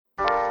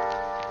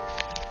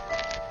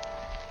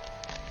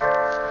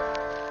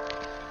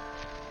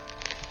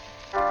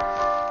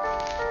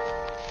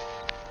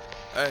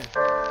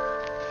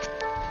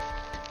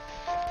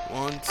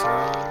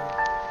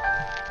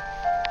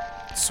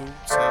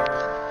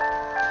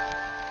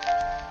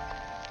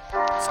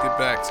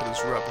back to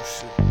this rebel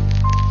shit.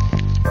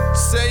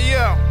 Say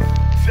yo.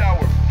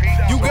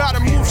 You gotta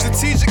move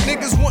strategic,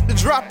 niggas want to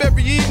drop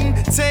every eating.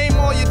 Tame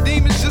all your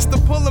demons just to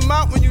pull them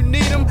out when you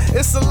need them.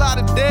 It's a lot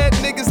of dead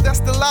niggas that's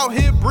still out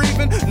here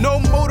breathing. No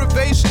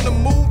motivation to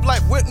move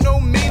like with no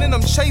meaning.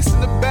 I'm chasing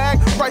the bag,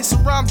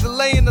 writing rhymes,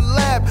 delay in the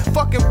lab.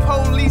 Fucking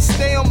police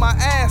stay on my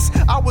ass.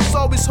 I was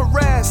always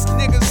harassed.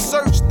 Niggas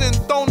searched and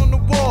thrown on the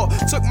wall.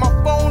 Took my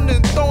phone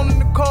and thrown in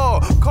the car.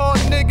 Called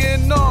nigga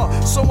and all.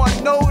 So I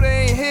know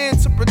they ain't here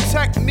to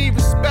protect me,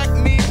 respect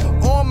me.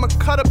 Or I'ma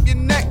cut up your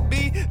neck,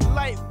 B.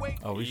 Lightweight.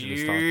 Oh, we should have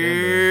stopped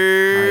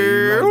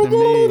there.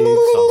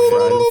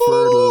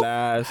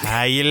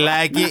 How you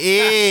like your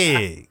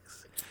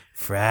eggs?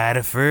 Fried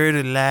or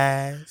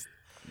fertilized?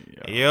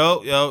 Yo.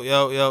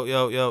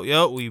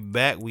 We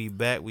back.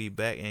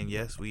 And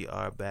yes, we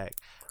are back.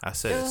 I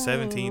said it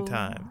 17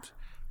 times.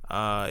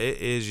 It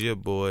is your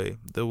boy,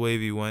 the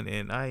wavy one,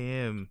 and I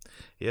am,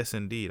 yes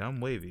indeed, I'm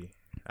wavy.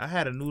 I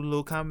had a new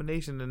little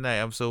combination tonight.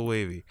 I'm so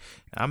wavy.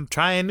 I'm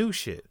trying new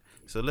shit.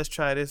 So let's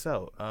try this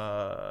out.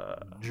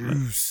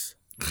 Juice.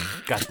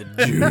 Got the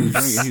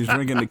juice. He's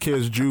drinking the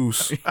kids'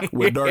 juice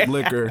with dark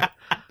liquor.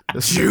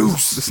 This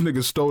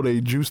nigga stole their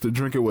juice to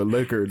drink it with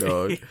liquor,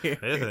 dog.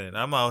 Listen,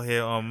 I'm out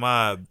here on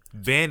my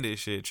bandit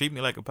shit. Treat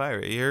me like a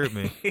pirate. You heard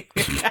me.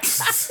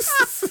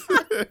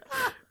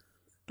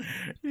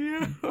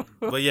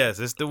 But yes,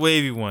 it's the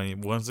wavy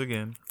one once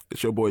again.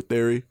 It's your boy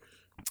Theory.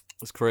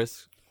 It's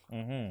Chris.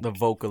 The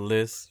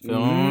vocalist.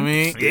 Feel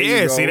me?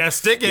 Yeah, see, that's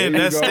sticking.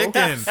 That's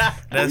sticking.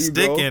 That's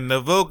sticking. The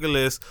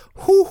vocalist.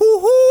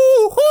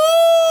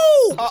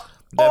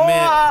 That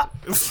man.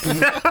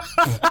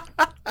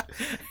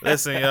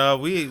 Listen, y'all.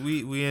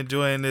 We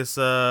enjoying this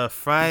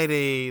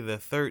Friday the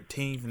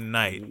 13th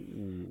night.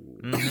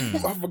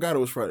 I forgot it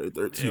was Friday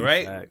the 13th.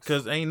 Right?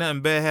 Because ain't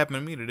nothing bad happened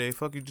to me today.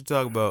 Fuck you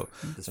talk about.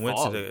 Went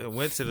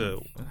to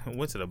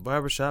the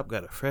barbershop,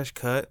 got a fresh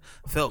cut,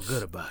 felt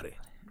good about it.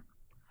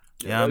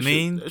 You know what I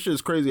mean? That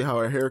shit's crazy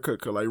how a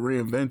haircut could like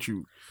reinvent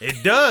you.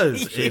 It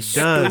does. It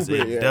does.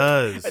 It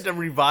does. Had to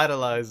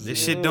revitalize.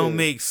 This shit don't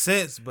make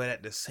sense, but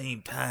at the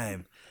same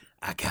time,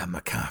 I got my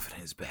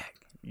confidence back.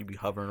 You be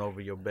hovering over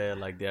your bed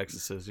like The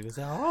Exorcist. You can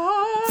say,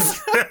 "Oh."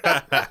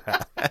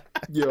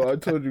 Yo, I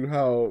told you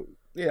how.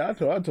 Yeah,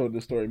 I told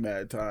this story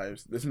mad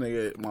times. This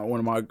nigga,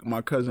 one of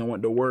my cousin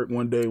went to work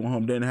one day when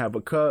home didn't have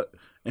a cut.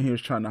 And he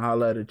was trying to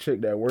holler at a chick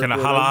that worked. Can I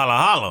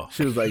holla?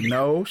 She was like,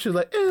 no. She was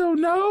like, ew,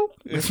 no.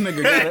 This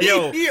nigga got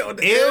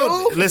it.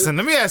 Yo, listen,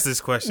 let me ask this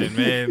question,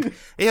 man.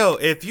 Yo,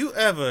 if you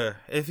ever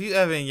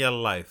in your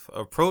life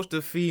approached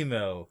a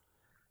female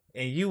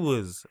and you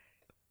was,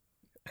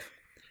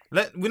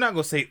 we're not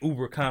gonna say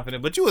uber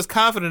confident, but you was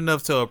confident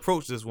enough to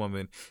approach this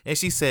woman, and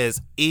she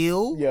says,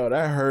 ew. Yo,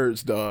 that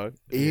hurts, dog.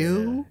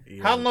 Ew.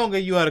 Yeah. How long are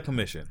you out of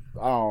commission?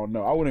 I don't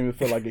know. I wouldn't even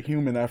feel like a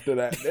human after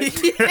that.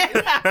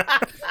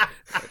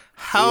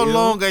 How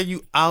long are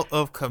you out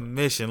of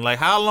commission? Like,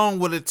 how long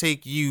would it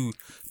take you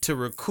to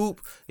recoup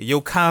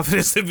your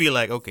confidence to be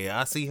like, okay,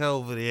 I see her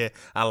over there.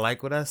 I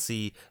like what I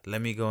see.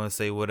 Let me go and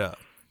say what up.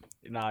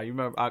 Nah, you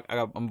remember?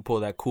 I'm gonna pull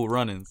that Cool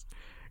Runnings.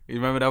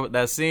 You remember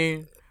that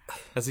scene?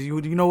 I said,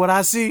 you know what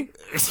I see?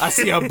 I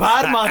see a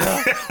bad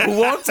mother who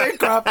won't take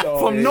crap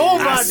from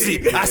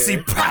nobody. I see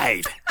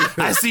pride.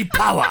 I see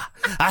power.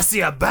 I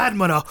see a bad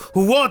mother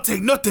who won't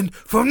take nothing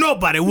from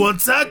nobody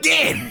once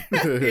again.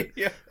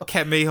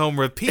 Cat made home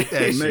repeat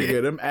that shit.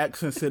 Nigga, them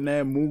accents in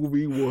that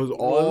movie was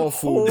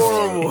awful.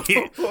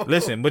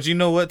 Listen, but you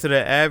know what? To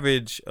the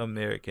average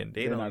American,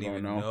 they don't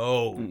even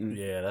know.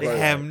 Yeah, they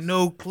have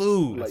no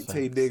clue. Like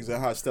Tay Diggs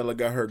and how Stella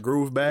got her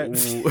groove back.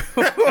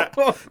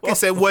 He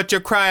said, "What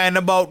you're crying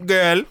about,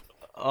 girl?"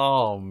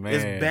 Oh man,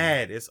 it's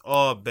bad. It's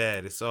all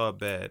bad.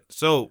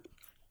 So,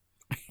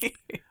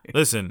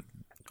 listen.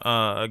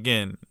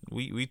 Again,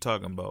 we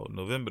talking about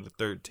November the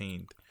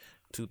 13th,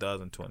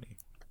 2020.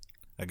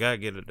 I gotta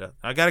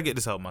get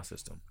this out of my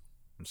system.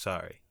 I'm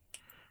sorry.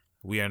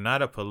 We are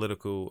not a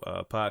political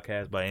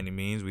podcast by any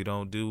means. We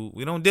don't deal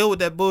with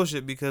that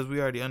bullshit because we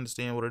already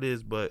understand what it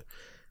is. But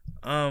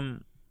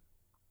I've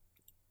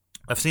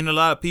seen a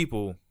lot of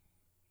people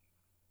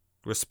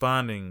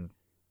responding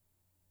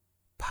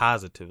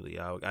positively.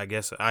 I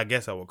guess I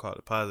would call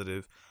it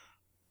positive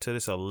to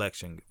this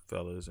election,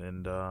 fellas.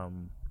 And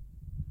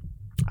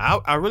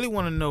I really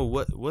want to know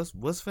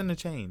what's finna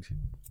change.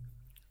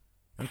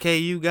 Okay,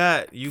 you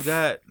got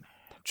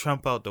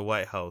Trump out the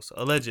White House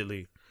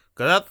allegedly,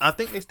 cause I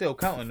think they still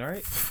counting,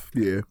 right?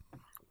 Yeah.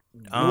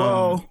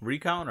 Well,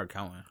 recount or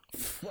counting?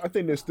 I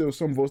think there's still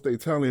some votes they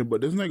telling, but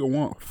this nigga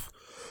won.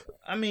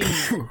 I mean,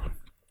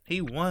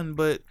 he won,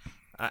 but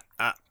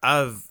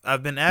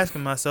I've been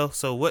asking myself,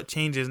 so what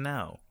changes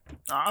now?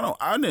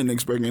 I didn't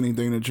expect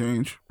anything to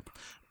change.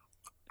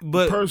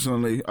 But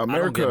personally,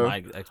 America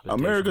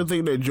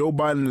think that Joe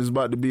Biden is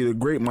about to be the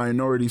great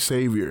minority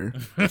savior.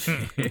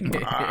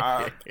 Did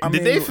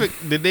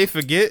they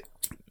forget?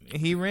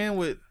 He ran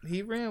with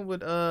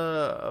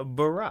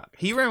Barack.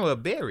 He ran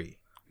with Barry.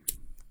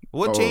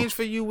 What changed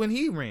for you when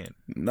he ran?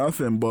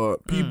 Nothing,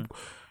 but people.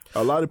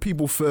 A lot of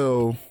people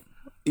feel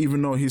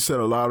even though he said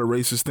a lot of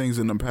racist things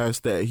in the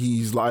past, that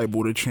he's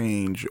liable to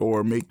change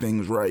or make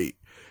things right.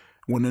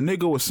 When the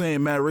nigga was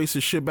saying mad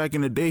racist shit back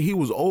in the day, he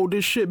was old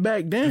as shit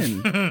back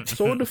then.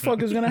 So what the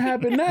fuck is gonna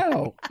happen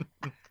now?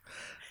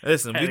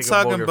 Listen, That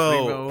nigga Morgan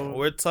Freeman.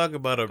 we're talking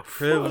about a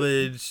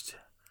privileged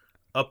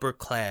upper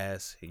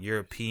class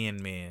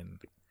European man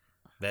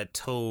that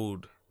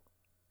told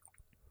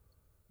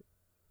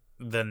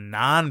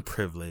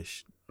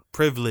the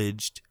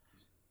privileged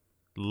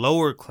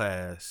lower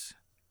class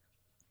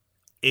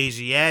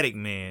Asiatic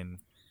man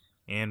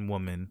and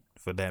woman,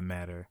 for that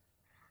matter,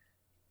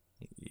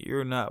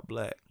 you're not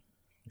black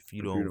if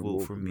you don't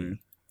vote for me.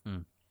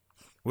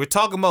 We're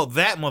talking about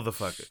that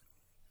motherfucker.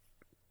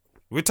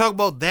 We're talking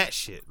about that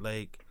shit.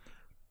 Like,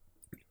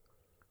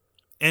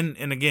 and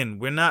again,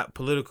 we're not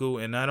political,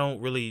 and I don't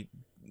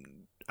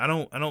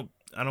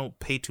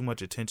pay too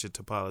much attention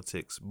to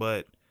politics,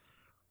 but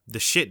the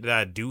shit that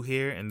I do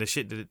hear and the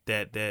shit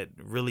that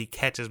really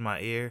catches my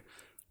ear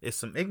is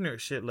some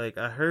ignorant shit. Like,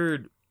 I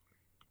heard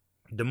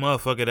the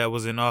motherfucker that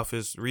was in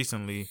office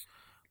recently,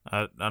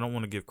 I don't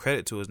want to give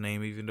credit to his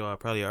name, even though I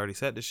probably already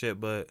said the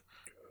shit, but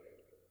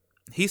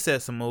he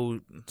said some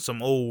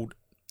old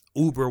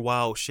uber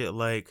wild shit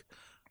like,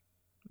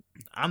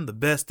 I'm the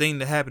best thing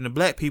to happen to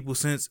black people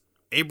since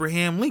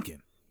Abraham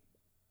Lincoln.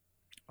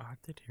 Oh, I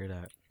did hear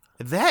that.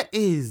 That's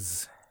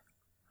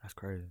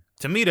crazy.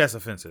 To me, that's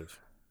offensive.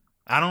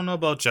 I don't know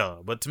about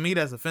y'all, but to me,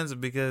 that's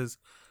offensive because,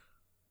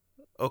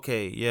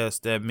 okay, yes,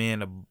 that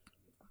man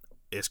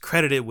is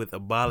credited with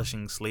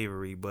abolishing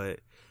slavery, but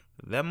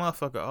that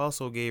motherfucker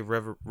also gave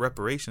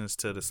reparations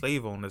to the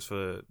slave owners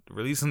for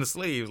releasing the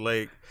slaves.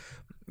 Like,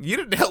 you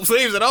didn't help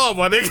slaves at all,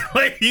 my nigga.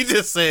 Like, you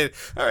just said,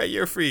 all right,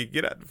 you're free.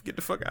 Get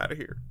the fuck out of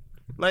here.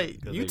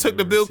 Like, you took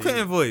the Bill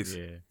Clinton voice.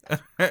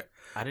 Yeah.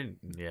 I didn't.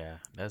 Yeah,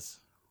 that's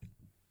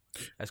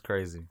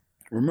crazy.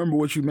 Remember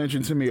what you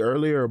mentioned to me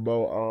earlier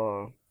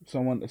about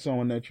someone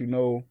that you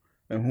know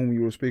and whom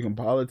you were speaking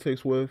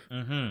politics with,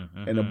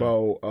 and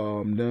about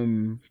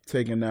them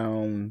taking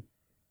down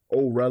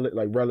old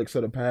relics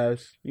of the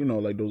past. You know,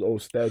 like those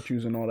old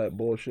statues and all that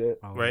bullshit.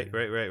 Oh,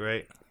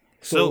 right.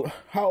 So,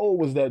 how old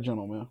was that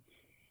gentleman?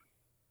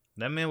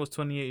 That man was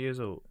 28 years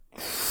old.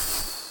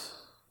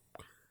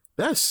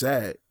 That's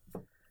sad.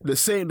 The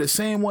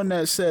same one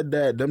that said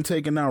that them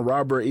taking down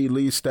Robert E.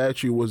 Lee's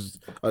statue was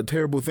a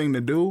terrible thing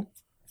to do.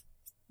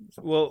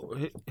 Well,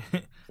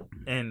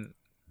 and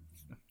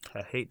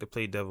I hate to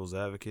play devil's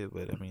advocate,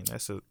 but I mean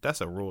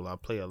that's a role I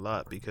play a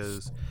lot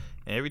because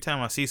every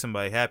time I see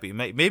somebody happy,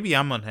 maybe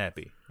I'm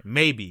unhappy.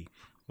 Maybe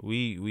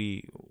we're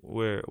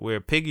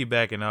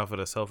piggybacking off of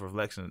the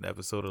self-reflection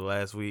episode of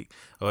last week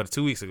or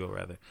 2 weeks ago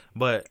rather.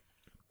 But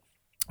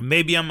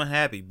maybe I'm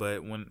unhappy.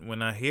 But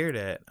when I hear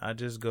that, I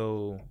just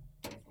go,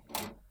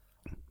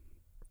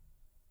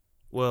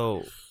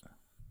 well,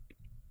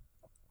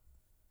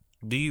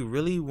 do you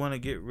really want to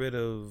get rid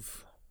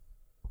of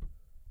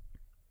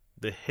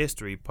the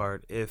history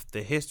part if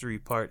the history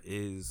part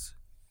is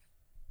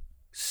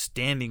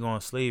standing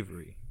on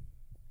slavery?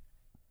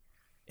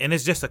 And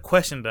it's just a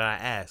question that I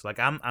ask. Like,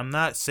 I'm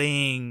not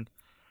saying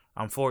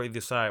I'm for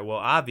either side. Well,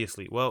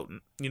 obviously,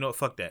 you know what?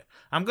 Fuck that.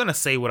 I'm gonna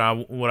say what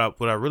I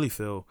really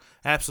feel.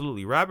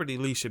 Absolutely, Robert E.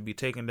 Lee should be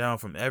taken down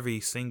from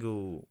every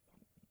single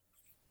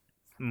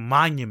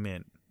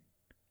monument.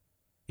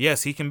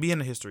 Yes, he can be in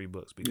the history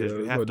books because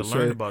you have to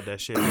learn about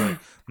that shit. But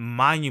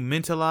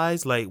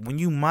monumentalize, like when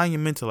you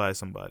monumentalize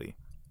somebody.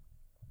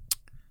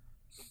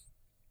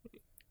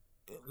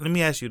 Let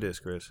me ask you this,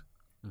 Chris.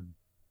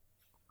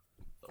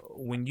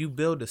 When you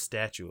build a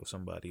statue of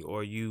somebody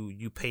or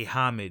you pay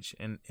homage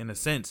in a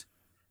sense,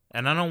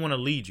 and I don't want to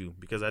lead you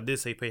because I did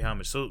say pay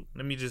homage. So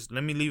let me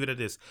leave it at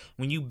this.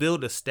 When you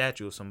build a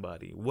statue of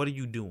somebody, what are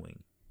you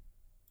doing?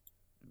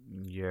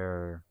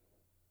 You're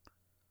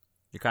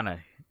kind of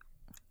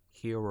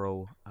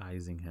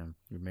heroizing him.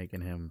 You're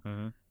making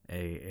him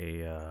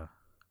a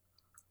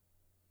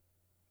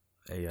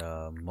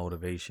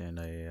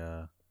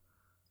motivation,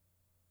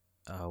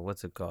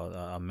 what's it called?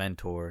 A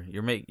mentor.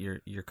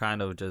 You're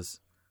kind of just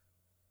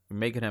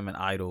making him an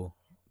idol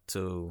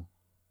to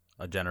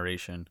a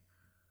generation.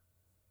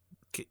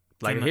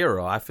 Like a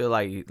hero. I feel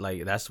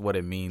like that's what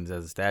it means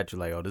as a statue.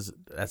 Like, oh,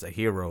 that's a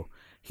hero.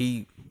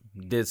 He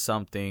did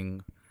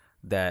something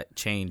that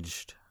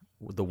changed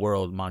the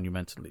world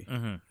monumentally.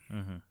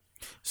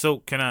 So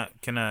can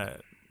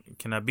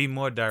I be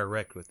more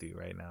direct with you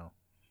right now?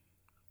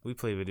 We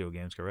play video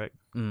games, correct?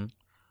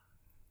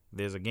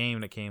 There's a game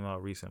that came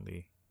out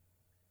recently.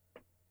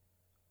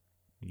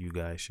 You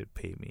guys should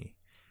pay me.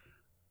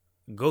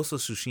 Ghost of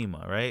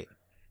Tsushima, right?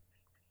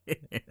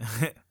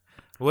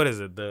 What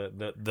is it?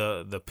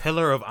 The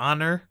Pillar of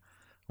Honor.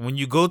 When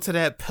you go to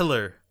that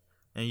pillar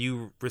and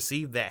you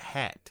receive that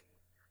hat,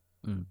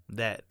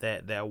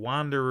 that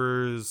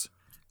Wanderer's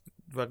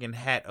fucking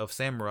hat of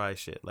samurai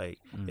shit, like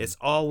it's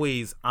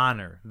always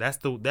honor. That's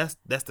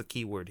the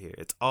key word here.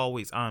 It's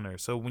always honor.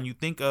 So when you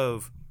think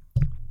of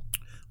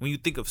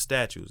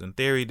statues, in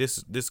theory,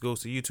 this goes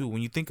to you too.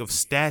 When you think of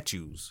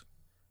statues,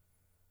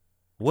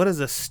 what is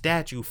a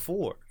statue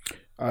for?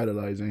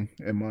 idolizing,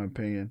 in my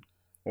opinion,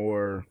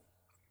 or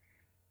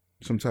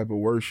some type of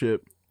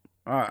worship.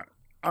 I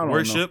don't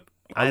Worship,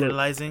 know.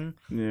 idolizing.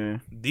 Yeah.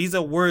 These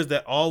are words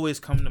that always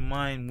come to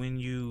mind when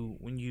you're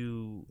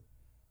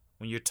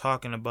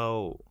talking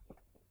about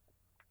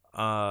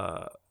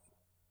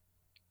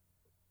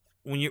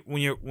when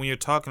you're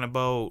talking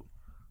about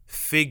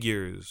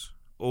figures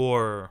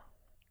or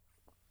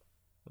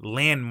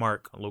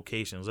landmark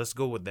locations. Let's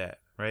go with that,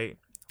 right?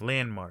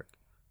 Landmark.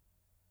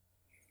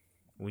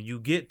 When you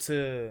get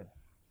to,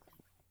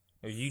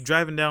 you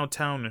driving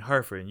downtown in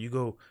Hartford and you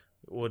go,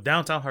 or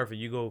downtown Hartford,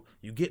 you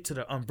get to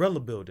the Umbrella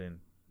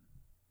Building.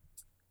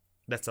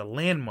 That's a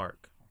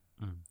landmark.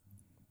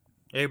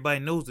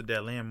 Everybody knows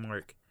that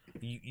landmark.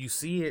 You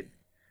see it,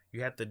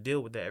 you have to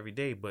deal with that every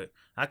day. But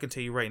I can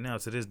tell you right now,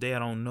 to this day, I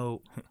don't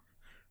know.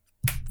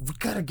 We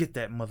gotta get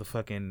that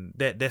motherfucking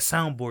that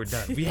soundboard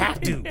done. We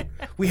have to.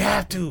 We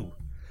have to.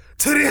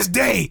 To this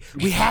day,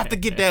 we have to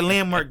get that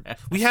landmark.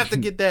 We have to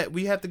get that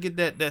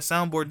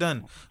soundboard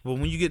done. But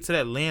when you get to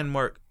that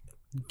landmark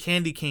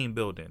candy cane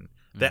building,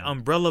 that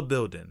Umbrella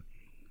Building,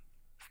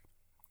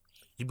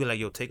 you be like,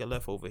 yo, take a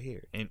left over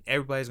here, and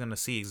everybody's gonna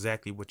see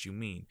exactly what you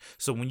mean.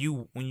 So when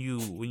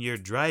you're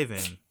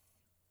driving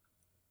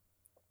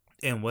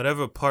in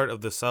whatever part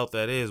of the South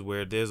that is,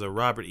 where there's a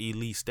Robert E.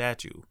 Lee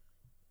statue,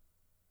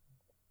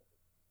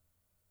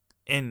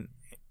 and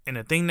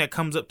the thing that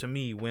comes up to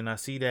me when I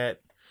see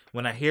that,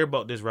 when I hear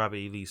about this Robert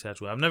E. Lee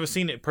statue, I've never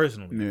seen it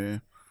personally. Yeah.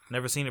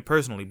 Never seen it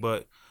personally,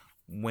 but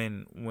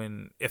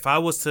if I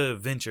was to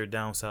venture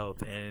down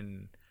south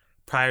and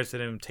prior to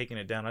them taking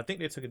it down, I think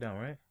they took it down,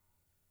 right?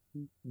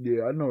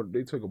 Yeah, I know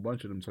they took a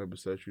bunch of them type of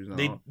statues.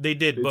 They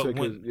did, but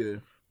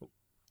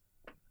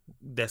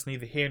that's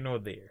neither here nor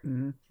there.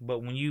 Mm-hmm. But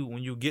when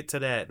you get to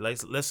that,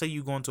 like, let's say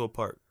you go into a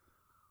park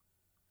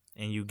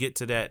and you get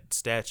to that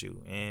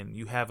statue and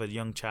you have a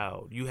young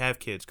child. You have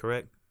kids,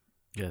 correct?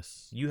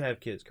 Yes. You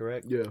have kids,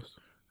 correct? Yes.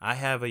 I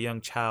have a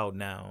young child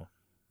now.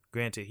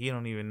 Granted, he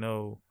don't even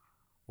know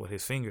what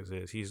his fingers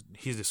is. He's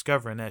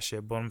discovering that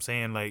shit. But I'm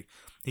saying, like,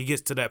 he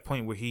gets to that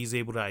point where he's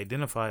able to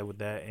identify with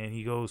that, and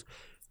he goes,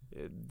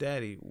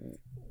 "Daddy,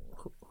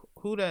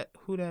 who that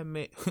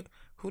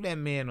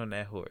man on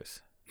that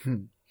horse?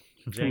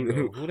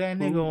 Django, who that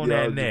nigga on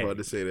that neck?" I was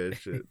about to say that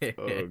shit.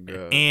 Oh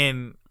god.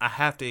 And I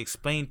have to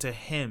explain to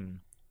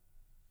him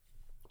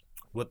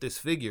what this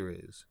figure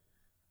is.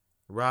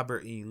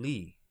 Robert E.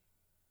 Lee.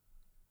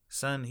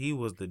 Son, he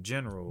was the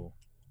general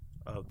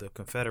of the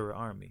Confederate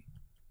Army.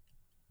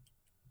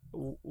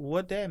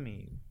 What that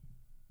mean?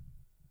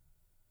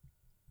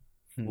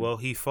 Well,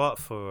 he fought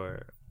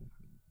for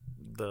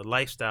the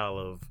lifestyle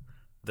of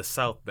the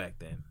South back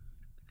then.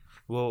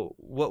 Well,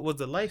 what was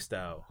the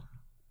lifestyle?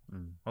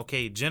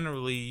 Okay,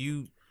 generally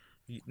you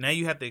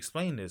have to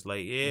explain this.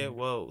 Like, yeah,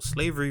 well,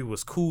 slavery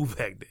was cool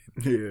back then.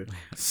 Yeah.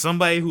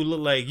 Somebody who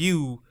looked like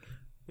you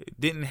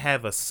didn't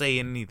have a say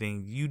in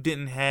anything. You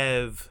didn't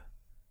have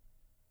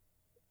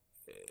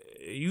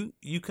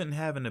you couldn't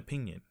have an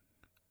opinion.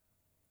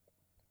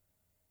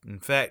 In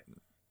fact,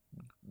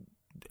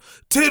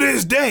 to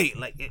this day,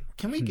 like,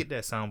 can we get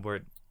that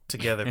soundboard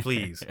together,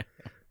 please?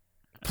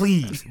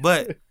 Please.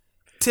 But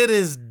to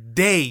this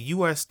day,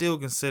 you are still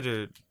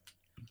considered,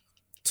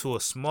 to a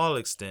smaller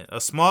extent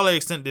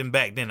than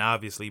back then,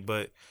 obviously,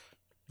 but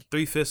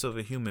 3/5 of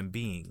a human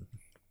being.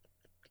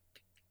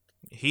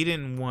 He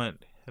didn't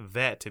want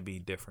that to be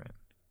different.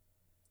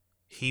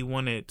 He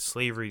wanted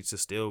slavery to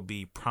still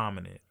be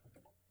prominent.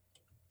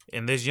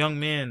 And this young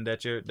man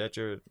that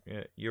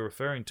you're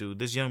referring to,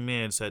 this young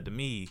man said to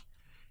me,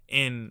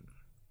 and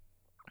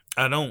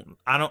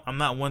I'm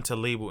not one to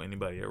label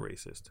anybody a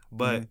racist,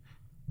 but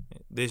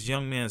this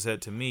young man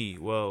said to me,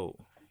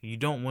 well, you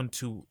don't want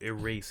to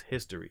erase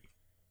history.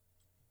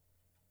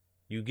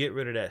 You get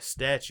rid of that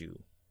statue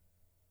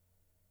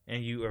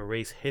and you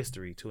erase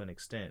history to an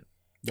extent.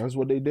 That's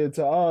what they did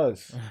to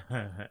us.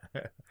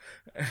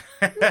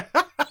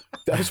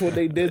 That's what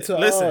they did to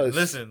us.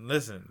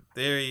 Listen.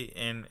 Theory,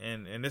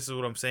 and this is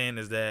what I'm saying,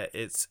 is that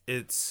it's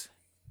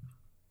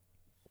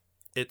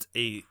a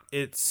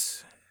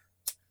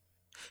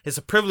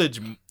privilege.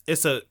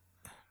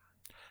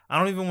 I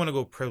don't even want to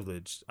go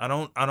privileged. I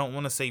don't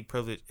want to say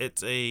privilege.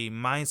 It's a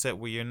mindset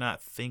where you're not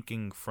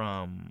thinking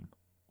from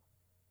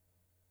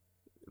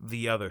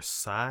the other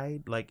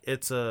side. Like,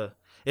 it's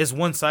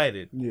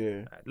one-sided.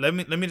 Yeah. Let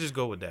me just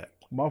go with that.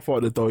 My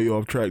fault to throw you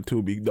off track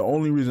too. The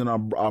only reason I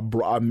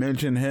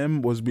mentioned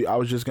him was I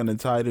was just gonna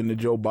tie it into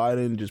Joe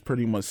Biden, just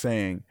pretty much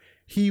saying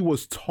he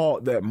was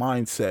taught that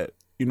mindset.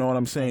 You know what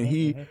I'm saying?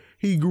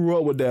 He grew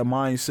up with that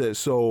mindset.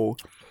 So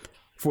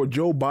for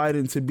Joe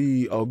Biden to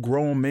be a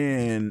grown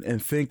man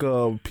and think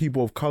of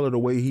people of color the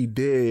way he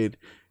did,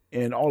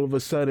 and all of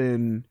a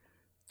sudden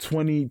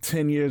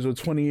 10 years or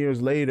 20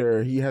 years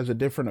later, he has a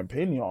different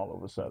opinion all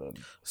of a sudden.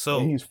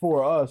 So and he's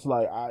for us.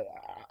 Like,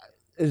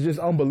 it's just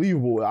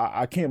unbelievable.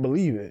 I can't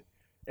believe it.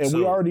 And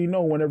we already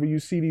know whenever you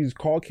see these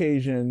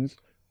Caucasians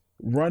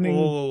running.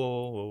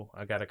 Whoa.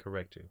 I gotta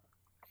correct you.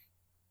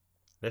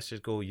 Let's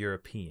just go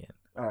European.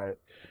 All right.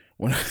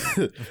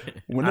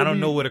 I don't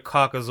know where the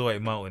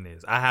Caucasoid Mountain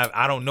is.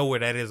 I don't know where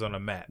that is on a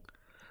map.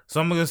 So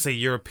I'm gonna say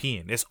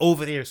European. It's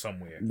over there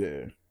somewhere.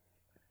 Yeah.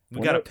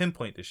 We gotta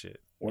pinpoint the shit.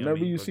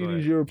 Whenever you see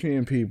these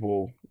European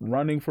people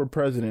running for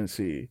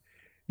presidency,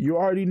 you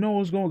already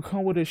know it's gonna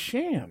come with a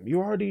sham. You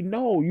already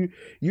know.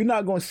 You're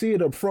not gonna see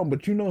it up front,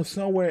 but you know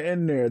somewhere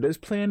in there, this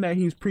plan that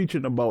he's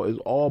preaching about is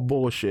all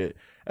bullshit.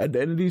 At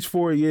the end of these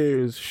 4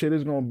 years, shit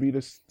is gonna be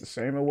the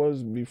same it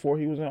was before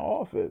he was in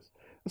office.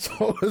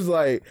 So it's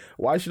like,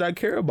 why should I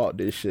care about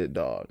this shit,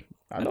 dog?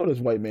 I know this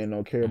white man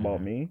don't care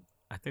about me.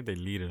 I think they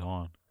lead it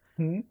on.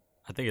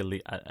 I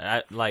think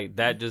I like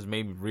that just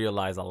made me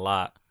realize a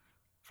lot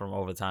from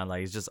over time.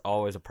 Like, it's just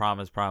always a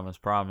promise.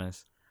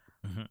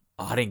 Mm-hmm.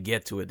 Oh, I didn't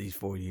get to it these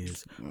 4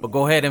 years, but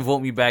go ahead and vote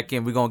me back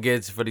in. We're gonna get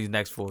it for these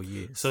next 4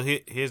 years. So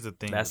here's the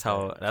thing. That's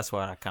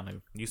why I kind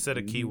of. You said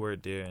a key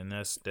word there, and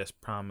that's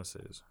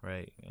promises,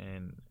 right?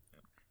 And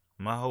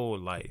my whole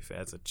life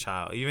as a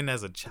child,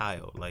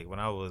 like when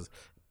I was,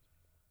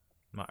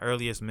 my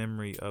earliest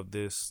memory of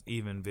this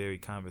even very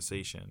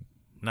conversation,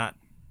 not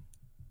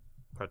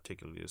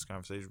particularly this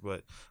conversation,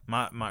 but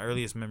my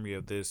earliest memory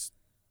of this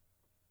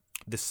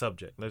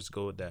subject, let's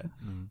go with that.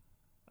 Mm-hmm.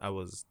 I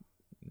was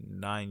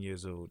 9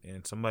 years old,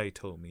 and somebody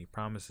told me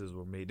promises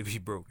were made to be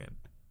broken.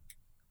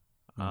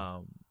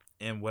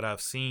 And what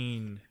I've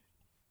seen,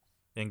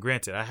 and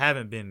granted, I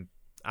haven't been,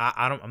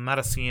 I'm not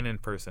a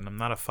CNN person, I'm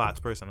not a Fox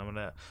person,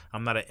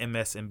 I'm not an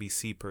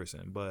MSNBC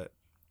person, but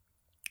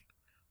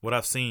what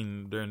I've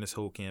seen during this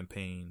whole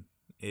campaign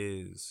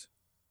is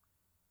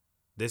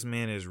this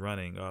man is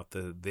running off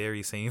the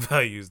very same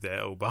values that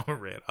Obama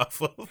ran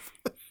off of.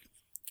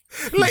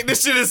 Like,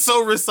 this shit is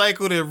so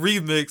recycled and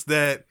remixed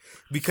that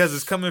because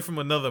it's coming from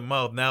another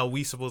mouth, now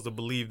we supposed to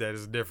believe that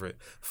it's different.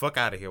 Fuck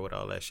out of here with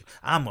all that shit.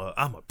 I'm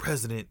a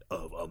president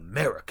of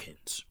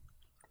Americans.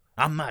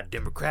 I'm not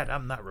Democrat.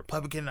 I'm not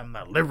Republican. I'm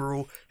not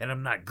liberal, and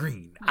I'm not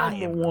green. I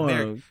am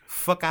American.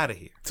 Fuck out of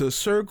here. To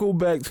circle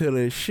back to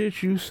the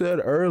shit you said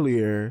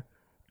earlier,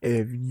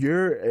 if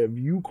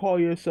you call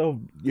yourself,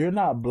 you're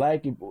not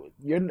black.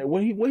 You're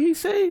what he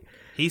say?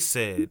 He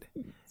said,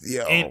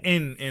 yo,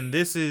 and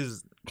this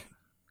is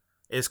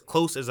as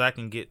close as I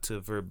can get to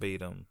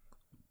verbatim.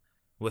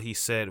 What he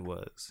said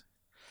was,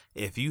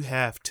 if you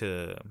have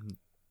to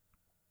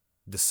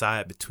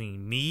decide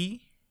between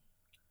me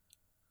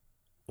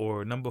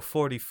or number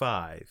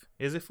 45,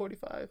 is it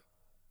 45?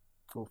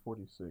 Go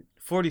 46.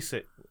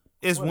 46.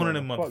 It's one of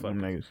them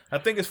motherfuckers. I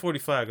think it's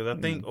 45 because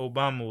I think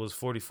Obama was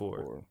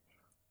 44.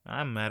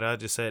 I'm mad. I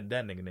just said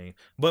that nigga name.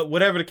 But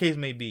whatever the case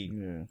may be,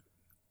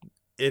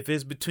 if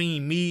it's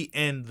between me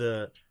and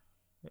the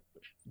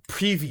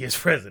previous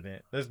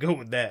president, let's go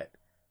with that.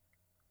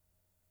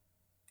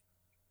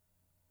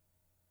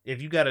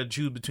 If you gotta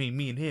choose between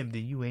me and him,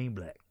 then you ain't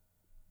black.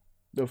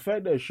 The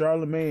fact that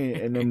Charlemagne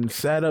and them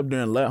sat up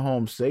there and let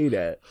Holmes say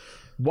that,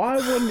 why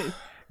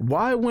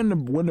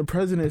when the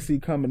presidency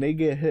come and they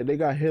get hit, they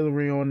got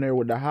Hillary on there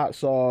with the hot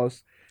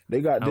sauce,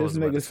 they got this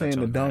nigga saying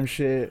the dumb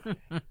shit.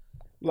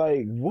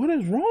 Like, what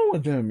is wrong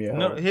with them, yo?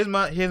 No, here's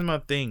my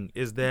thing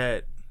is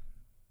that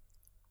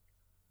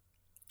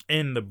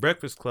in the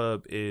Breakfast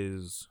Club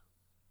is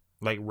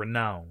like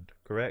renowned,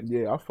 correct?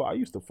 Yeah, I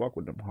used to fuck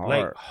with them hard.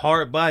 Like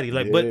hard body,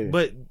 like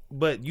yeah.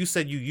 but you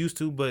said you used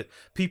to, but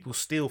people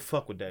still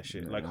fuck with that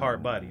shit, like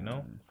hard body,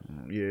 no?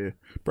 Yeah,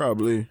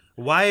 probably.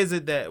 Why is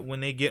it that when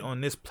they get on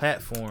this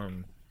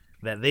platform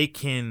that they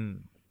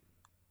can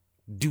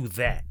do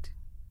that?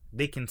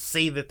 They can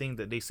say the things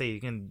that they say.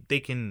 They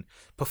can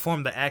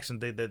perform the actions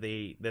that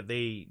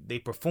they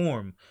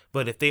perform.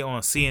 But if they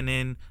on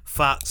CNN,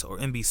 Fox, or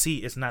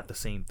NBC, it's not the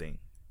same thing.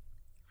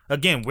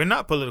 Again, we're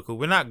not political.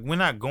 We're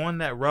not going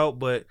that route.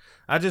 But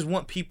I just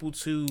want people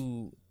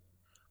to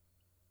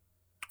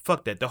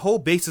fuck that. The whole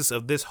basis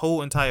of this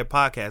whole entire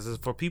podcast is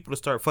for people to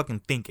start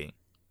fucking thinking.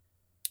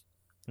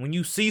 When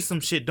you see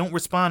some shit, don't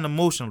respond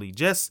emotionally.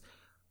 Just,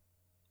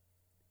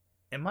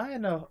 am I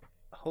in a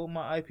hold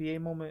my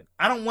IPA moment?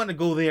 I don't want to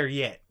go there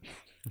yet.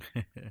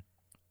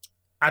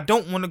 I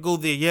don't want to go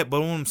there yet,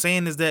 but what I'm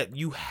saying is that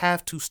you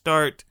have to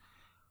start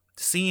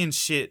seeing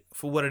shit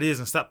for what it is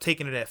and stop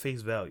taking it at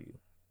face value.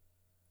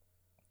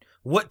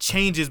 What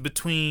changes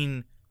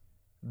between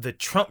the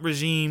Trump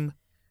regime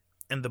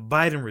and the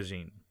Biden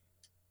regime?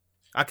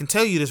 I can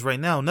tell you this right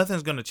now,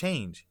 nothing's going to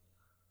change.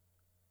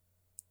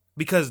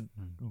 Because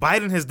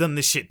Biden has done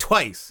this shit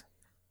twice.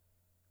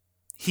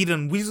 He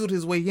done weaseled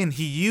his way in.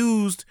 He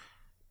used,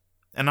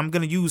 and I'm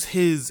going to use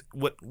his,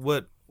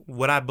 what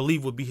I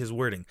believe would be his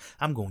wording.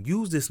 I'm going to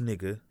use this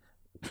nigga,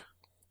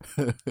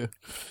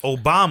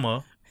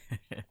 Obama,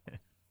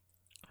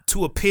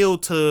 to appeal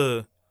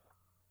to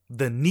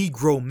the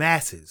Negro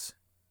masses.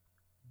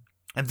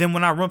 And then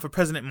when I run for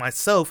president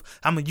myself,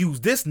 I'm going to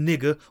use this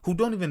nigga who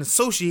don't even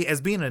associate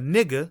as being a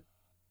nigga.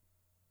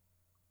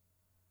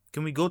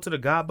 Can we go to the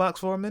God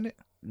box for a minute?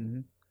 Mm-hmm.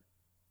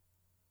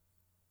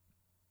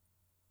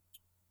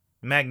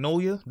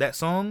 Magnolia, that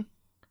song.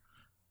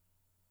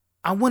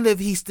 I wonder if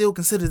he still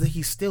considers that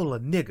he's still a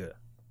nigga.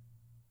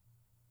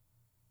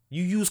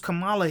 You use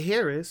Kamala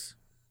Harris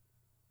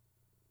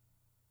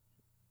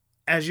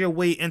as your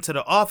way into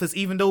the office,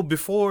 even though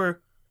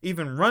before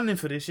even running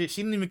for this shit,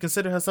 she didn't even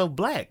consider herself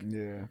black.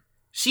 Yeah.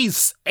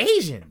 She's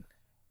Asian.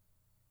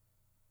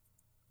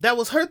 That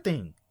was her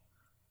thing.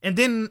 And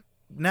then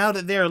now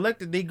that they're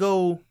elected, they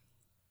go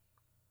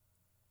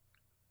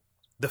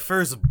the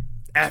first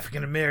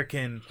African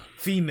American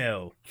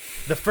female,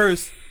 the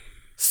first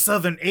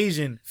Southern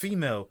Asian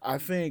female. I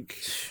think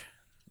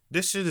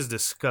this shit is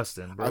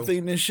disgusting, bro. I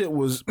think this shit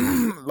was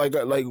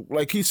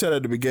like he said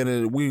at the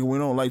beginning. We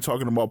don't like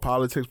talking about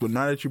politics, but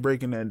now that you're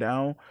breaking that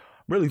down,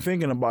 really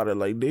thinking about it,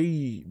 like they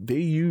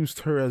used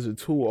her as a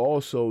tool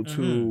also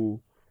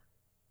to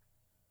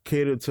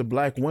cater to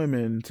black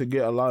women, to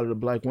get a lot of the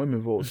black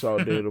women votes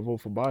out there to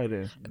vote for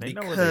Biden. They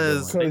know what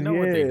they're doing. They know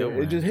what they're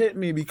doing. It just hit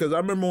me because I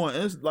remember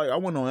I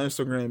went on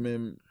Instagram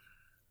and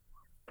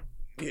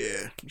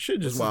shit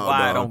just wild. Why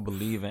dog. I don't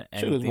believe in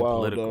anything wild,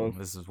 political. dog.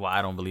 This is why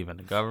I don't believe in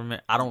the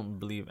government. I don't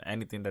believe in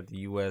anything that the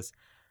U.S.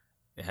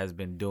 has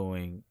been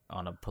doing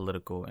on a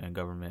political and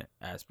government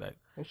aspect.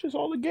 It's just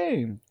all a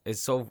game.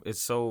 It's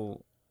so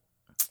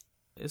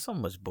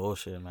much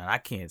bullshit, man. I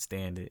can't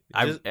stand it.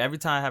 Every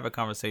time I have a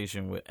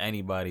conversation with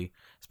anybody,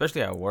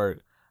 especially at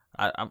work,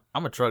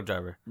 I'm a truck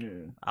driver.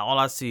 Yeah. All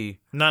I see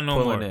not no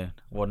pulling more. in.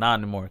 Well, not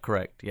anymore.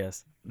 Correct.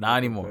 Yes, not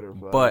anymore.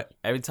 But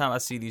every time I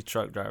see these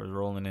truck drivers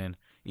rolling in,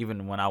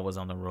 even when I was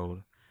on the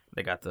road,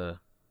 they got the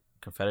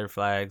Confederate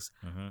flags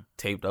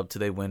taped up to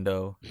their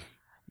window.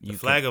 The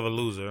flag of a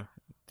loser.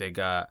 They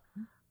got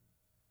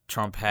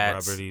Trump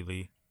hats. Robert E.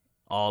 Lee.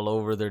 All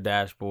over their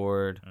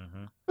dashboard.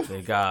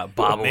 They got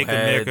bobbleheads. Make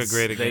America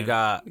great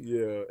again.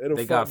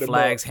 They got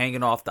flags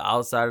hanging off the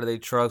outside of their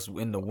trucks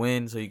in the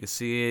wind so you can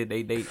see it.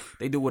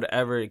 They do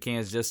whatever it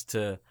can just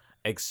to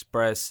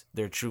express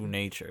their true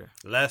nature.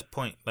 Last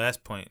point.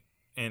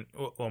 And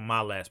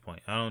my last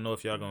point. I don't know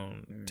if y'all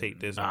gonna take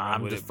this.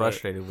 I'm just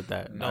frustrated with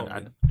that. No,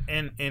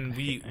 and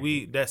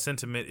we that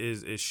sentiment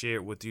is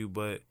shared with you.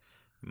 But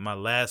my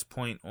last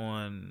point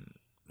on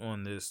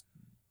this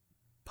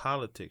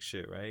politics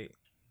shit, right?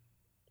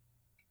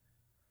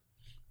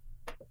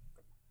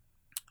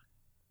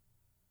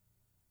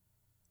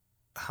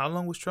 How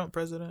long was Trump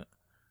president?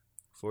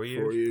 4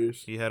 years. 4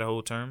 years. He had a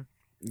whole term.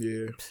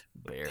 Yeah.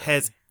 Barely.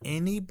 Has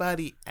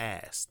anybody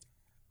asked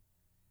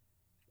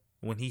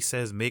when he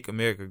says "Make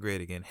America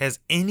Great Again"? Has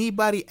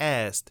anybody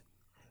asked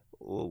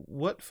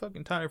what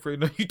fucking time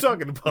frame are you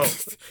talking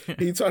about?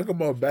 He talking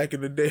about back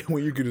in the day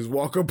when you could just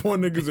walk up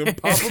on niggas and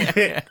pop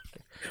them.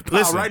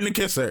 Listen, right in the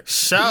kisser.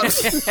 Shout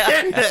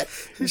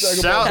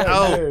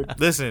out.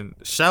 Listen,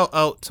 shout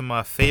out to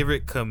my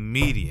favorite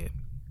comedian.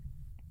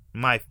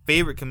 My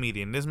favorite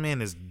comedian. This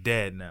man is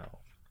dead now,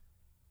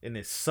 and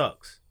it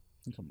sucks.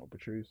 You talking about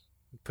Patrice?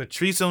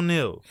 Patrice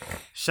O'Neal.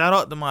 Shout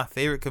out to my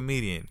favorite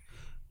comedian.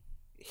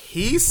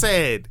 He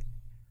said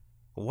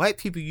white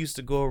people used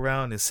to go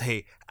around and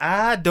say,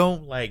 "I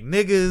don't like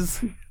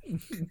niggas.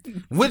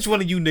 Which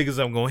one of you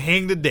niggas I'm gonna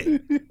hang today?"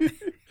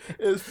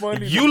 It's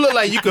funny. You look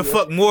like you could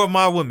fuck more of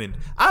my women.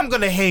 I'm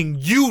gonna hang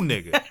you,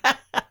 nigga.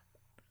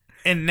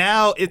 And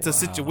now it's a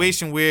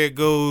situation where it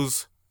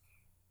goes.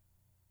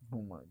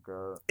 Oh my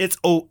god.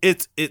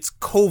 It's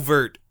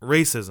covert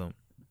racism.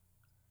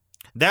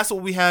 That's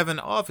what we have in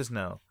the office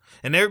now.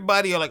 And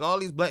everybody are like, all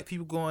these black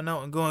people going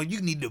out and going,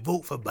 you need to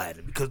vote for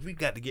Biden because we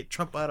got to get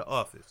Trump out of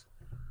office.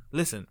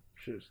 Listen,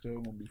 shit still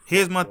gonna be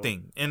here's my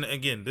thing. And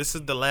again, this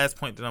is the last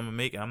point that I'm going to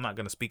make. I'm not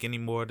going to speak any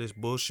more of this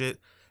bullshit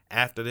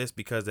after this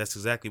because that's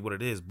exactly what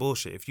it is.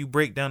 Bullshit. If you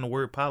break down the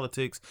word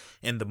politics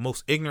in the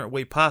most ignorant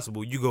way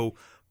possible, you go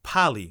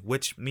poly,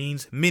 which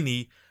means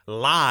many,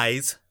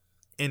 lies,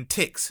 and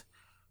ticks.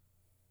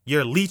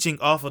 You're leeching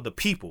off of the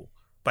people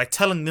by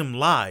telling them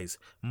lies.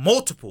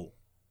 Multiple.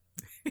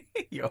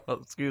 Yo,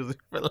 excuse me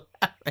for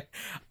laughing.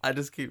 I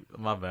just keep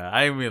my bad.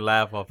 I didn't mean to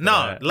laugh off.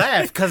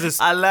 Laugh because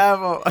it's. I laugh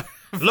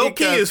off. Low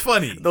key is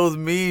funny. Those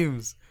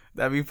memes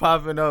that be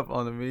popping up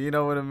on the meme. You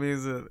know what it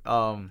means?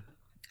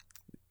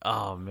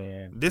 Oh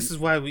man, this is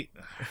why we.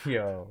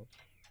 Yo,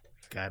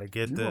 gotta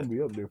get You're the. gonna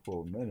be up there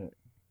for a minute.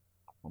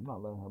 I'm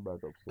not letting her back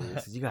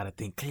upstairs. You gotta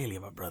think clearly,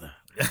 my brother.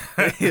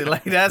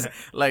 Like that's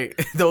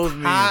like those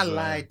memes.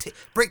 Highlight.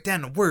 Break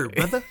down the word,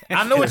 brother.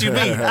 I know what you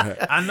mean.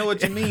 I know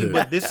what you mean.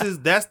 But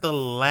that's the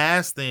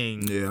last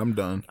thing. Yeah, I'm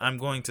done. I'm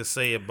going to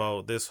say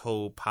about this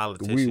whole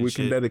politician We shit.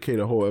 can dedicate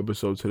a whole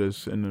episode to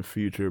this in the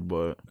future,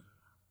 but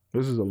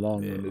this is a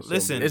long one.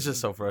 Listen, it's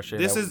just so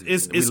frustrating. This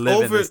is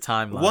over. This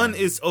timeline. One,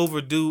 is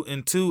overdue,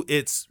 and two,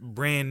 it's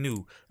brand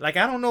new. Like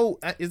I don't know,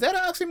 is that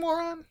an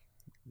oxymoron?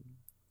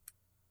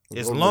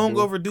 It's long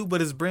overdue,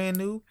 but it's brand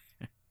new.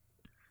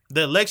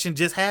 The election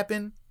just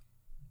happened,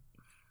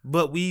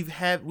 but we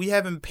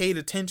haven't paid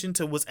attention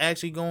to what's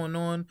actually going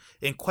on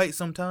in quite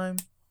some time.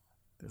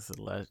 This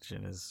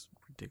election is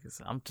ridiculous.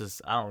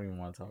 I don't even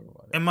want to talk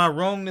about it. Am I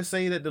wrong to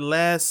say that the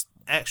last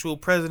actual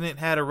president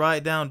had a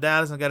ride down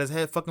Dallas and got his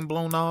head fucking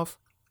blown off?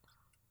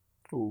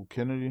 Who,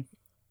 Kennedy?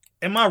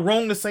 Am I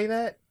wrong to say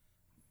that?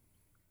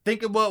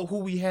 Think about who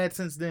we had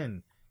since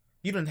then.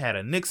 You done had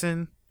a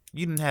Nixon.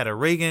 You done had a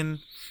Reagan.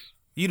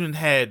 You done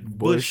had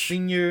Bush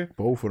Sr.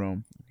 Both of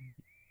them.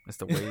 It's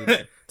the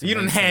way You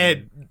done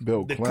had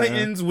Bill the Clinton.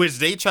 Clintons, which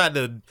they tried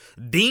to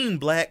deem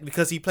black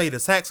because he played a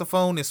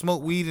saxophone and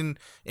smoked weed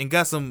and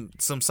got some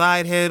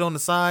side head on the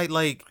side.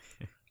 Like,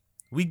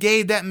 we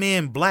gave that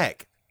man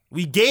black.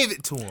 We gave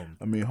it to him.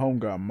 I mean, home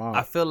got mobbed.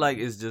 I feel like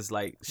it's just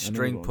like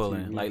string on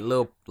pulling, TV.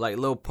 like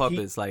little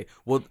puppets. Like,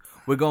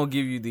 we're gonna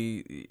give you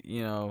the,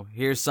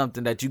 here's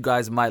something that you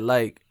guys might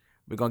like.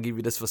 We're gonna give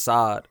you this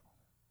facade.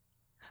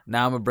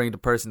 Now I'm gonna bring the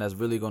person that's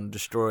really gonna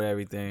destroy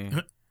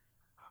everything.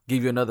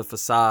 Give you another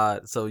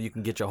facade so you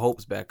can get your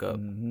hopes back up.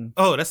 Mm-hmm.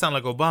 Oh, that sounds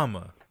like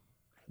Obama.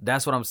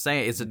 That's what I'm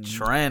saying. It's a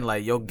trend.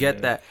 Like, you'll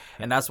get that,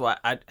 and that's why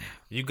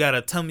You got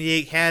a tummy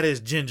ache, had his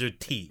ginger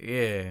tea.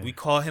 yeah. We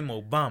call him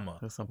Obama.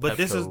 That's some But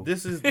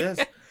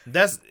Pepto.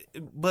 that's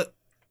but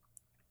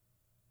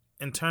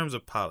in terms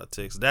of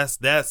politics, that's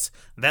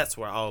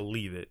where I'll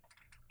leave it.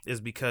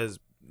 Is because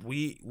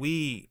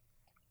we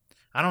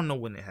I don't know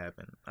when it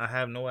happened. I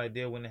have no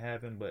idea when it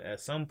happened, but at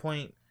some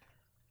point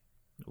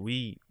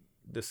we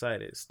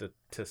decided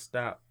to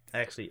stop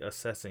actually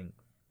assessing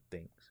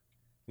things.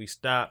 We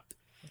stopped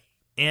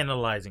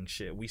analyzing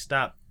shit. We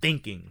stopped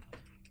thinking.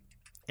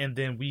 And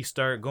then we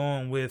start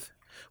going with,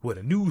 well,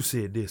 the news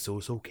said this, so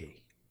it's okay.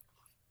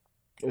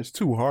 It's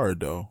too hard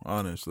though,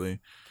 honestly.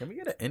 Can we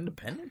get an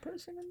independent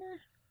person in there?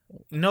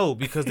 No,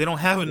 because they don't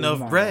have enough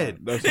not bread.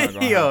 That's not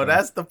gonna Yo, happen.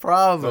 that's the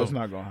problem. That's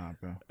not gonna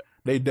happen.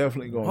 They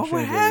definitely gonna What change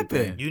would happen?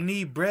 everything. You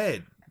need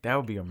bread. That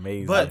would be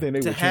amazing. But think they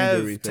to would change have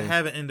everything.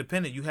 an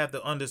independent, you have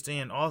to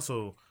understand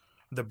also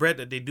the bread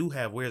that they do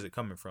have, where is it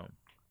coming from?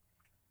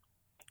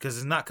 Because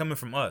it's not coming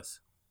from us.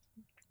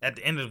 At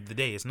the end of the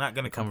day, it's not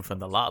going to come coming from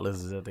the lot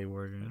listers that they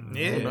work in.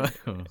 Yeah.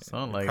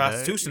 Something like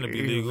prostitution that. to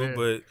be legal,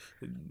 but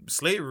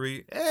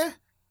slavery,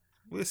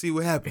 we'll see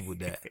what happens with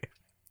that.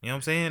 You know what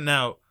I'm saying?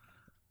 Now,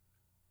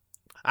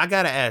 I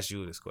got to ask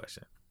you this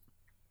question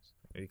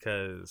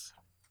because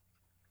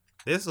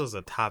this was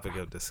a topic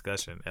of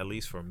discussion, at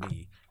least for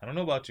me. I don't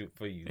know about you,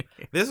 for you.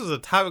 This was a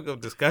topic of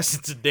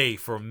discussion today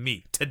for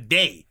me.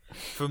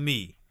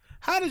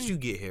 How did you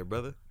get here,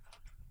 brother?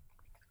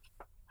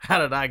 How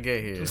did I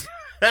get here?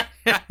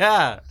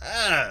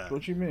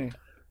 What you mean?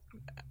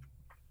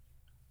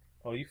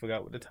 Oh, you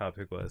forgot what the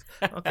topic was.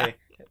 Okay,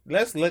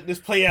 let's let this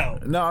play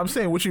out. No, I'm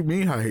saying, what you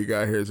mean how he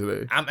got here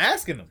today? I'm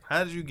asking him,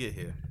 how did you get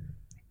here?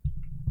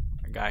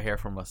 I got here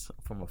from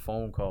a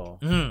phone call.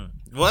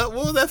 What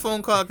was that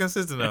phone call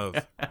consistent of?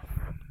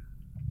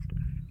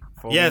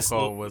 Phone Yes,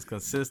 call well- was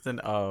consistent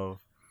of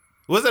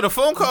Was it a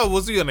phone call or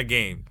was he on a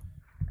game?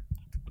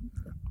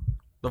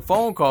 the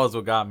phone calls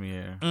what got me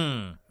here.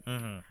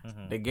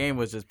 Mm-hmm. The game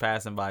was just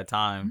passing by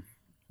time,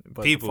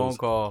 but Peoples. the phone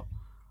call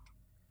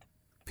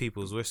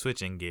Peoples, we're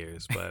switching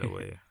gears, by the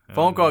way.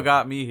 phone call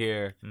got me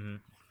here Mhm.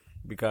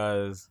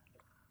 because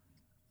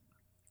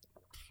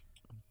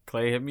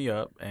Clay hit me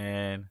up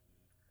and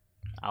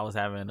I was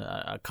having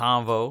a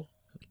convo.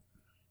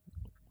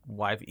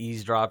 Wife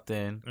eavesdropped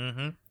in.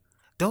 Mm-hmm.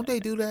 Don't they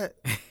do that?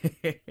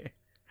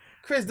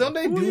 Chris, don't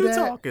they Who do you that?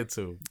 talking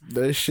to?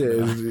 That shit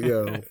is,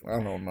 yo, I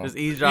don't know. Just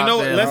eavesdropped You know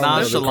what, in, let's-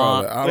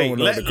 nonchalant. I don't Wait,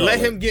 know what to call let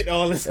it. him get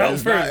all this out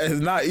It's not, first.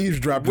 it's not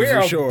eavesdropping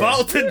We're for sure.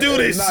 about to do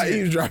this It's not shit.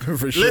 eavesdropping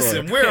for sure.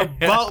 Listen, we're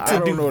about to I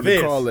don't do know what this.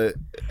 to call it.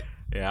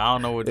 Yeah, I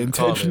don't know what to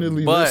call it.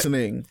 Intentionally But,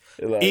 listening.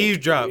 Like,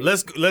 Eavesdrop.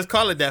 Let's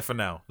call it that for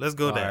now. Let's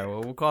go all there. right,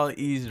 well, we'll call it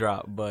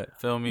eavesdrop, but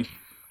feel me?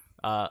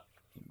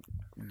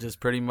 Just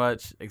pretty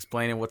much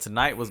explaining what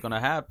tonight was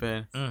gonna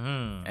happen,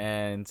 Mm-hmm.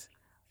 and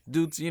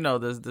due to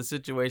the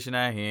situation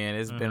at hand,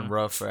 it's been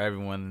rough for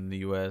everyone in the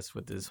U.S.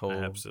 with this whole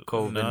Absolutely.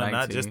 COVID-19. No,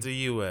 not just the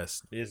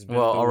U.S. It's been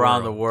well,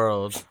 around the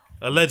world.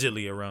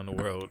 Allegedly around the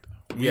world.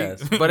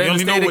 Yes, We- but we in the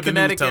only know state of what the news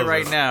Connecticut tells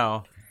right us.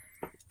 now,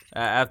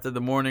 after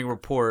the morning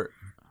report,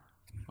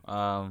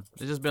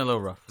 it's just been a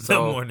little rough. The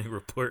So morning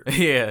report.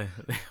 yeah,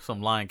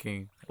 some Lion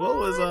King. What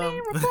was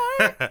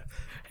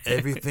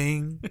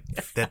everything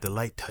that the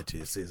light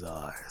touches is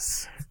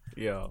ours.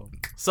 Yo.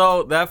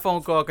 So that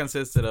phone call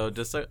consisted of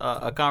just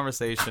a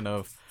conversation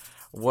of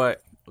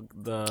what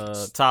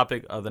the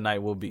topic of the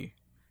night will be.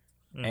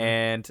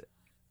 And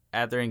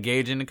after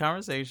engaging in the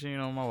conversation,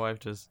 my wife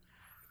just,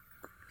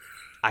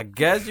 I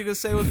guess you could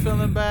say, was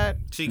feeling bad.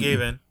 She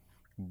gave in.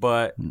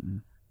 But,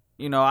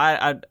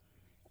 I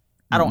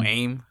don't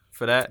aim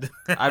for that.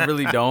 I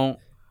really don't.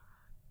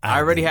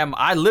 I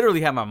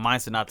literally had my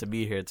mindset not to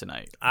be here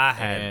tonight. I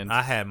And-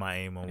 had my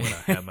aim on what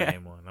I had my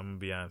aim on. I'm gonna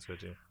be honest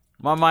with you.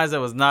 My mindset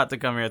was not to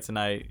come here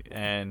tonight,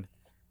 and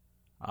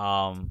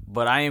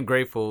but I am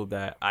grateful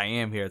that I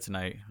am here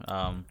tonight.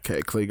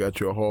 Okay, Clay got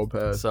you a hall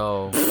pass.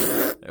 So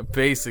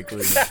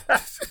basically,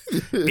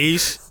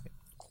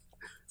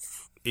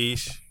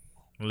 Ish,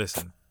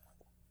 listen.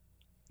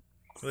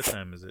 What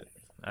time is it?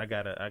 I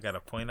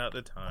gotta point out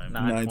the time.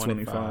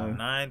 9:25.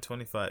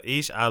 9:25.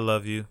 Ish, I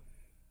love you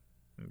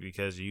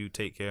because you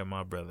take care of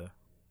my brother.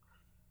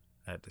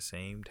 At the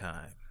same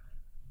time,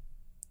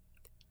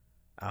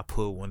 I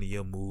put one of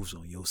your moves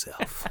on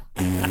yourself.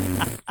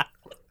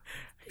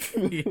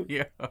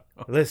 yeah.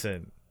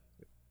 Listen,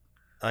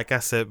 like I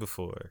said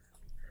before,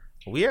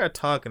 we are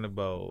talking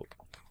about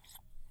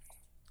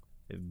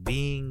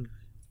being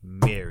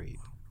married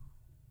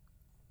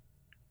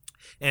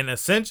and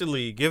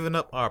essentially giving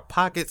up our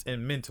pockets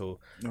and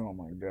mental. Oh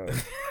my god.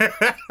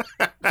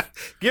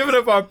 Giving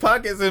up our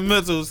pockets and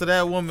mental to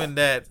that woman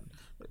that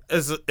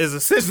is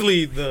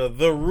essentially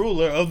the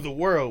ruler of the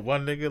world.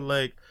 One nigga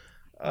like,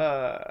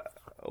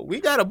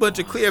 we got a bunch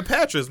of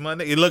Cleopatras, my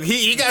nigga. Look,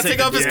 he got to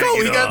take off his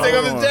coat. He got to take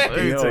off his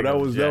jacket. Yo, that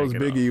was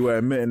big of you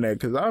admitting that,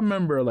 because I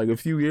remember like a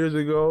few years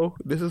ago,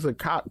 this is a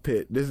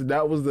cockpit.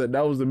 That was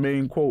the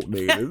main quote,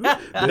 nigga.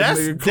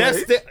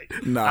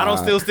 I don't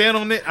still stand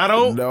on it. I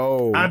don't.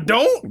 No, I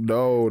don't.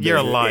 No, you're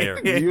a liar.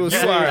 You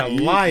are a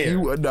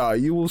liar.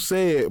 You will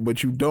say it,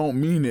 but you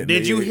don't mean it.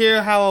 Did you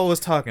hear how I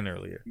was talking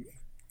earlier?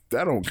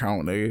 That don't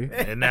count,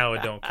 nigga. And now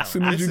it don't count.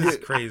 This is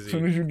crazy. As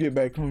soon as you get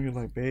back home, you're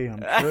like, babe,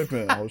 I'm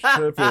tripping. I was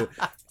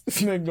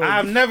tripping.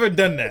 I've never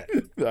done that.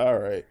 All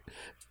right.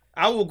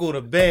 I will go to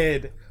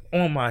bed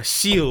on my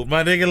shield,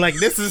 my nigga. Like,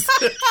 this is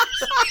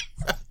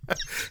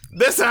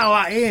that's how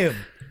I am.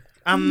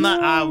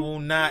 I will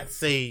not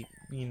say,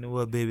 you know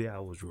what, baby, I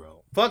was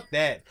wrong. Fuck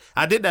that.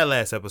 I did that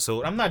last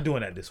episode. I'm not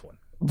doing that this one.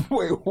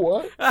 Wait,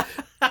 what?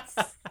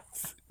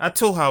 I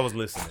told her I was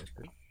listening.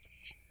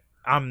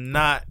 I'm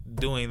not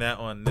doing that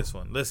on this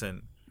one.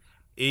 Listen,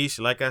 Ish,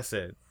 like I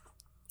said,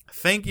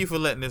 thank you for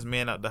letting this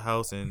man out the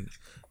house, and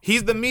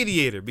he's the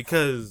mediator,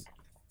 because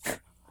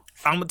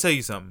I'm gonna tell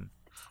you something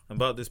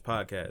about this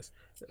podcast.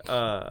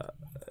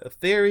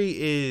 Theory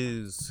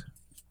is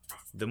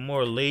the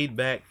more laid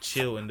back,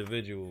 chill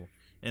individual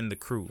in the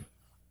crew.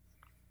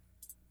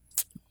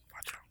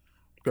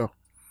 Go.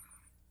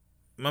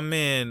 My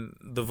man,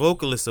 the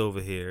vocalist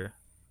over here,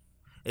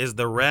 is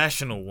the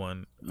rational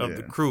one of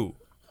the crew.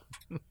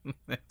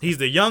 He's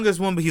the youngest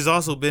one, but he's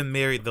also been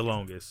married the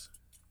longest.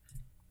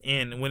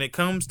 And when it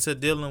comes to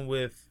dealing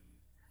with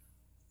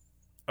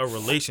a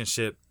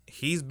relationship,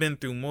 he's been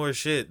through more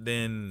shit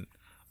than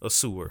a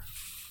sewer.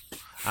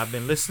 I've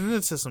been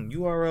listening to some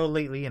URL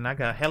lately, and I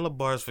got hella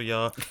bars for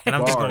y'all, and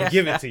I'm just going to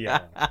give it to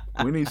y'all.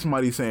 We need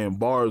somebody saying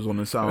bars on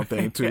the sound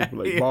thing, too.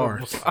 Like,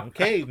 bars.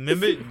 Okay,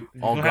 remember, you're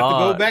going to have to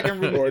go back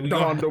and... Or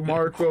Don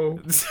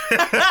DeMarco.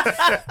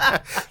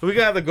 We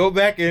got to go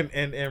back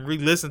and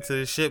re-listen to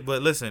this shit.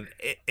 But listen,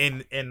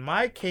 in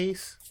my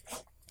case,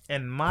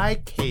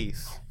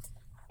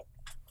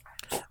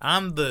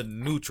 I'm the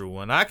neutral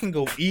one. I can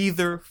go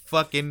either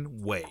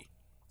fucking way.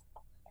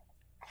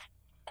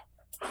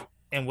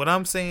 And what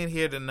I'm saying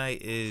here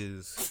tonight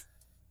is,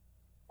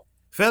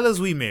 fellas,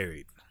 we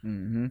married.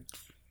 Mm-hmm.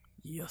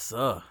 Yes,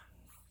 sir.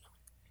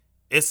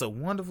 It's a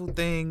wonderful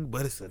thing,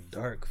 but it's a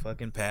dark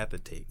fucking path to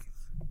take.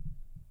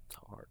 It's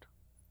hard.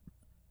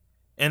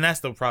 And that's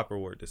the proper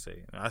word to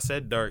say. I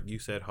said dark, you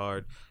said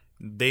hard.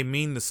 They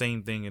mean the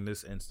same thing in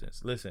this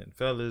instance. Listen,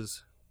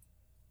 fellas,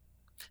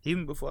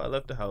 even before I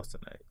left the house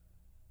tonight,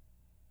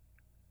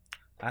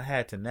 I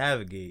had to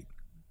navigate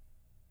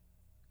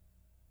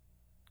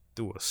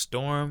through a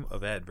storm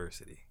of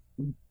adversity.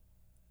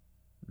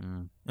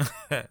 Been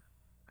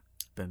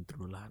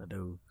through a lot of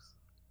those.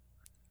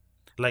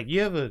 Like,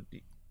 you ever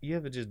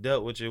just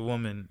dealt with your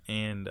woman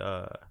and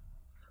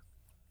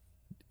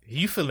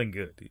you feeling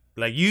good?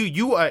 Like,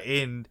 you are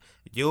in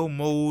your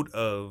mode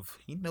of,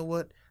 you know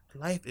what?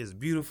 Life is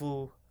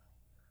beautiful.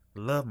 I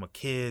love my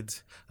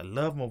kids. I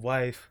love my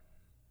wife.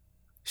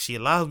 She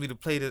allows me to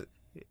play the...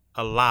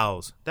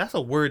 Allows. That's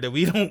a word that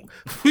we let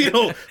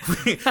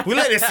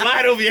it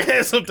slide over your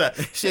head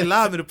sometimes. She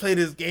allowed me to play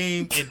this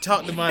game and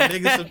talk to my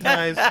niggas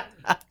sometimes.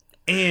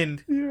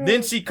 And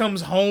then she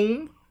comes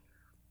home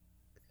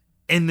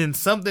and then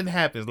something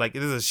happens. Like,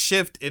 there's a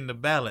shift in the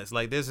balance.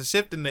 Like, there's a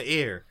shift in the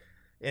air.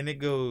 And it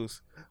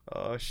goes,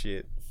 oh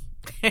shit.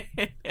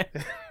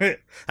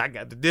 I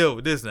got to deal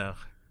with this now.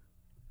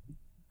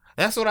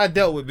 That's what I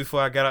dealt with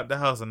before I got out the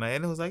house tonight.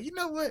 And it was like, you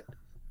know what?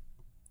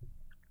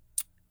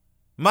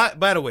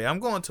 By the way, I'm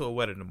going to a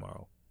wedding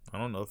tomorrow. I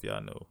don't know if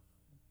y'all know.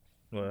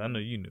 Well, I know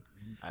you knew.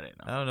 I didn't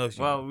know. I don't know if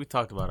you Well, knew. we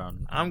talked about it.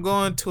 I'm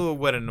going to a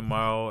wedding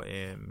tomorrow,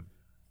 and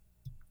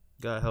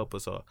God help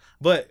us all.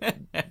 But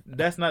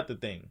that's not the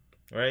thing,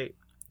 right?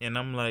 And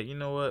I'm like, you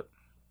know what?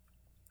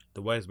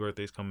 The wife's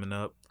birthday's coming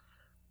up.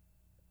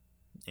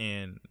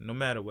 And no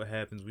matter what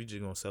happens, we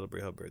just going to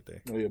celebrate her birthday.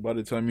 Oh, yeah, by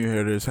the time you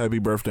hear this, happy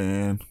birthday,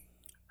 Ann.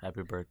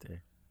 Happy birthday.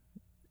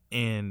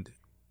 And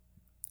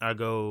I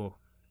go...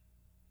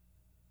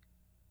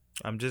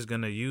 I'm just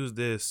going to use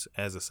this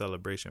as a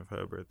celebration for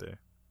her birthday.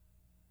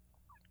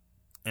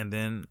 And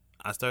then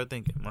I start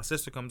thinking, my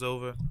sister comes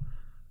over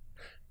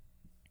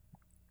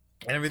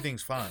and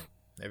everything's fine.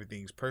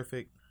 Everything's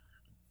perfect.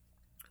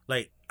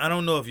 Like, I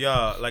don't know if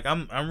y'all, like,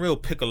 I'm real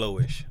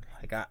Piccolo-ish.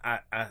 Like,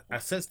 I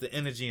sense the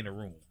energy in the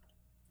room.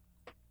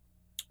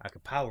 I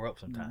can power up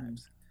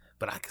sometimes,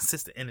 but I can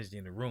sense the energy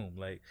in the room.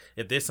 Like,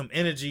 if there's some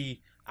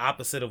energy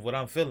opposite of what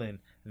I'm feeling,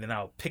 then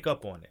I'll pick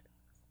up on it.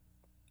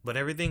 But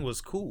everything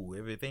was cool.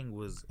 Everything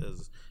was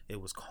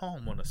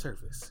calm on the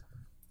surface.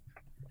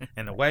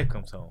 And the wife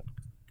comes home.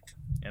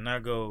 And I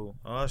go,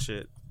 oh,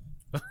 shit.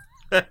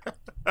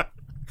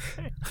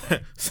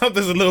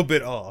 Something's a little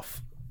bit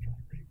off.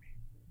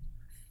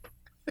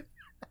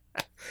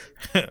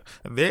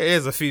 There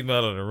is a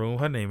female in the room.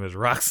 Her name is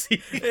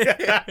Roxy. Yo,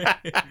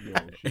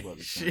 she about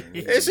to turn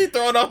And she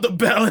throwing off the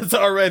balance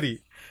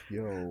already.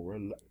 Yo,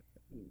 relax.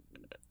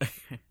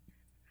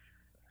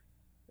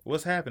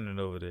 What's happening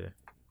over there?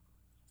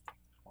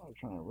 I was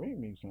trying to rape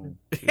me something.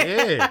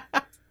 Yeah.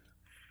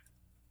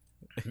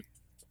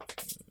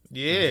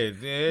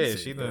 Yeah.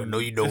 She done. know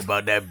you know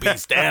about that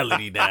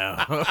bestiality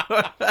now.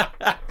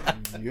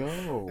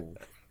 Yo,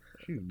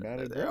 she's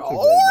mad aggressive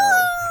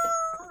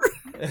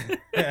right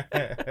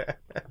now.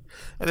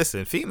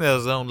 Listen,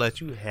 females don't let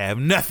you have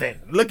nothing.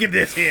 Look at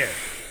this here.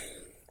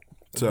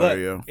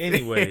 Sorry, yo.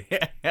 Anyway,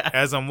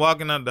 as I'm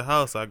walking out the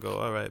house, I go,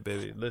 all right,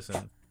 baby,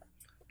 listen.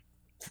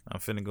 I'm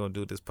finna go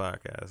do this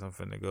podcast. I'm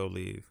finna go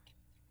leave.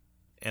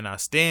 And I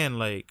stand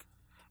like,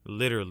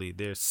 literally,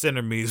 there's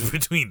centimeters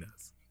between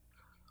us.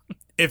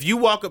 If you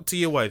walk up to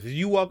your wife,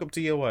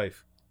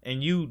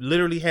 and you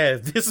literally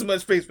have this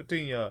much space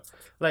between y'all,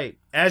 like,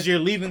 as you're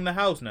leaving the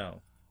house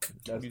now.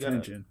 That's you gotta-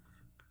 tension.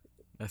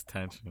 That's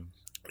tension.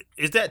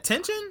 Is that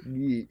tension?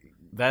 Yeah,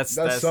 That's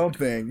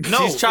something.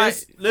 No, She's trying.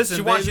 listen,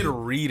 She wants you baby. to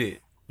read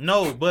it.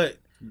 No, but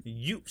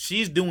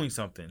she's doing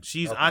something.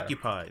 She's Okay.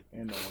 occupied.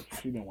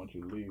 She didn't want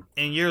you to leave.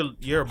 And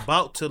you're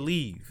about to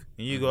leave,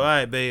 and you go, all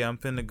right, babe, I'm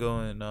finna go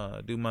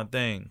and do my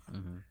thing,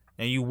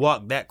 and you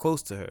walk that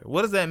close to her.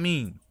 What does that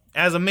mean?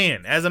 As a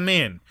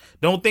man,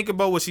 don't think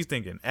about what she's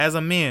thinking. As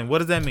a man, what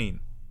does that mean?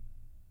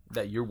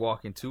 That you're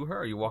walking to her,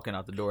 or you're walking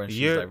out the door, and she's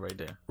You're- like right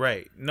there.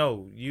 Right?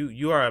 No,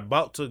 you are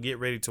about to get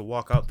ready to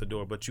walk out the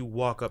door, but you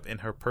walk up in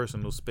her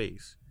personal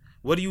space.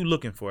 What are you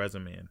looking for as a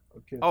man?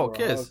 Oh,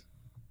 kiss.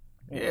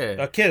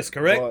 Yeah. A kiss,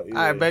 correct? All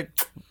right, babe.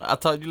 I'll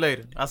talk to you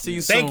later. I'll see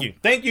you soon.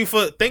 Thank you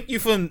for.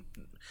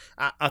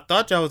 I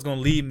thought y'all was gonna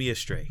lead me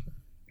astray.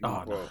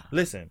 Oh, no.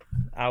 Listen,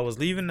 I was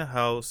leaving the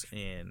house,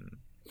 and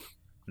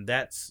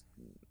that's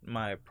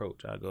my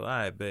approach. I go, all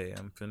right, babe,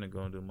 I'm finna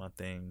go and do my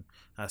thing.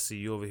 I see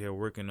you over here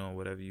working on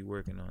whatever you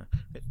working on.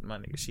 My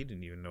nigga, she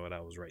didn't even know that I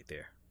was right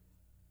there.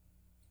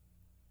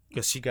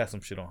 Because she got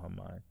some shit on her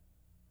mind.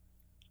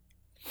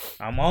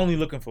 I'm only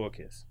looking for a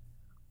kiss.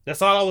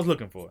 That's all I was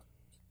looking for.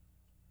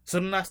 So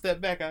then I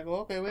step back. I go,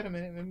 okay, wait a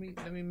minute.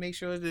 Let me make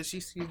sure that she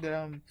sees that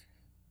I'm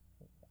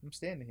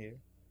standing here.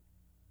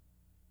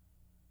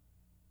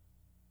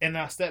 And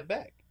I step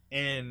back,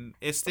 and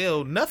it's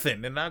still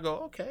nothing. And I go,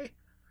 okay,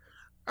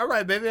 all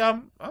right, baby,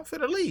 I'm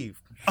finna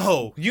leave.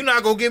 Oh, you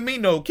not gonna give me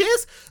no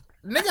kiss,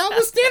 nigga? I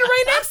was standing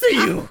right next to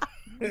you.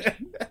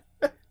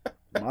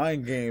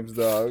 Mind games,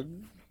 dog.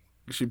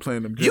 She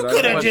playing them. You Jedi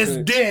could have mind just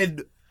shit.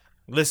 did.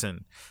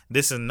 Listen,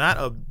 this is not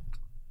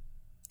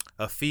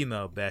a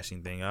female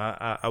bashing thing.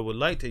 I would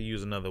like to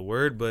use another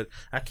word, but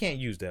I can't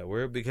use that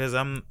word because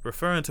I'm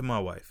referring to my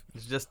wife.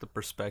 It's just the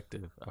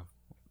perspective.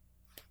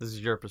 This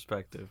is your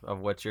perspective of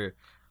what you're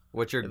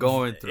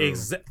going through.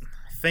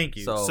 Thank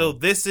you. So- So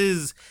this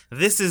is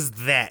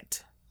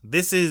that.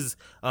 This is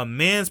a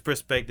man's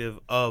perspective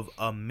of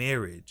a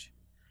marriage.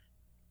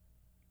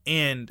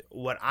 And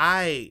what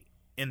I,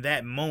 in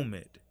that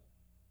moment,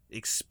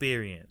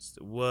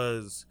 experienced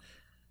was,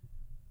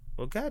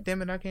 well, God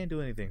damn it, I can't do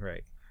anything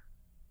right.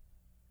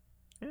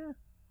 Yeah.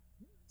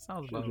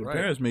 Sounds Your about right.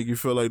 parents make you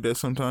feel like that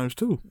sometimes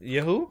too.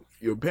 You who?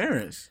 Your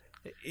parents.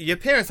 Your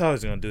parents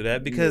always gonna do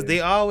that because Yeah. they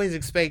always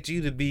expect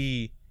you to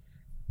be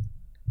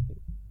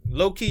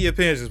low key. Your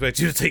parents expect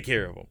you to take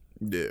care of them,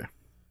 Yeah.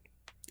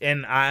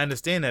 and I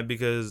understand that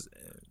because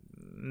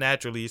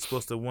naturally you're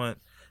supposed to want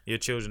your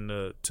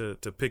children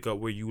to pick up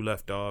where you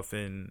left off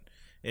and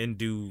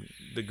do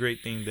the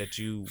great thing that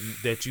you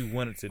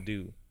wanted to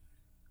do.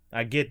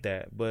 I get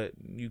that, but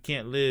you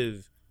can't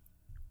live.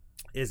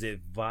 Is it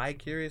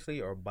vicariously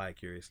or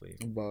bicariously?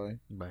 Bye.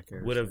 Back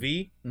here. With a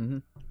V? Mm-hmm.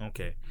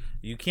 Okay.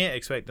 You can't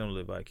expect them to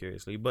live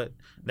vicariously, but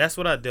that's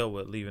what I dealt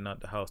with leaving out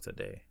the house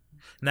today.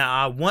 Now,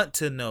 I want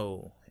to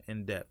know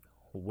in depth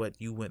what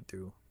you went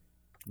through.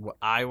 What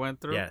I went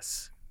through?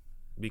 Yes.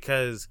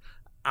 Because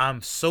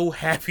I'm so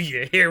happy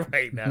you're here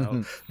right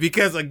now.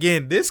 Because,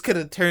 again, this could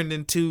have turned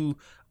into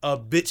a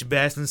bitch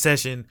bashing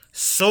session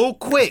so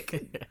quick.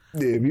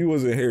 Yeah, if you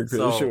wasn't here, because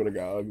So- this shit would have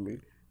got ugly.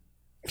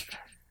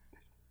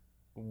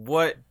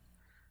 What?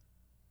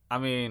 I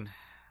mean,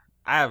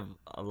 I have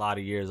a lot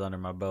of years under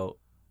my belt,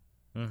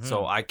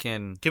 so I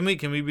can Can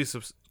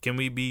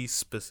we be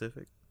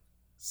specific?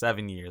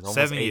 7 years, almost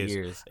 7 8 years.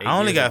 years. I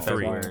only got in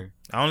 3. February.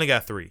 I only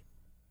got 3.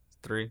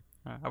 3.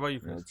 All right, how about you,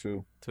 Yeah, Chris?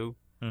 too. 2.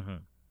 Mm-hmm. All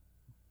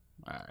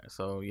right,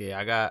 so yeah,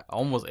 I got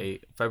almost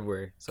 8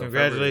 February. So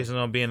Congratulations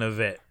on being a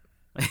vet.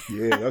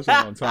 Yeah, that's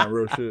a long time,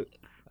 real shit.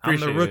 I'm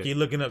the Appreciate rookie it.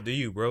 looking up to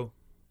you, bro.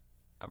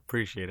 I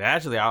appreciate it.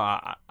 Actually,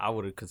 I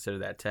would have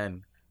considered that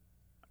 10.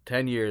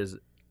 10 years,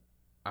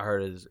 I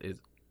heard is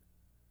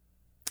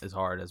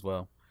hard as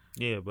well.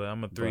 Yeah, but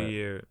I'm a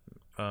 3-year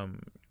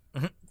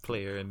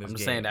player in this I'm just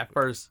game. saying that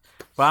first,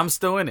 but I'm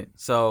still in it.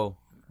 So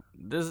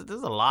there's a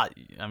lot.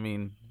 I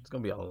mean, it's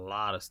gonna be a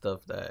lot of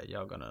stuff that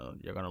you're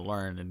gonna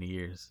learn in the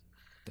years.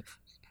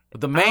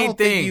 But the I main don't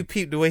think thing, you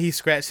peeped the way he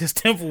scratched his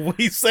temple when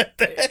he said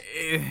that.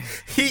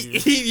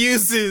 He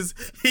used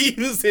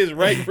his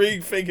right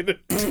ring finger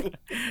to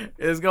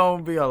it's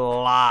gonna be a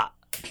lot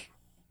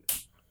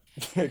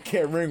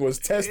Ken Ring was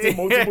tested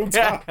multiple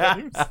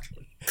times.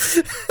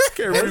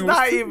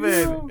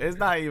 It's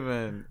not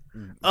even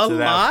A to lot?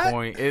 that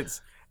point.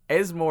 It's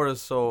more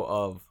so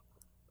of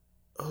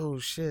Oh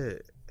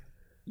shit.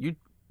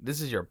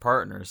 this is your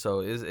partner, so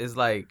it's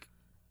like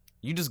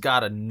you just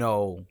gotta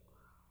know.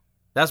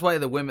 That's why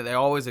the women, they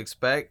always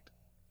expect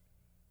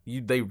you.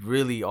 They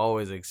really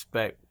always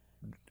expect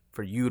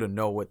for you to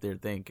know what they're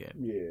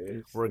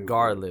thinking,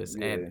 regardless.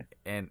 Yeah.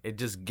 And it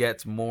just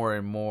gets more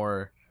and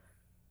more.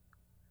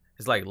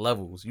 It's like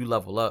levels. You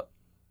level up.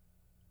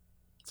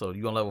 So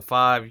you on level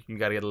 5, you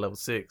gotta get to level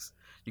 6.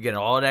 You get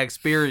all that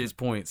experience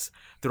points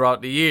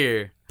throughout the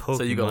year,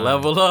 so you can Pokemon.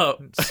 level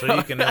up, So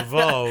you can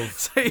evolve.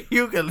 so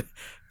you can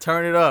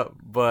turn it up.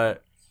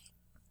 But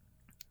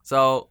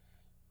so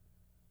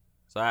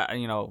I,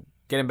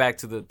 getting back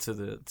to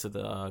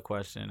the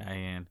question at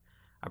hand,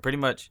 I pretty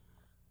much,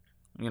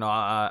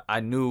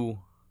 I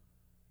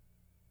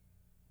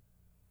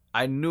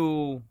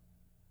knew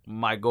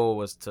my goal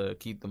was to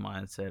keep the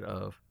mindset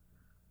of,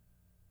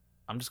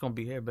 I'm just gonna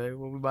be here, baby.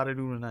 What we about to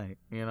do tonight?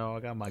 I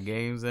got my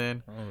games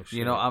in. Oh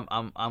shit.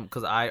 I'm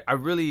because I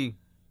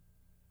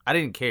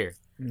didn't care.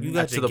 You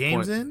got to your the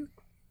games point. in?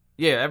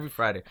 Yeah, every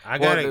Friday. I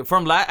got it.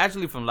 from last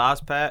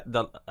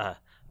the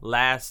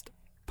last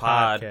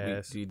pod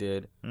Podcast. we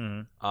did.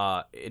 Mhm.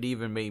 It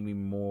even made me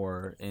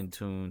more in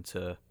tune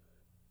to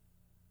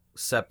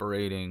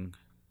separating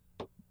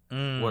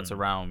what's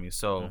around me.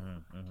 So,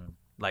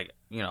 like,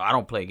 I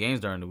don't play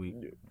games during the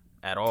week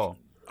at all.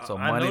 So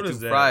I Monday through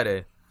noticed that.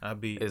 Friday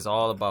It's is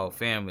all about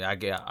family. I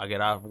get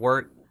out of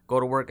work, go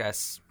to work I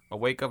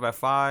wake up at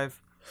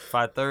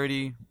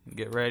 5:30,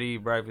 get ready,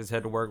 breakfast,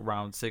 head to work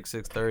around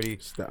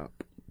 6:30. Stop.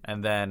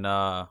 And then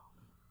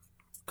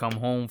come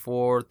home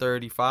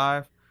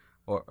 4:35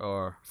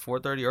 or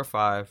 4:30 or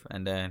 5,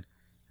 and then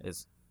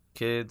it's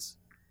kids,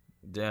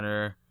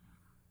 dinner,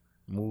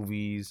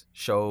 movies,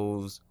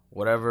 shows,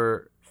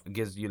 whatever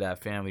gives you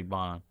that family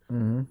bond.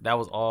 Mm-hmm. That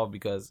was all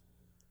because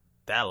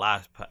that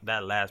last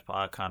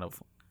pod kind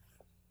of,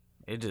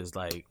 it just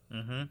like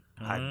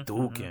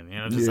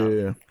Hadouken, just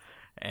Yeah.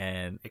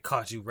 and It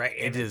caught you right.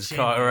 It in the just chin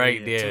caught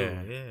right area,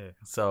 there. too. Yeah.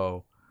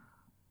 so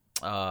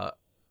I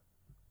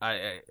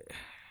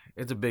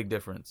it's a big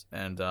difference,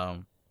 and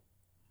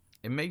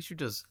it makes you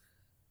just,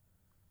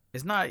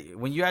 it's not,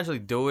 when you actually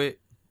do it,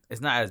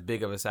 it's not as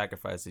big of a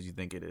sacrifice as you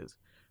think it is,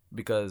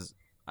 because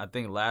I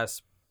think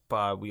last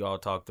pod we all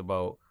talked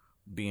about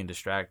being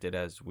distracted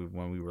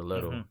when we were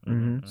little.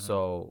 Mm-hmm.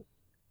 So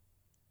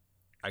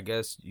I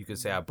guess you could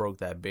say I broke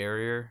that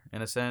barrier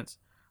in a sense,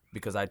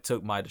 because I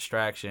took my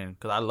distraction,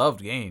 because I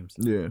loved games.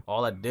 Yeah.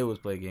 All I did was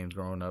play games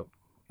growing up.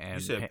 And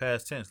You said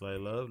past tense, like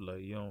love,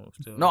 like you don't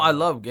still. no, I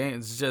love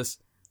games. It's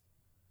just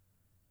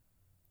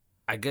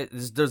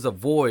there's a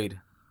void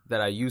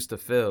that I used to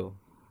fill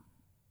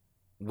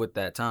with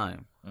that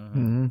time,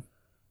 Mm-hmm.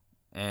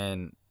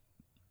 and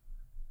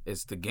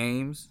it's the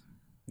games.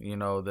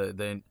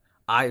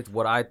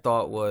 What I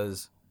thought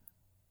was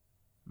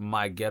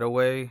my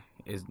getaway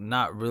is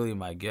not really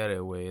my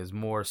getaway. It's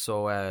more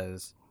so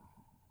as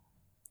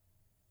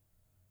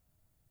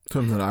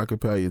Something to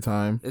occupy your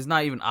time. it's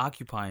not even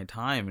occupying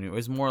time anymore.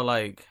 It's more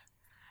like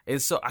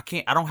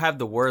I don't have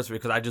the words for it,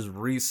 because I just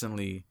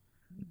recently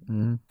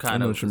Mm-hmm. kind I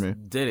know of what you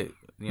mean. did it,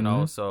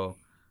 Mhm. So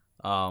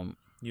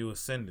You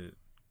ascended.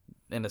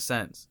 in a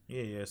sense,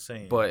 Yeah,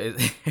 same. but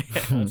it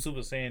I'm Super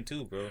Saiyan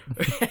 2, bro.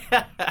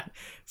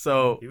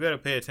 so You better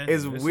pay attention.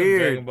 It's There's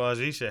weird. Some Dragon Ball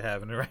Z shit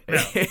happening right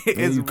now. And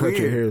it's you cut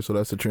your weird. hair, so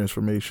that's a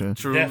transformation.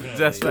 True, Definitely.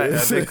 that's right.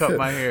 I did cut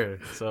my hair,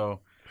 so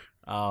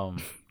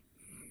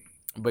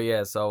but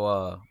yeah,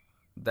 so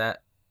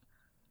that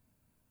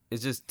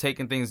it's just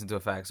taking things into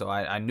effect. So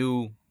I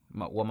knew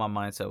what my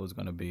mindset was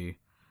gonna be.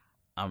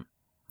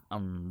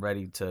 I'm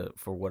ready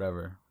for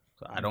whatever.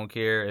 So I don't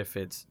care if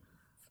it's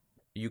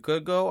you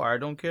could go, or I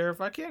don't care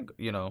if I can't go.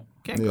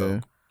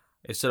 Yeah.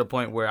 It's to the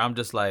point where I'm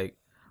just like,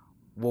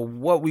 well,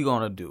 what we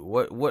gonna do?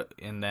 What?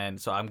 And then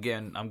so I'm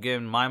getting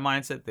my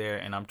mindset there,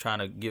 and I'm trying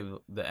to give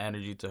the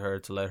energy to her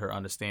to let her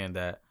understand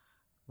that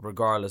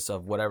regardless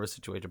of whatever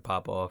situation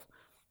pop off,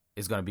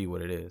 it's gonna be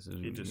what it is.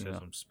 You just said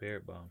some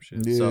spirit bomb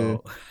shit. Yeah.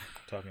 So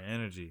Talking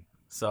energy.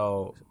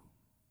 so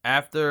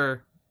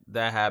after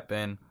that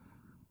happened,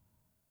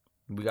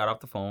 we got off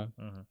the phone.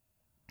 Mhm.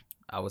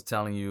 I was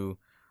telling you,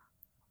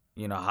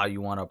 how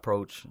you want to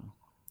approach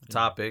the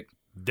topic.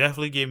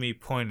 Definitely give me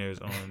pointers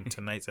on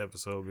tonight's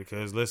episode,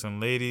 because listen,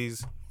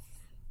 ladies,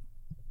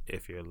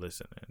 if you're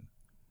listening,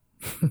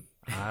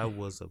 I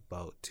was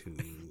about to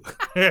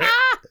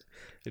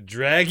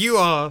drag you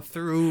all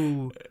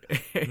through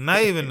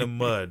not even the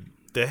mud,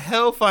 the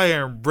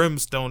hellfire and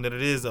brimstone that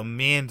it is a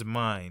man's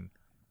mind.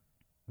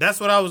 That's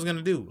what I was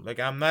gonna do. Like,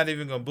 I'm not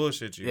even gonna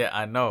bullshit you. Yeah,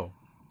 I know.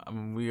 I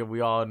mean,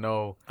 we all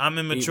know. I'm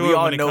immature. We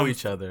all when it know comes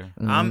each other.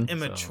 I'm Mhm.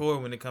 immature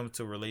when it comes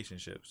to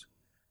relationships,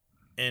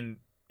 and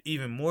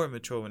even more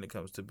immature when it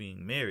comes to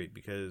being married,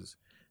 because,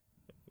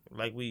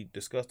 like we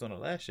discussed on the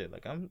last shit,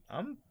 like I'm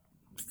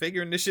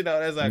figuring this shit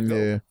out as I go.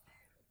 Yeah.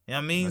 You know what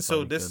I mean? That's So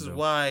all you this could is do.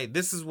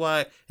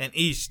 why, and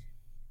each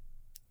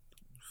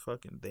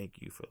fucking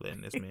thank you for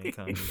letting this man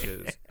come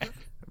because,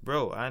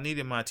 bro, I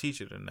needed my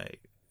teacher tonight.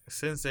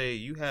 Sensei,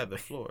 you have the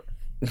floor.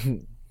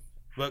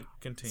 But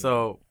continue.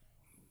 So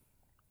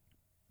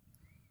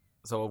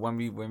when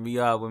we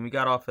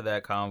got off of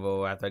that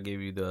convo, after I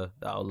gave you the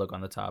outlook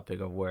on the topic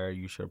of where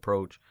you should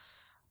approach,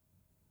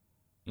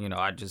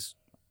 my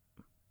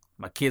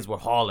kids were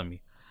hauling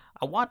me.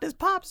 I want this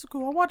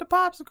popsicle. I want the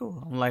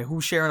popsicle. I'm like,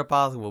 who's sharing a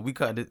popsicle? We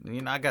cut it.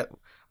 I got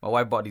my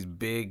wife bought these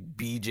big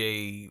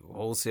BJ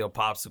wholesale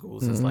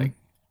popsicles. It's like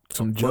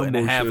Some a foot and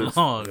a half shits.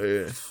 long.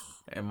 Yeah.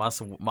 And my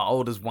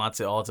oldest wants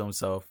it all to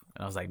himself,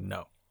 and I was like,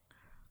 no.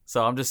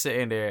 So I'm just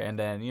sitting there, and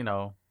then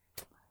my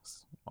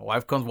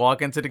wife comes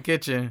walking into the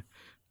kitchen,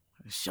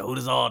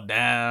 shoulders all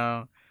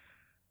down.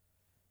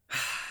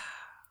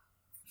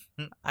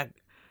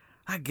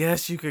 I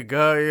guess you could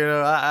go.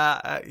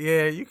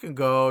 Yeah, you can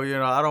go.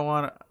 I don't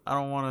want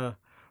to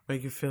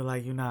make you feel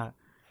like you're not.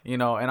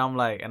 And I'm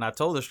like, and I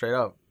told her straight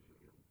up,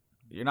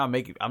 I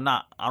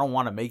don't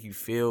want to make you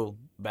feel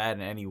bad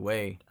in any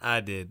way.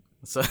 I did.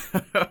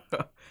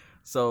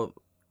 So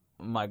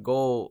my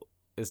goal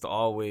is to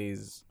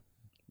always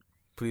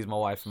please my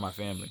wife and my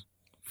family.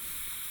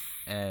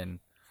 And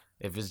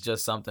if it's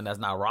just something that's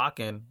not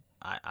rocking,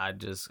 I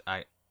gotta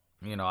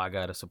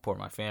support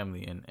my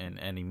family in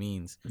any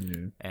means.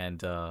 Yeah. And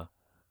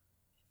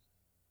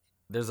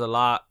there's a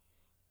lot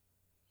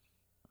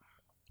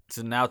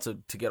to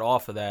get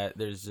off of that.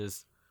 There's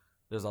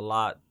a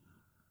lot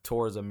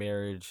towards a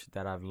marriage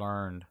that I've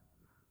learned.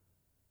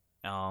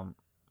 I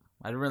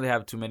didn't really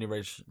have too many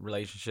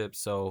relationships,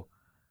 so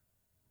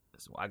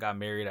I got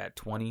married at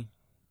 20.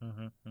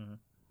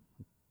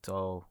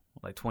 So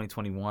like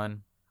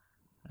 2021,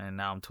 and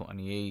now I'm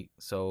 28.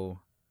 So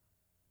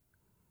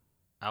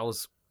I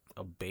was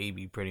a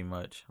baby pretty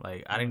much.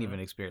 Like I didn't even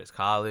experience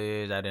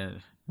college. I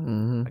didn't.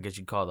 I guess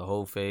you call it the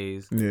whole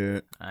phase. Yeah.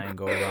 I ain't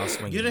go around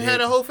swinging. You didn't dick.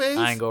 have a whole phase?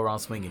 I ain't go around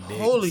swinging dick.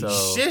 Holy so,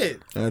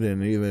 shit. I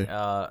didn't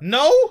either.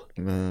 No?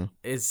 Nah.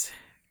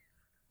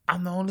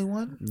 I'm the only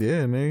one?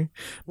 Yeah, nigga.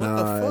 What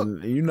the fuck?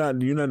 You're not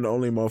the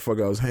only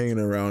motherfucker I was hanging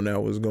around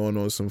that was going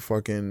on some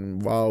fucking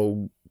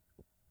wild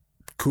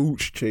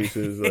cooch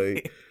chases.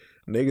 Like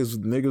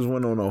niggas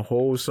went on a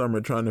whole summer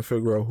trying to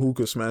figure out who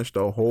could smash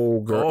the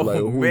whole girl,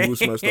 who could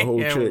smash the whole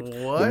chick.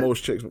 What? The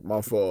most chicks,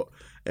 my fault.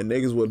 And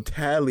niggas would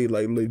tally,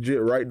 like, legit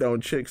write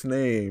down chicks'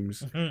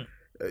 names. I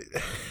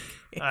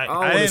don't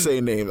want to say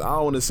names.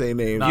 Nah,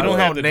 You don't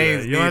have to do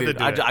names that. You don't have to needed.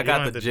 do that. I You got don't the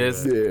have to do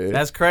gist. that. Yeah.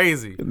 That's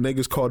crazy.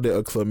 Niggas called it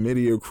a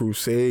chlamydia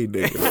crusade,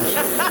 nigga.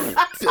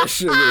 That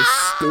shit was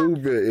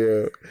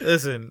stupid, yeah.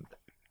 Listen,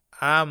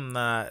 I'm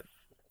not.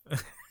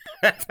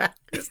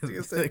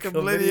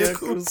 Chlamydia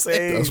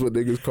crusade. That's what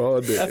niggas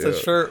called it. That's yeah. a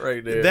shirt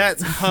right there.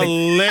 That's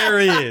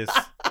hilarious.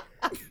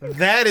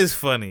 That is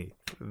funny.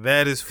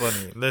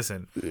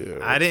 Listen, Yeah.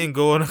 I didn't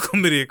go on a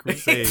chlamydia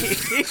crusade.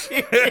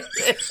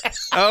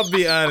 I'll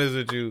be honest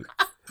with you.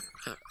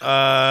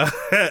 I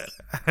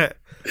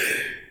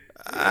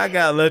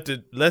got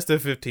less than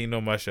 15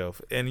 on my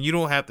shelf, and you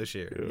don't have to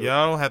share.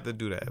 Y'all don't have to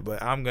do that,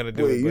 but I'm gonna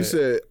do it. Wait, you but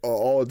said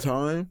all the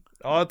time?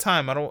 all the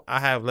time. I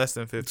have less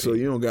than 15. So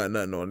you don't got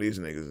nothing on these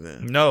niggas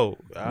then? No,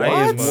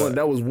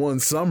 That was one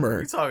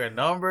summer. You talking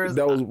numbers?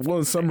 That was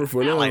one summer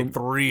for I got them. like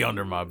 3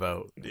 under my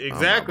belt.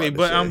 exactly. I'm about to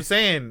But say. I'm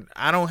saying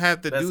I don't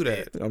have to That's do that.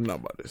 it. I'm not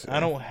about to say. I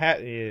don't have.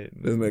 Yeah.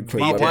 This nigga play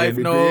My like wife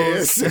every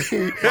knows.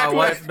 day. My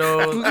wife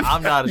knows.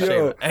 I'm not ashamed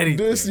Yo, of anything.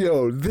 this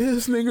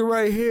nigga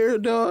right here,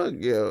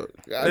 dog. Yo,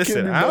 I Listen,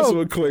 can't be I'll- messing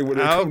with Clay when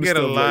it I'll comes get to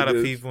a stuff lot like of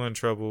this. people in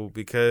trouble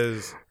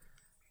because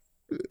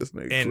This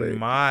nigga in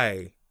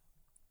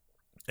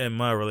Clay.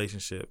 my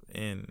relationship,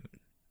 and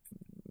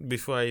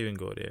before I even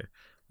go there,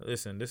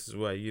 listen, this is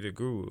why you the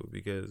guru,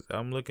 because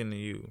I'm looking to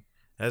you.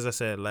 As I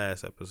said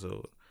last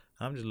episode,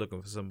 I'm just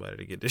looking for somebody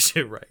to get this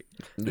shit right.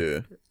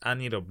 Yeah, I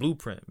need a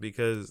blueprint,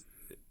 because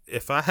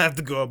if I have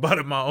to go about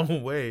it my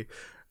own way,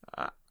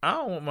 I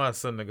don't want my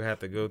son to have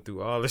to go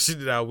through all the shit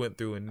that I went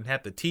through and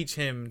have to teach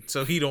him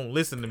so he don't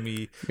listen to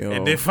me Yo,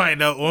 and then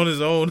find out on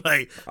his own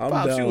like, I'm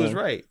Pops, you was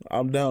down. right.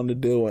 I'm down to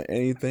deal with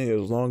anything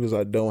as long as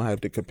I don't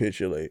have to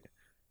capitulate.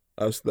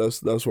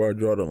 That's where I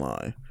draw the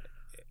line.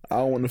 I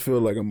don't want to feel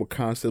like I'm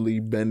constantly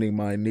bending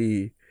my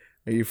knee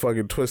and you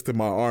fucking twisting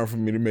my arm for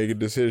me to make a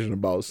decision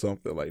about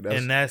something like that.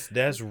 And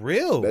that's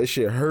real. That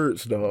shit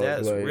hurts, dog.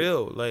 That's like,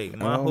 real. Like,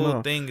 my I don't whole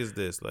know. thing is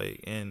this.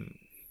 Like, and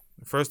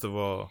first of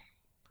all,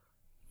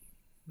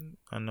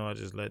 I know I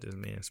just let this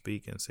man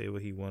speak and say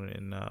what he wanted,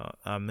 and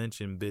I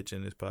mentioned bitch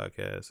in this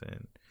podcast,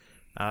 and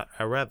I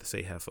rather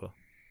say heifer,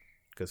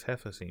 because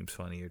heifer seems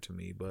funnier to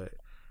me, but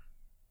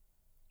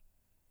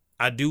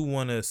I do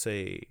want to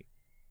say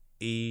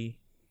Ish,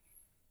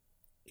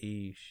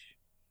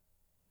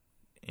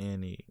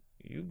 Annie,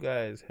 you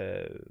guys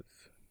have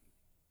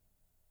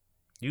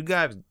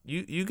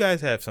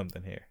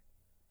something here.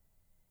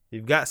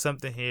 You've got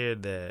something here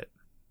that,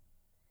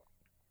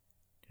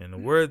 in the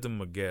words of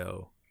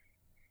Miguel,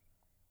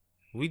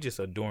 we just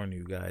adorn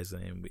you guys,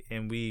 and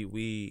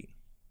we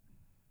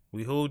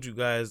hold you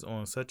guys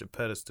on such a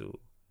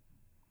pedestal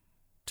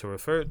to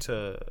refer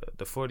to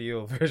the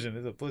 40-year-old version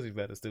as a pussy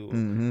pedestal,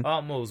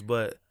 almost,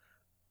 but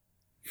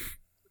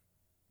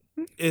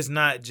it's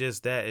not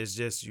just that. It's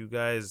just you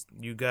guys.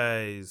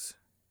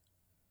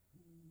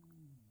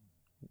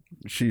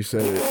 She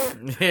said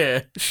it.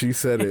 Yeah. She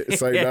said it.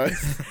 It's like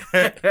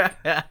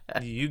that.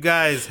 You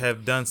guys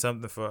have done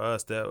something for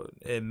us that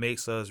it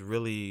makes us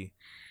really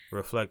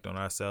reflect on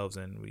ourselves,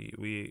 and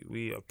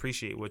we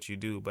appreciate what you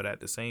do. But at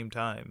the same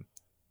time,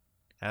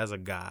 as a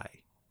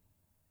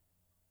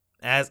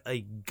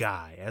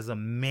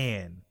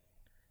man,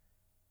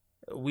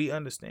 we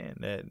understand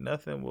that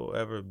nothing will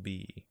ever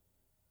be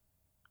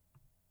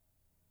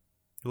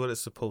what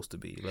it's supposed to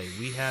be. Like,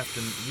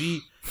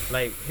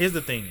 here's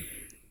the thing.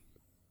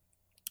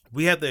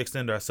 We have to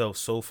extend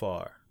ourselves so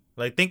far.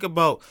 Like, think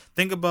about,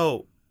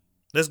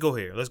 let's go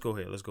here.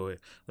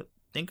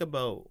 Think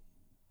about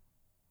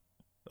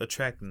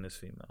attracting this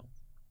female,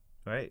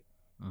 right?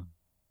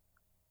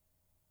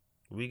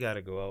 We got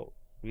to go out.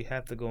 We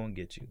have to go and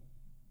get you,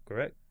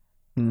 correct?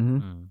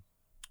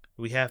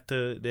 We have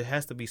to, there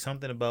has to be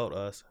something about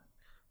us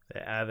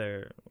that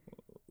either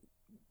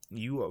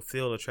you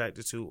feel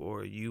attracted to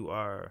or you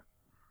are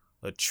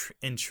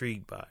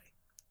intrigued by.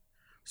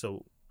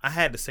 So I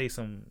had to say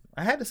some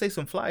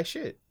fly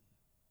shit.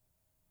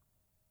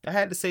 I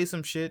had to say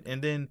some shit,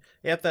 and then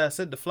after I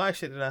said the fly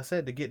shit that I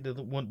said to get the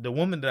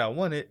woman that I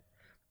wanted,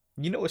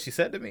 you know what she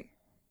said to me?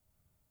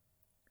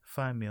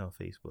 Find me on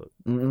Facebook.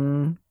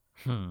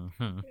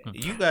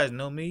 You guys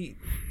know me.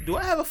 Do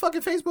I have a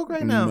fucking Facebook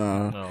right now?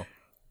 Nah. No.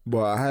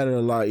 But I had it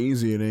a lot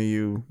easier than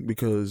you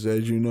because,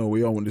 as you know,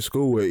 we all went to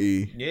school with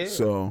E. Yeah.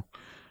 So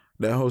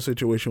that whole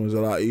situation was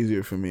a lot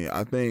easier for me.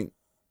 I think,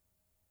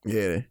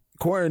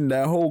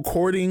 that whole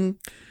courting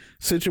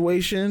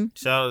situation.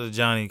 Shout out to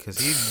Johnny, because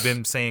he's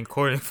been saying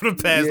courting for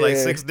the past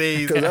 6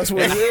 days. Because that's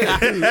what it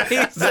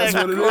is. That's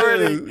what it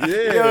is.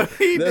 Yeah.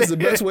 That's the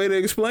best way to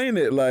explain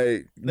it.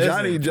 Like,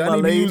 Johnny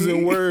be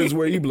using words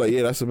where you be like,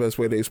 that's the best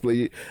way to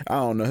explain it. I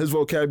don't know. His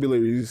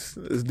vocabulary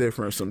is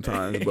different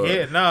sometimes. But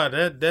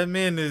that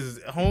man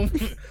is home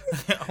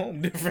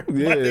different.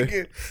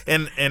 Yeah.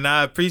 And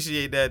I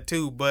appreciate that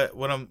too. But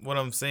what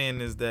I'm saying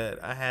is that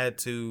I had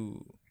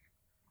to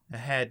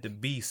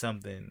be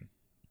something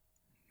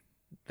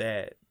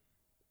that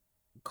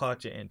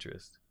caught your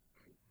interest.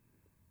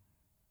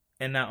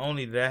 And not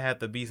only did I have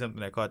to be something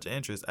that caught your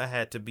interest, I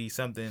had to be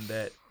something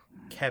that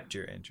kept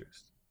your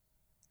interest.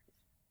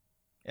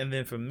 And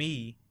then for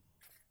me,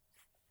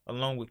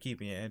 along with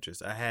keeping your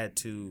interest, I had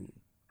to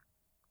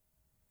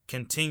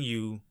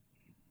continue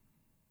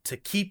to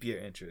keep your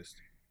interest.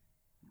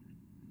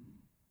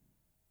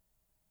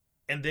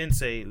 And then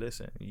say,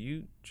 listen,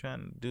 you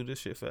trying to do this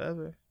shit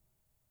forever?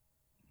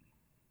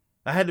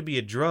 I had to be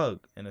a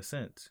drug in a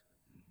sense.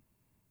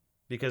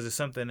 Because it's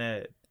something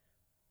that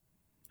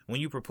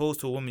when you propose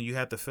to a woman, you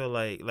have to feel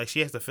like she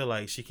has to feel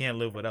like she can't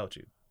live without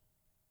you.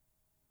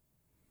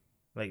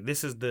 Like,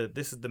 this is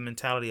the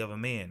mentality of a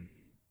man.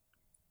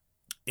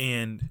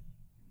 And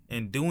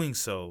in doing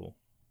so,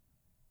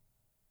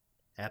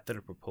 after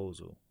the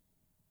proposal,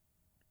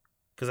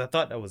 because I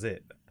thought that was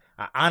it.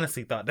 I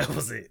honestly thought that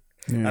was it.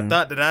 Yeah. I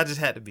thought that I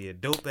just had to be a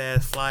dope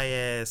ass, fly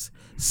ass,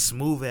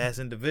 smooth ass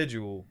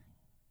individual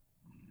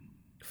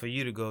for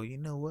you to go, you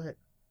know what?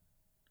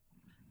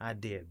 I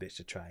dare a bitch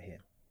to try him.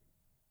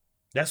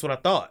 That's what I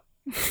thought.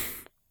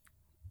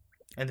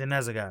 And then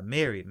as I got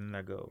married, and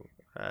I go,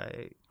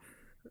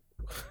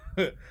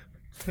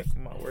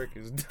 my work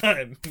is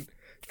done.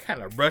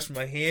 Kind of brush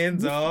my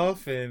hands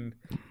off and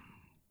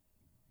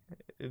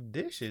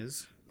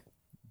dishes.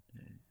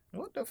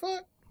 What the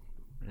fuck?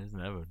 It's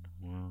never.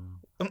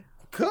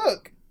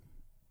 Cook.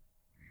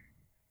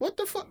 What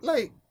the fuck?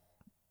 Like,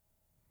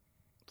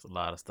 it's a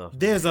lot of stuff.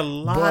 There's a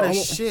lot of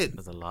shit.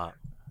 There's a lot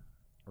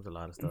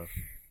of stuff.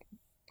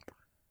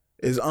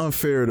 It's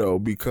unfair though,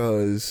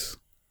 because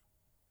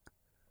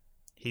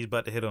he's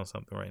about to hit on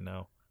something right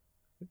now.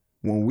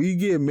 When we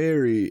get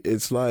married,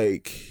 it's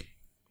like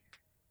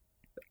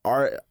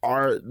our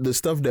the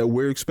stuff that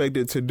we're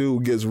expected to do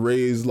gets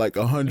raised like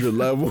 100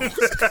 levels.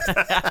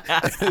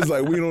 It's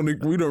like we don't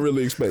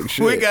really expect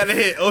shit. We gotta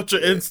hit ultra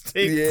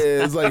instinct.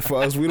 Yeah, it's like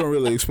for us, we don't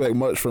really expect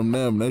much from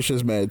them. That's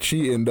just mad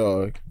cheating,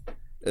 dog.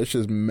 It's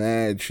just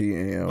mad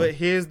cheating. Yo. But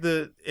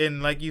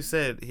like you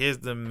said, here's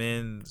the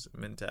men's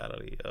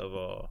mentality of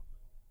all.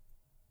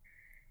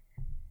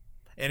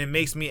 And it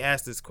makes me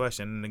ask this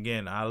question. And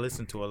again, I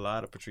listen to a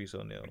lot of Patrice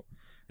O'Neal.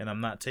 And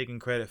I'm not taking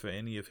credit for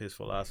any of his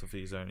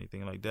philosophies or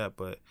anything like that.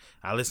 But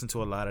I listen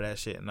to a lot of that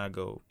shit and I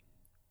go,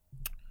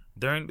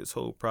 during this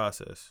whole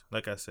process,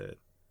 like I said,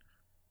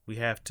 we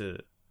have to,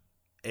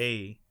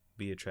 A,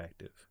 be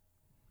attractive.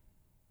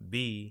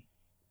 B,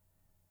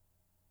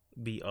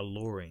 be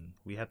alluring.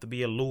 We have to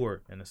be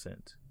allured in a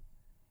sense.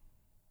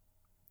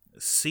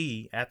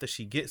 C, after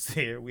she gets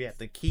there, we have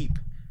to keep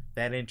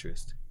that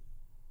interest.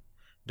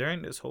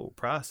 During this whole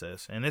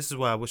process, and this is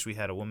why I wish we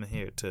had a woman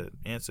here to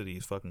answer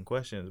these fucking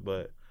questions,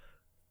 but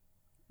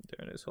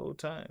during this whole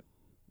time,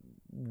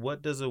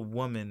 what does a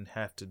woman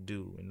have to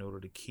do in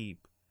order to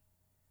keep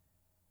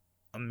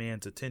a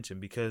man's attention?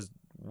 Because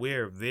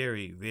we're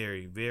very,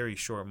 very, very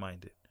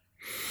short-minded.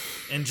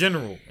 In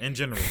general,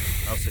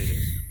 I'll say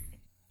this.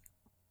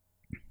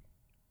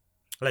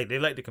 Like, they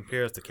like to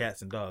compare us to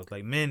cats and dogs.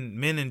 Like, men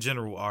in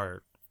general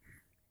are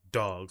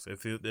dogs.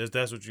 If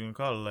that's what you can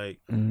call it.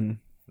 Like,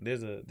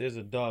 there's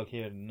a dog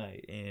here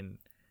tonight, and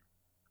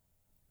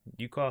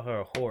you call her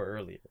a whore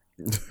earlier.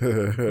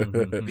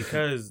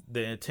 Because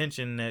the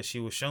intention that she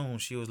was shown,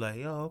 she was like,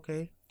 yo,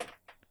 okay.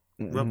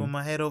 Rub on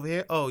my head over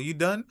here. Oh, you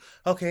done?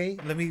 Okay,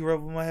 let me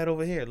rub on my head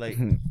over here. Like,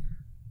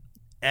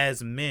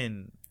 as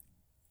men,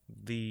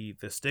 the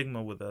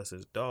stigma with us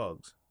is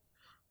dogs.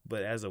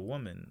 But as a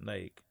woman,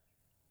 like,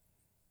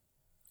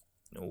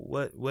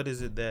 what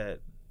is it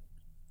that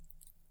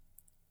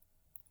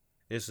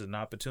this is an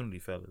opportunity,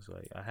 fellas?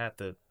 Like, I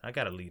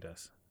gotta lead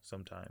us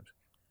sometimes,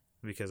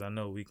 because I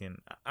know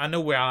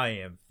where I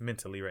am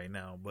mentally right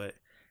now, but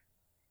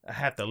I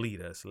have to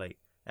lead us. Like,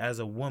 as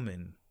a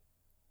woman,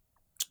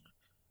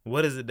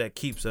 what is it that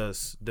keeps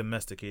us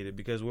domesticated?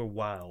 Because we're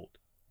wild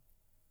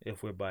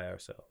if we're by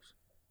ourselves.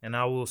 And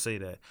I will say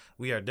that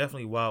we are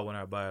definitely wild when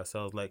we're by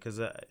ourselves. Like, cause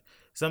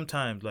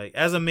sometimes, like,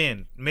 as a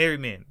man,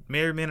 married men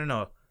and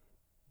all,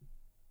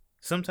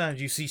 sometimes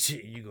you see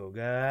shit and you go,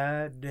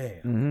 God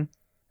damn.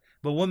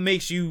 But what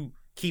makes you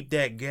keep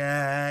that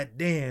God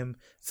damn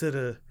to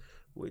the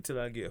wait till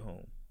I get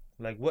home?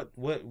 Like,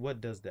 what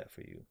does that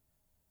for you?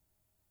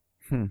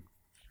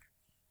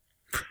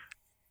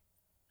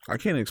 I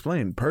can't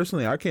explain.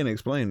 Personally, I can't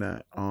explain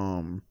that.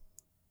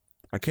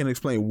 I can't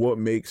explain what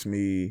makes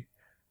me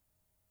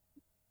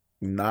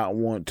not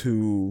want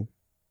to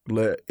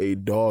let a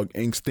dog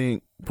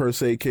instinct per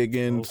se kick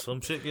in. Oh, some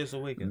shit gets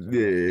awakened.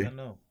 Yeah. I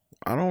know.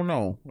 I don't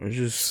know. It's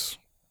just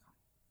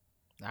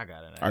I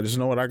got it. I just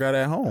know what I got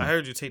at home. I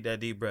heard you take that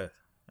deep breath.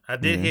 I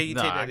did hear you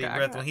take that deep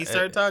breath. When he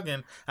started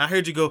talking, I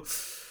heard you go.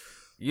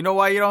 You know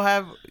why you don't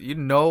have? You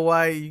know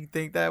why you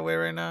think that way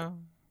right now?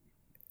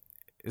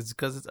 It's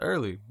because it's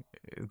early.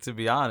 To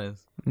be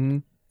honest,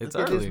 it's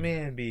Look early. at this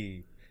man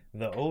be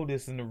the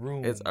oldest in the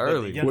room. It's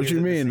early. but the What you youngest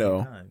at mean, the same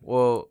though? time.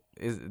 Well,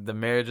 the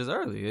marriage is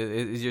early.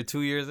 You're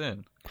 2 years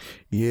in.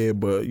 Yeah,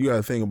 but you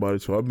gotta think about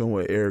it too. I've been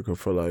with Erica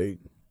for like.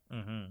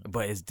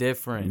 But it's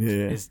different.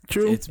 Yeah. It's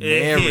True. It's It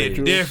marriage.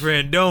 hit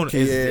different, don't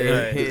it?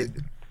 Yeah. It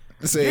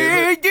Say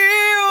yeah,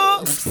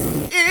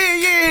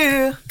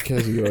 yeah.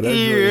 Cassie, yo, that joint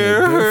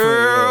is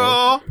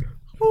different,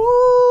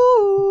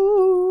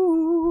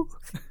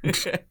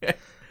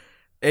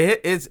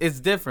 yo. It's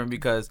different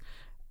because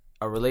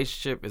a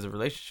relationship is a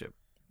relationship.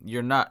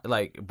 You're not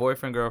like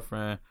boyfriend,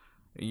 girlfriend.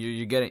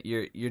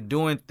 You're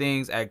doing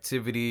things,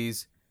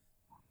 activities,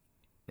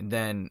 and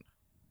then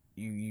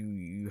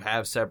you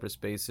have separate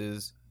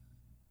spaces.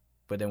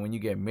 But then when you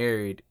get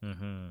married,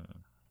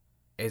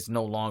 it's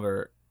no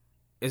longer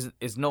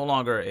it's no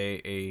longer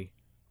a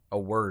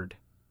word.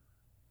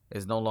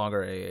 It's no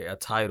longer a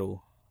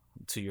title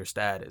to your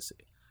status.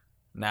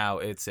 Now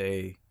it's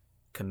a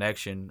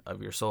connection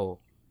of your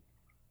soul.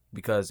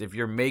 Because if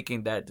you're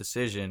making that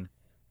decision,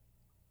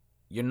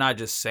 you're not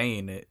just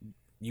saying it.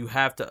 You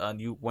have to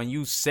when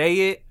you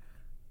say it,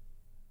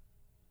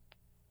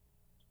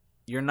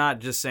 you're not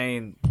just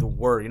saying the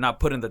word. You're not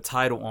putting the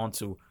title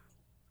onto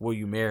will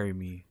you marry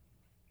me?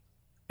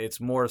 It's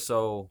more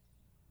so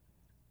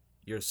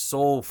your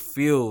soul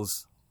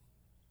feels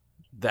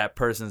that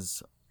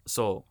person's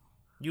soul.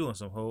 You on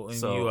some whole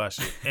So-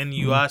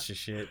 Inuyasha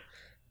shit.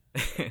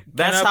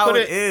 That's Can I how put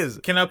it is.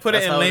 Can I put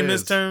That's it in how it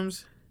layman's is.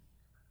 terms?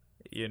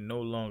 You're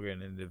no longer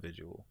an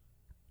individual.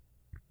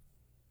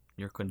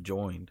 You're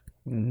conjoined.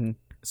 Mm-hmm.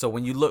 So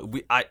when you look,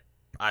 I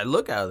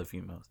look at other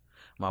females.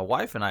 My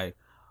wife and I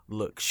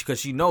look because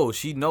she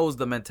knows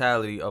the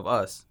mentality of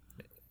us.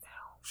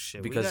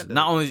 Shit, Because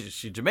not only is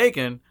she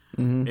Jamaican,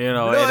 Mm-hmm. you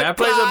know, and that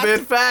plays a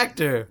big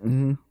factor.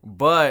 Mm-hmm.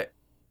 But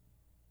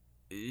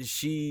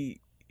she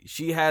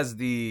has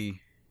the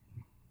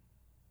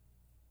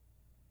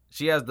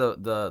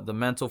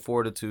mental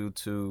fortitude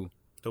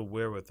the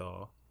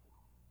wherewithal,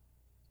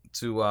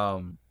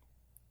 to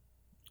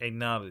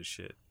acknowledge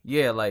shit.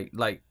 yeah, like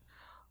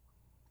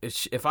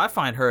if I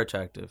find her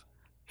attractive,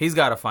 he's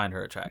got to find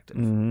her attractive.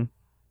 Mm-hmm.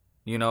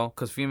 You know,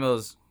 because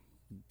females,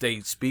 they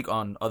speak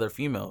on other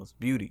females'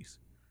 beauties.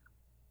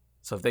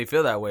 So if they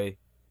feel that way,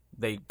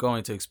 they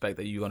going to expect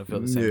that you're going to feel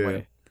the same Yeah.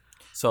 way.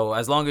 So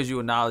as long as you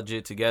acknowledge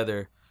it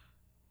together,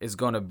 it's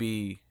going to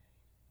be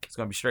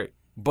straight.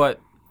 But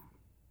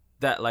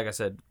that, like I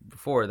said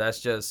before, that's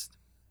just,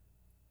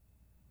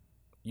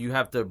 you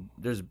have to,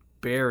 there's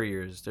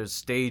barriers, there's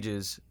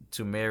stages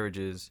to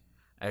marriages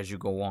as you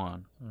go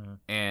on.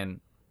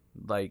 And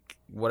like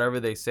whatever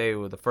they say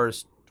with the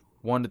first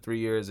 1 to 3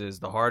 years is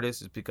the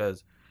hardest, is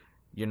because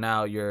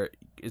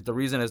the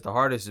reason it's the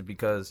hardest is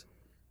because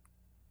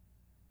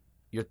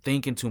you're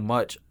thinking too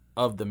much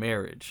of the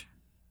marriage.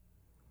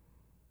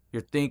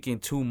 You're thinking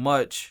too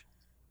much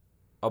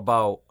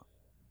about,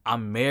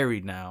 I'm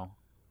married now,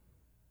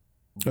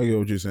 I get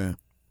what you're saying.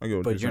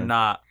 but you're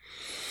not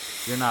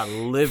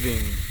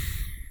living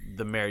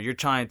the marriage. You're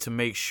trying to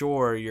make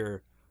sure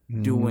you're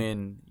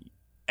doing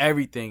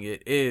everything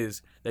it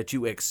is that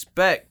you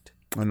expect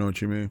I know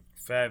what you mean.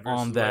 Fat versus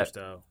on that.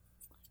 lifestyle.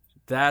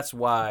 That's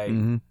why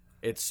Mm-hmm.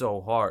 it's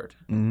so hard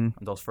Mm-hmm.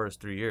 in those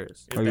first 3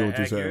 years. Is I get that what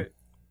you're saying. accurate?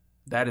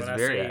 That is When I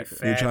very say accurate.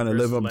 fat You're trying to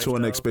live up versus to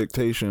an lifestyle,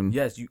 expectation.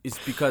 Yes, it's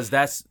because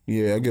that's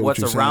Yeah, I get what's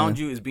what you're around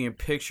saying. you is being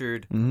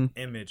pictured. Mm-hmm.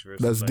 Image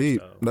versus That's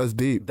deep. lifestyle. That's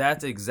deep.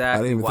 That's I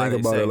exactly didn't even why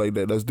think they about say. it like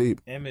that. That's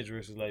deep. Image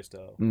versus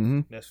lifestyle. Mm-hmm.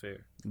 That's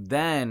fair.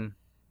 Then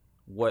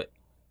what?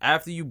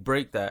 After you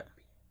break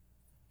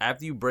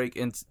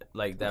into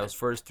like those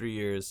first 3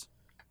 years,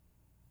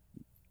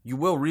 you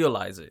will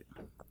realize it.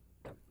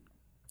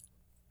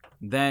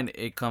 Then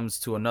it comes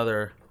to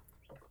another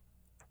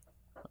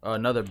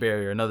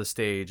barrier, another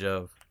stage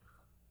of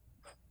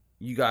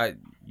you're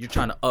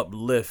trying to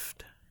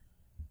uplift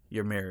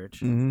your marriage.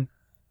 Mm-hmm.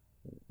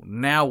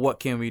 Now what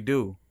can we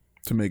do?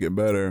 To make it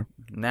better.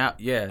 Now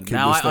now this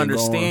I thing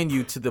understand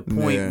you to the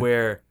point Yeah.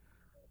 where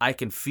I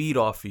can feed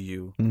off of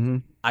you. Mm-hmm.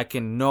 I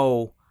can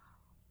know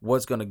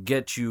what's gonna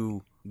get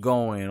you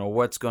going or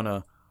what's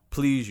gonna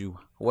please you,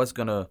 what's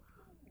gonna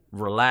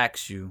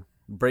relax you,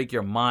 break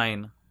your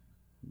mind,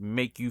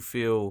 make you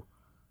feel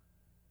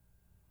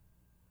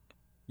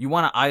you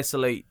want to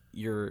isolate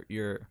your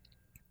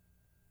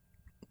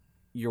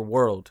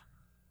world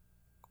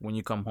when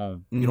you come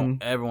home. You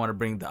don't ever want to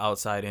bring the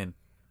outside in,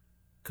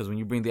 because when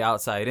you bring the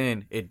outside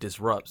in, it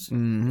disrupts.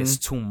 Mm-hmm. It's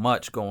too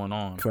much going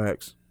on.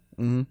 Facts.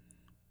 Mm-hmm.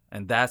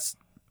 And that's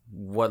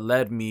what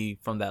led me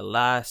from that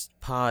last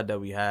pod that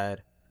we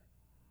had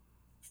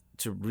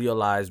to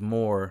realize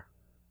more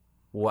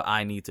what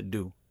I need to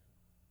do.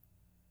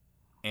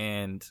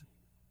 And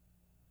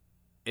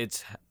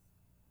it's,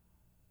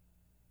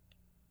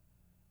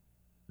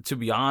 to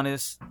be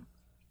honest,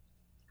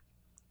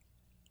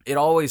 it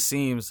always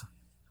seems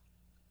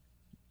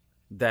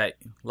that,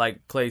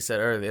 like Clay said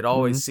earlier, it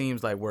always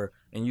seems like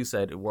and you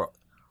said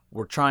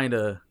we're trying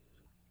to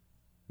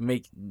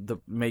make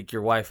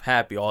your wife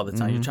happy all the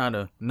time. You're trying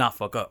to not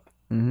fuck up.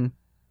 Mm-hmm.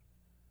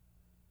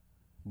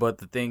 But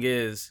the thing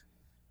is,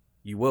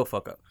 you will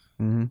fuck up.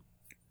 Mm-hmm.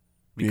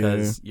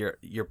 Because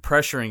you're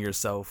pressuring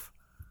yourself,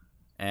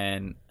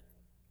 and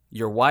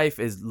your wife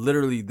is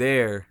literally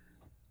there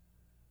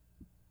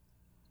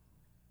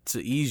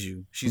to ease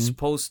you. She's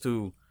supposed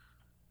to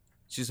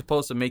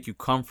make you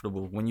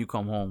comfortable when you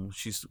come home.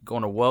 She's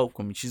going to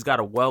welcome you. She's got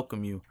to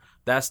welcome you.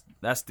 That's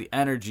the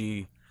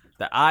energy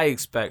that I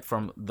expect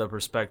from the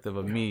perspective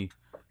of me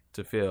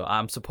to feel.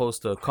 I'm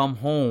supposed to come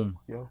home.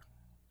 Yo,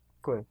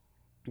 Clay,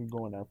 can you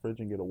go in that fridge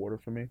and get a water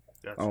for me?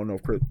 Gotcha. I don't know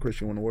if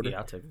Chris, you want a water? Yeah,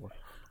 I'll take it.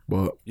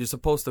 But You're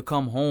supposed to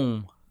come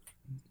home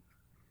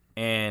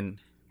and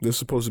this is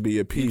supposed to be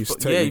at peace,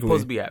 technically. you're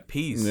supposed to be at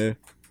peace. Yeah,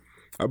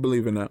 I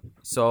believe in that.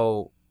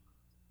 So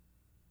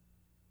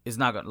it's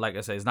not gonna, like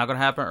I said, it's not gonna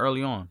happen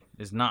early on.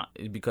 It's not,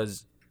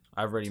 because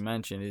I've already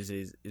mentioned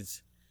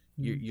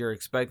you're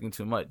expecting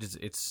too much.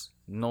 It's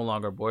no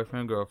longer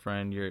boyfriend,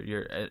 girlfriend.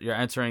 You're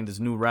entering this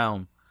new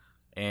realm,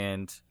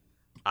 and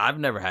I've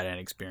never had any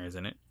experience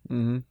in it.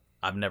 Mm-hmm.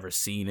 I've never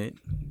seen it.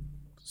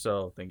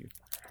 So thank you.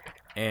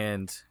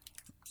 And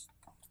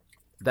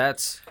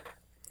that's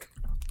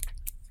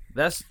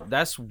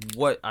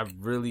what I've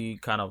really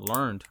kind of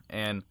learned.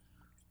 And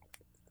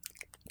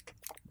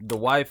the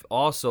wife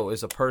also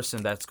is a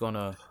person that's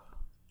gonna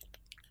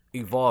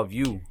evolve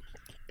you.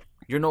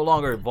 You're no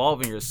longer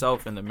evolving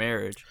yourself in the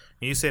marriage.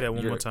 Can you say that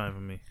one more time for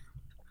me?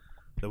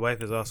 The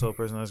wife is also a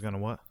person that's gonna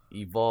what?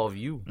 Evolve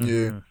you.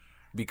 Yeah.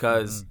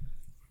 Because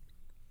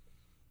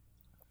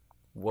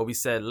what we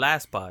said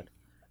last pod,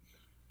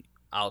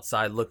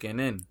 outside looking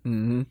in.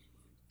 Mm-hmm.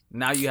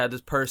 Now you have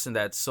this person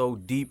that's so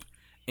deep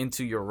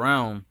into your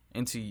realm,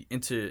 into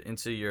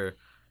your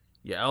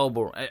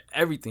elbow,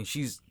 everything.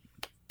 She's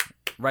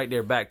right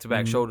there, back to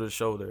back, shoulder to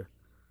shoulder.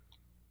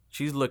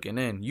 She's looking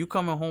in. You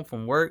coming home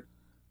from work,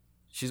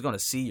 she's gonna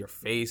see your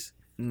face.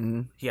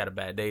 Mm-hmm. He had a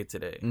bad day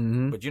today,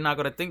 Mhm. but you're not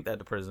gonna think that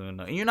the person will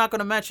know, and you're not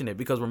gonna mention it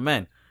because we're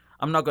men.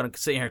 I'm not gonna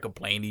sit here and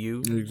complain to you.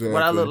 Exactly.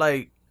 What I look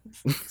like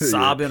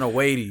sobbing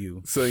away to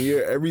you. So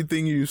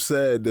everything you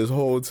said this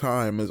whole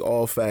time is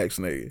all facts,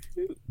 nigga.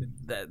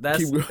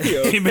 That's Keep going.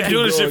 Yo, He been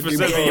doing this shit for keep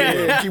 7 going,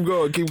 years. yeah,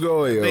 keep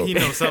going, I yo. think he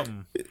knows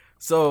something.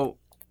 so.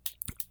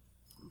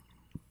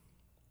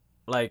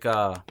 Like,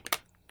 I've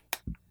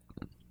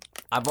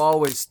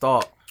always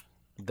thought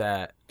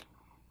that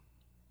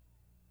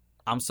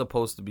I'm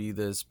supposed to be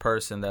this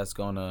person that's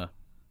gonna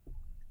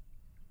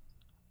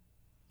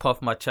puff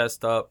my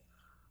chest up,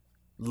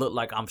 look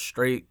like I'm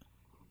straight,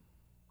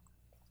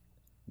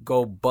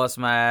 go bust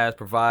my ass,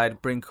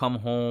 come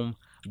home,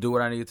 do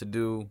what I need to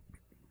do,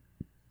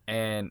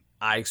 and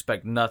I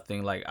expect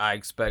nothing. Like, I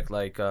expect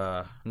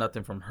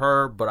nothing from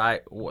her,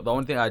 but the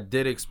only thing I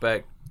did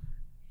expect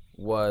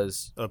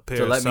was A pair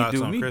to of let me socks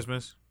do on me.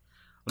 Christmas.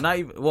 Not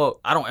even,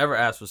 well, I don't ever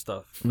ask for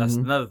stuff. That's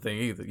another thing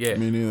either. Yeah.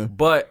 Me neither.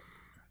 But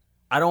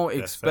I don't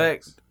That's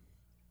expect facts.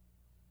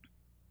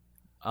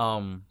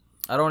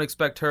 I don't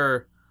expect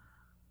her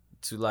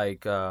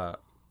to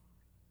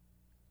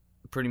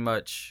pretty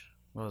much,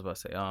 what was I about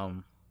to say?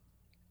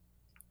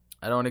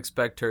 I don't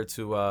expect her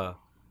to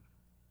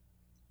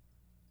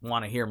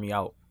want to hear me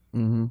out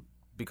Mm-hmm.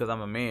 because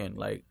I'm a man.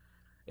 Like,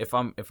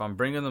 if I'm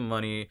bringing the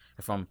money,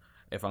 if I'm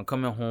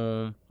coming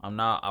home, I'm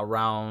not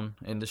around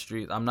in the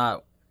streets. I'm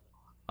not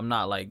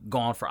like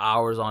gone for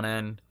hours on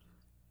end.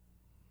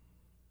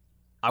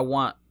 I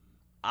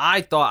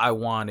thought I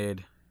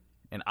wanted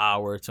an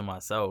hour to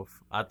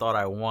myself. I thought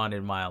I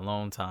wanted my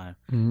alone time,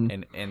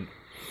 and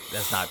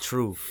that's not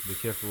true. Be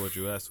careful what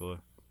you ask for.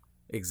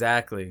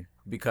 Exactly,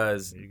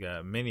 because you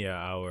got many an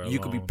hour. You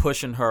could be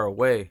pushing her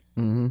away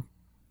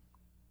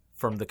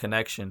from the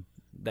connection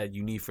that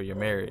you need for your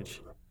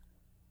marriage.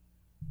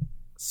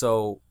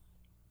 So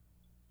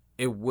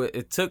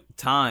it took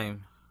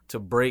time to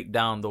break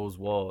down those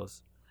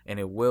walls, and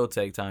it will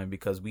take time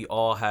because we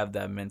all have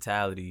that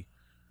mentality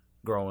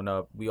growing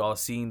up. We all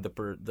seen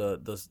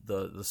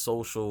the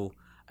social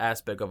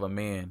aspect of a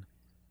man,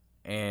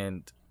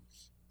 and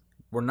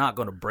we're not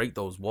going to break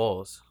those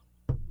walls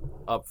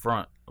up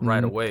front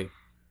right away.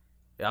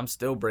 I'm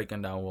still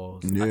breaking down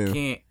walls.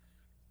 Yeah.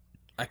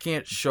 I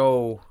can't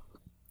show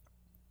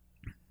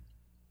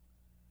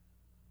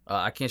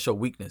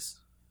weakness.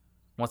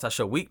 Once I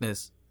show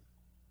weakness,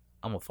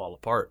 I'm gonna fall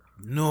apart.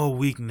 No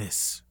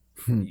weakness.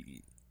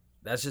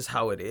 That's just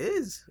how it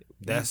is.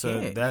 That's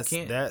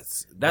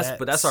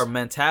our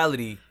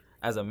mentality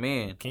as a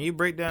man. Can you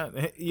break down?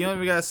 You don't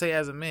even gotta say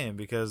as a man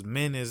because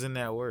men is in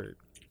that word.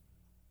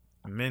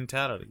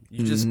 Mentality.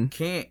 You just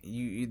can't.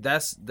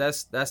 That's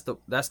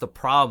the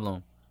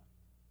problem.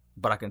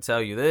 But I can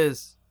tell you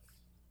this: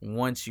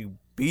 once you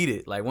beat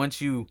it, like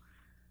once you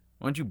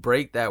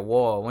break that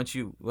wall, once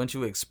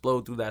you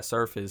explode through that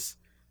surface,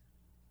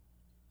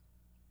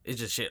 it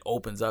just shit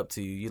opens up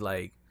to you. You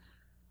like,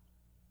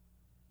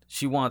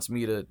 she wants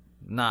me to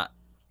not.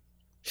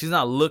 She's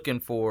not looking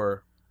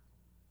for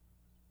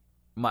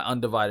my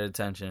undivided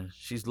attention.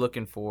 She's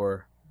looking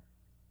for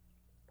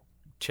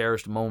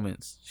cherished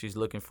moments. She's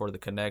looking for the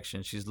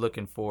connection. She's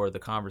looking for the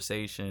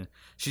conversation.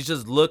 She's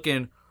just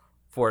looking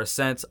for a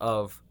sense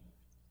of,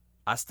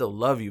 I still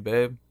love you,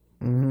 babe.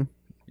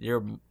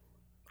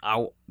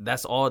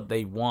 That's all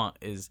they want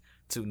is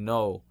to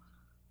know.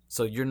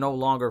 So you're no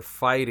longer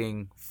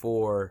fighting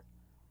for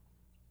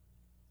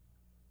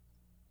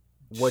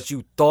what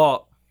you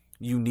thought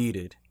you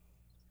needed.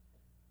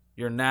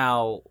 You're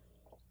now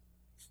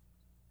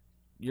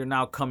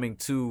coming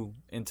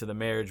into the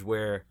marriage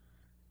where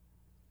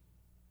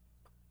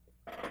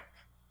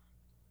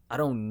I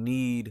don't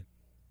need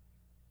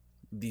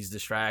these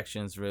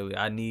distractions really.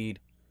 I need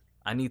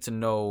to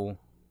know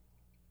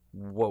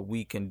what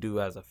we can do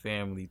as a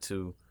family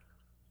to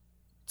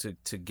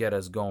get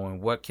us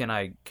going. What can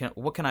I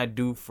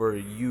do for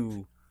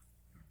you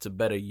to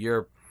better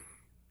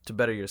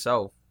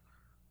yourself?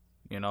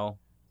 You know?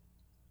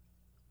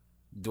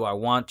 Do I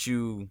want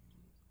you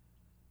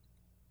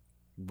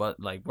but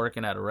like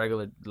working at a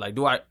regular, like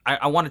do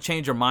I want to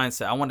change your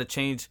mindset. I want to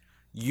change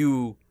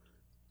you.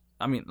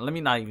 I mean, let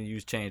me not even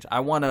use change. I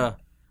want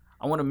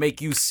to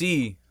make you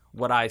see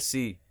what I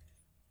see.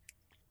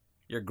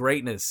 Your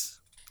greatness.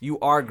 You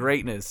are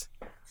greatness.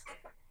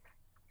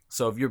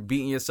 So if you're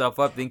beating yourself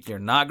up thinking you're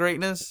not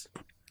greatness,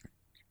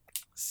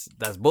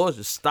 that's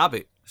bullshit. Stop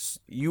it.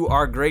 You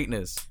are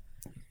greatness.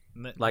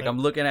 Like I'm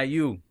looking at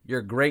you.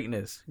 You're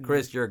greatness.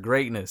 Chris, you're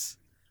greatness.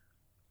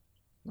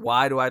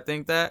 Why do I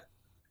think that?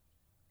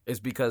 It's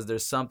because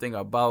there's something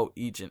about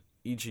each of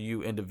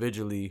you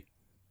individually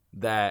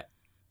that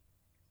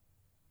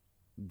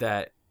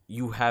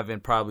you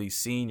haven't probably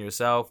seen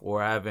yourself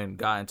or haven't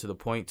gotten to the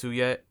point to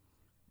yet.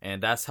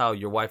 And that's how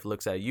your wife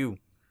looks at you.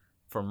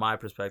 From my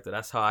perspective,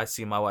 that's how I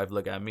see my wife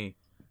look at me.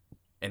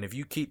 And if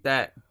you keep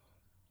that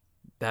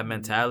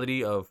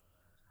mentality of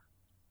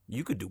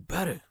you could do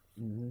better.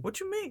 What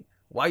you mean?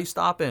 Why you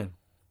stopping?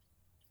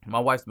 My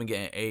wife's been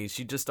getting A's.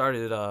 She just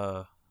started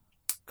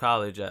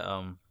college at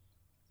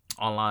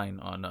online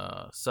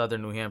on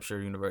Southern New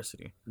Hampshire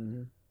University.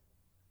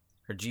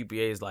 Her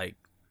GPA is like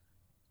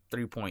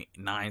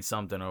 3.9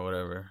 something or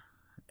whatever.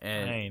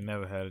 And I ain't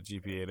never had a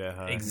GPA that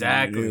high.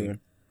 Exactly. Yeah.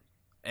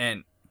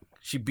 And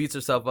she beats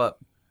herself up.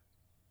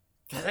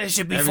 That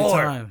should be every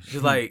 4. time.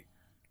 She's like,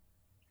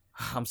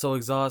 I'm so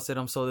exhausted.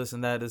 I'm so this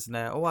and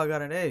that. Oh, I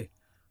got an A.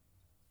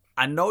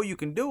 I know you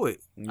can do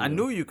it. I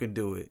knew you can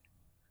do it.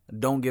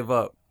 Don't give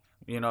up.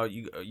 You know,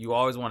 you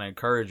always want to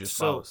encourage your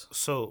spouse.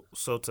 So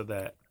to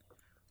that.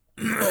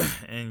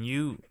 And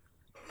you,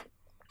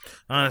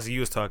 honestly,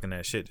 you was talking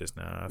that shit just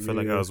now. I feel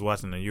like I was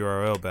watching the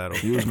URL battle.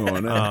 You was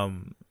going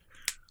on.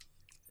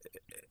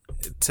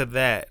 To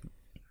that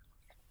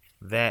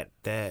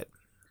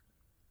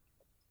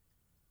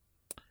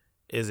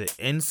is it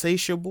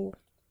insatiable?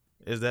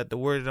 Is that the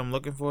word that I'm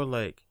looking for?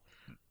 Like,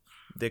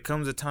 there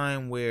comes a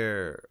time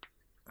where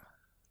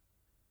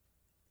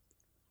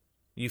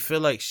you feel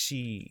like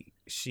she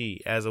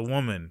as a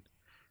woman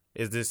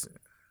is this.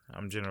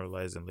 I'm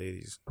generalizing,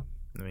 ladies.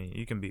 I mean,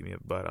 you can beat me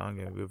up, but I don't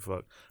give a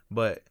fuck.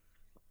 But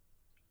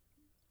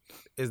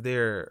is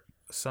there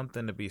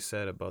something to be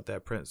said about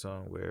that Prince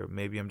song where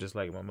maybe I'm just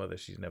like my mother,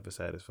 she's never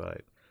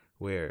satisfied,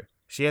 where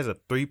she has a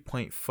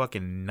 3.9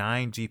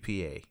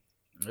 GPA.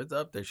 It's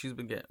up there. She's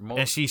been getting more.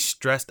 And she's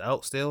stressed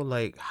out still?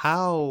 Like,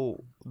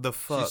 how the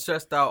fuck? She's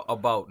stressed out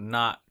about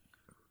not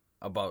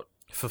about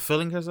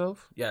fulfilling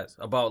herself. Yes,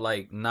 about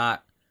like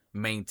not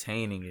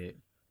maintaining it,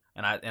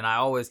 and I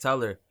always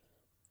tell her,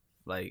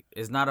 like,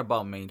 it's not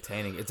about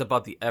maintaining. It's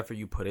about the effort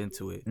you put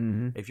into it.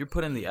 Mm-hmm. If you're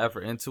putting the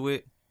effort into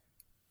it,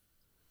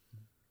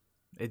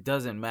 it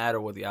doesn't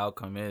matter what the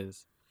outcome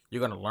is.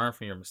 You're gonna learn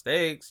from your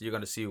mistakes. You're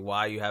gonna see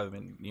why you haven't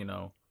been.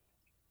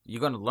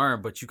 You're gonna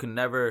learn, but you can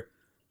never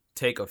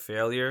take a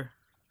failure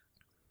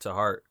to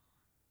heart,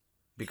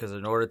 because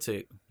in order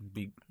to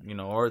be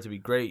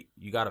great,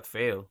 you gotta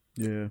fail.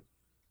 Yeah.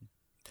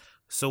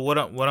 So what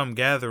I'm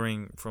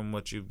gathering from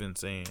what you've been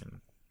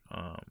saying,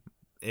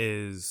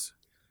 is,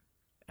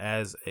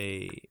 as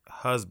a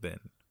husband,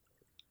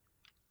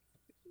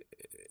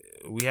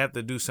 we have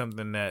to do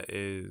something that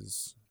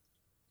is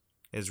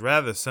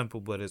rather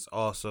simple, but it's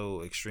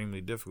also extremely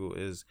difficult.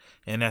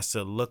 And that's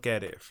to look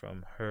at it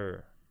from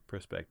her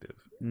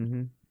perspective.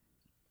 Mm-hmm.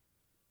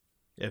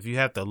 If you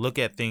have to look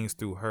at things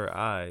through her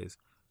eyes,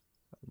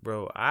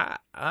 bro, I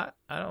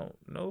don't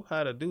know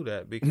how to do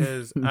that,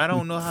 because I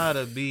don't know how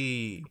to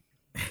be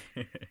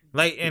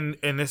like, and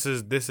this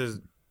is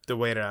the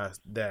way that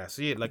I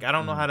see it. Like, I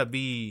don't know how to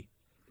be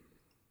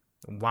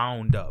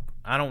wound up.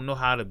 I don't know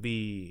how to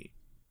be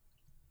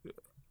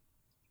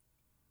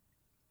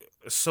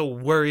so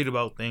worried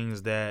about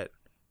things that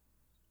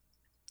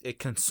it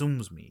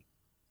consumes me.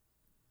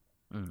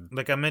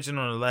 Like I mentioned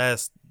on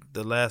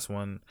the last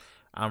one,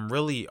 I'm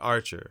really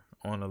Archer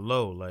on the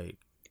low. Like,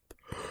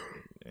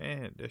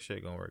 man, this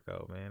shit gonna work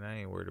out, man.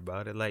 I ain't worried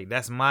about it. Like,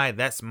 that's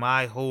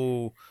my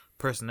whole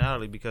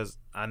personality, because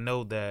I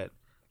know that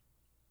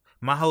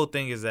my whole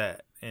thing is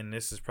that, and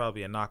this is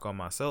probably a knock on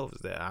myself,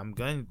 is that I'm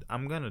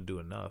gonna do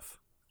enough.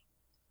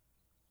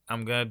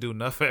 I'm gonna do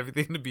enough for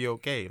everything to be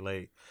okay.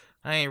 Like,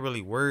 I ain't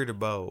really worried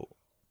about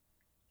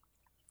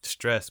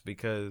stress,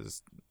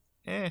 because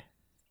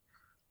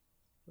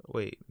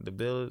wait,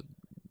 the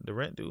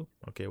rent due?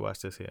 Okay,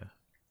 watch this here.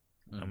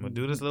 I'm gonna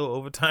do this little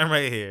overtime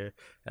right here.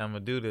 I'm gonna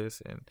do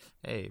this, and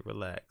hey,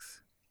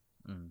 relax.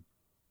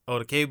 Oh,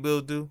 the cable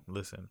bill due?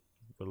 Listen,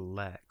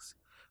 relax.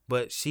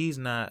 But she's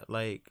not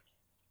like,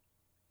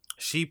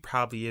 she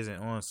probably isn't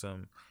on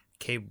some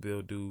cable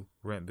bill due,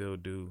 rent bill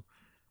due,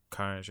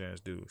 car insurance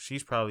due.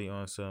 She's probably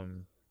on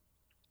some,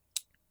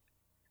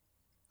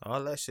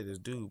 all that shit is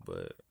due,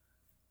 but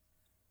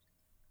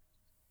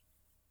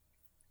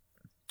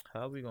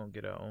how are we gonna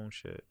get our own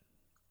shit?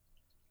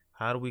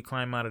 How do we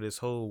climb out of this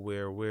hole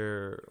where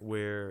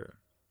we're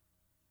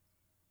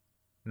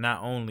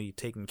not only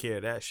taking care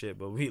of that shit,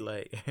 but we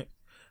like,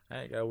 I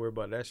ain't gotta worry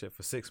about that shit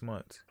for 6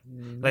 months.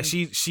 Mm-hmm. Like,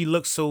 she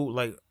looks so,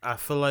 like, I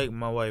feel like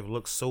my wife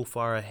looks so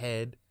far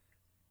ahead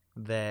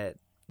that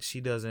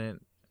she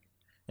doesn't,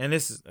 and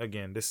this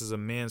is a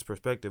man's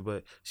perspective,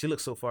 but she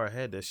looks so far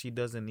ahead that she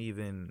doesn't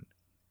even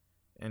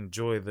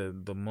enjoy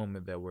the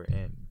moment that we're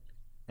in.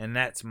 And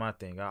that's my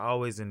thing. I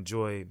always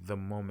enjoy the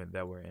moment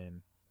that we're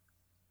in.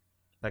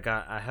 Like,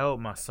 I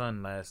held my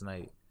son last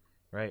night,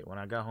 right? When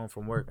I got home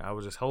from work, I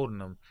was just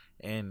holding him.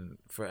 And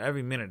for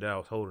every minute that I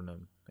was holding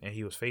him and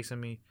he was facing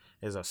me,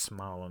 there's a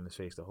smile on his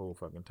face the whole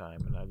fucking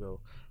time. And I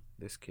go,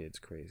 this kid's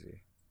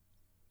crazy.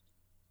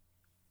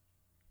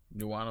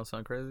 You want to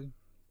sound crazy?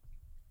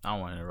 I don't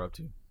want to interrupt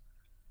you.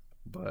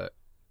 But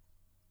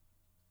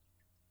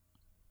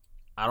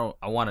I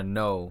want to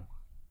know,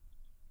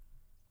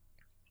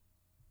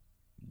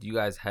 do you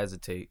guys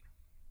hesitate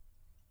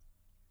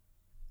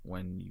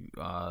when you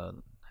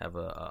have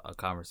a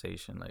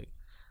conversation, like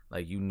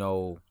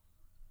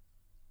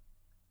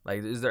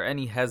is there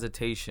any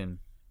hesitation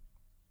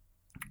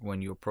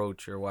when you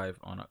approach your wife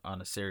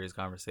on a serious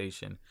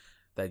conversation,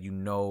 that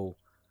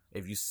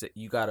if you say,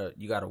 you gotta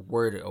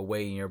word it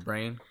away in your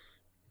brain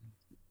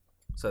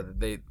so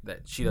that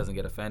she doesn't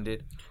get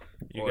offended?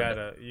 You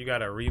gotta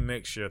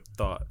remix your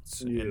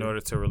thoughts in order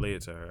to relate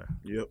it to her.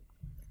 Yep.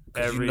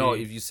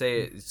 If you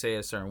say it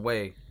a certain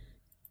way,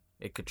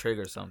 it could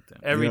trigger something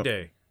every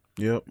day.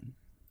 Yep.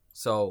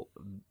 So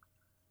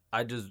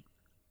I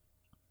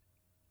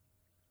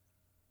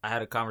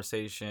had a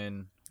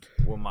conversation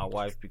with my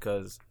wife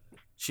because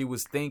she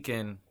was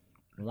thinking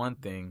one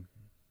thing,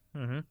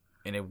 and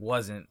it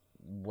wasn't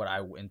what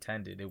I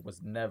intended. It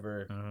was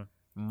never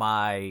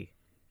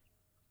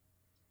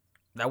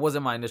that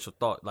wasn't my initial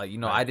thought. Like,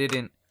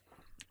 right.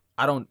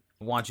 I don't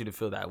want you to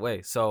feel that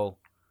way. So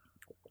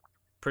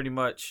pretty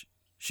much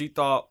she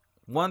thought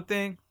one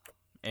thing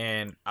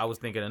and I was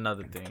thinking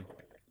another thing.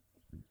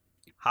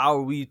 How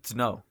are we to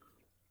know?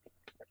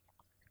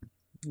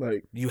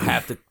 Like, you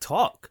have to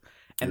talk.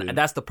 And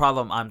that's the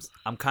problem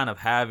I'm kind of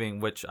having,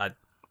 which I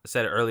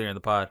said it earlier in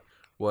the pod,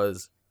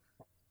 was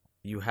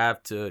you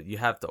got to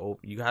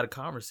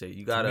conversate.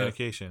 You got to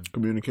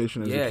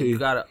communication is the key. You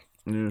got to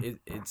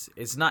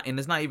it's not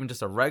even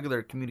just a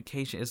regular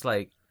communication. It's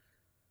like,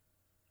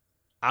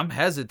 I'm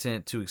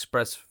hesitant to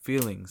express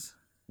feelings.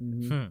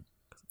 Cuz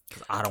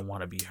I don't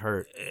want to be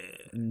hurt.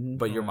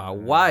 But you're my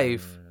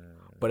wife.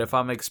 But if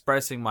I'm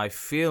expressing my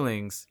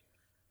feelings,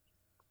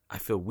 I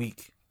feel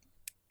weak.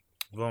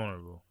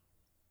 Vulnerable.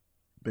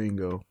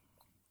 Bingo.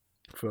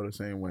 I feel the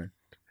same way.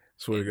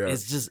 Swear to God.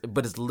 It's just,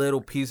 but it's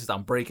little pieces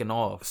I'm breaking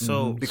off.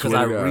 So because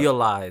Swear I to God.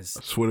 realize,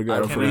 Swear to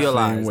God, I I feel the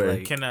realize, same way.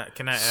 like, can I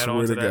add Swear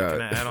on to to that? God.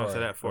 Can I add on to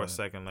that for a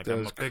second? Like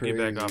I'm That's gonna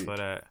piggyback off crazy. of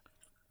that.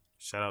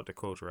 Shout out to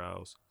Coach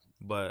Rouse,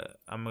 but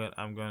I'm gonna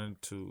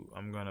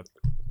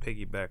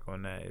piggyback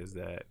on that. Is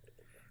that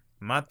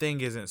my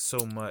thing isn't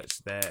so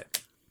much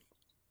that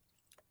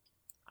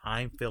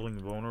I'm feeling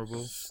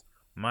vulnerable.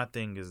 My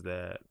thing is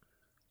that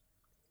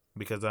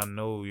because I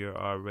know you're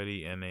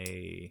already in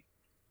a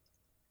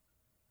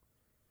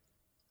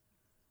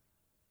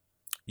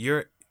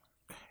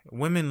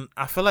women.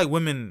 I feel like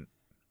women.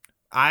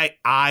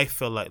 I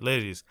feel like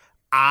ladies.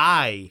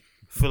 I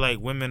feel like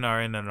women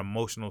are in an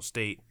emotional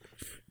state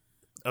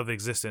of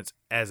existence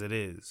as it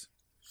is,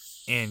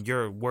 and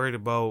you're worried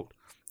about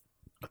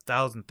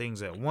 1,000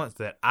 things at once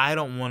that I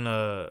don't want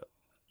to.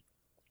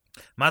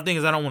 My thing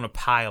is I don't want to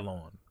pile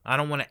on. I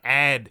don't want to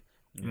add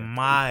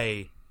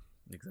my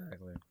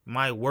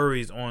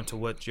worries onto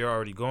what you're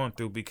already going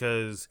through,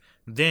 because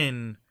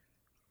then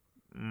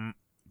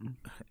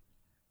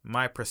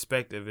my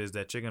perspective is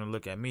that you're gonna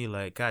look at me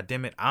like, God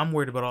damn it, I'm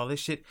worried about all this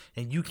shit,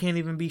 and you can't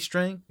even be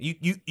strength.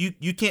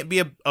 You can't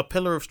be a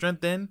pillar of strength.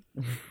 Then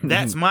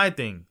that's my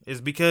thing. Is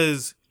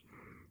because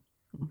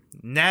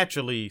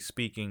naturally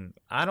speaking,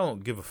 I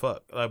don't give a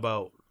fuck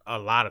about a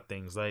lot of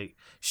things. Like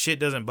shit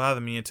doesn't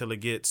bother me until it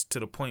gets to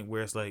the point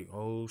where it's like,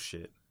 oh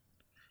shit.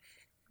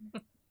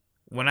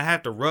 When I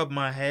have to rub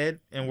my head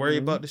and worry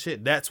about the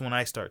shit, that's when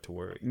I start to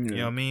worry. You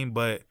know what I mean?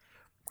 But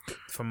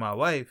for my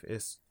wife,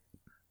 it's,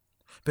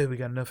 babe, we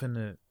got enough in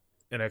the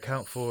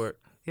account for it.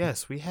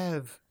 Yes, we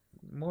have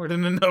more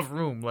than enough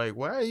room. Like,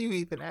 why are you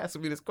even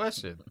asking me this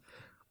question?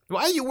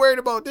 Why are you worried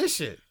about this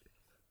shit?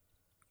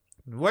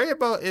 Worry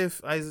about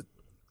if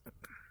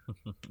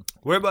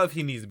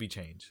he needs to be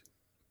changed.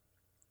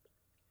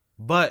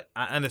 But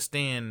I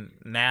understand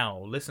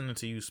now, listening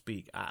to you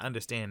speak, I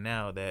understand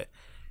now that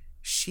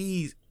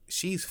she's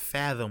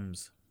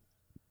fathoms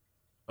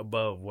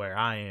above where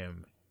I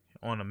am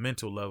on a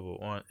mental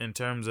level, in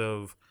terms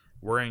of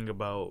worrying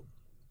about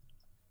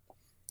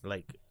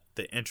like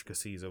the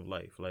intricacies of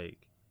life.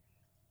 Like,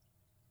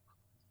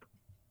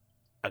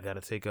 I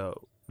gotta take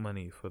out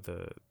money for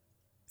the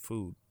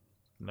food.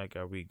 Like,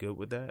 are we good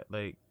with that?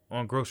 Like,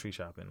 on grocery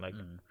shopping, like,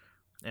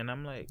 and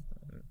I'm like,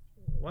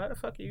 why the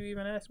fuck are you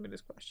even asking me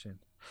this question?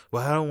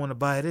 Well, I don't want to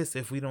buy this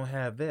if we don't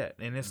have that.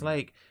 And it's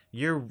like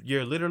you're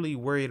literally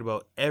worried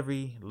about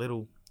every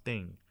little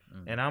thing,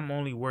 and I'm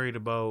only worried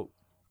about,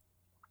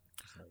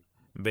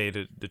 babe,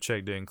 the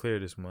check didn't clear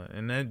this month,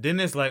 and then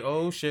it's like,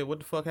 oh shit, what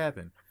the fuck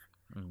happened?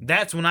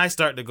 That's when I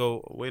start to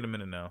go, wait a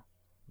minute now.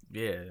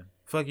 Yeah.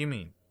 Fuck you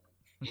mean?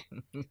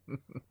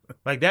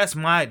 Like that's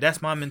my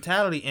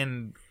mentality,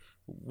 and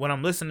what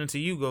I'm listening to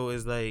you go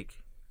is like,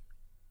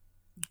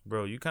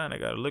 bro, you kind of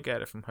got to look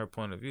at it from her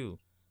point of view.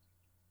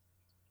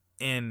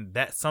 And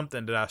that's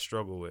something that I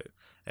struggle with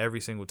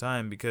every single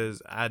time,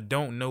 because I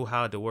don't know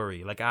how to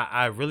worry. Like,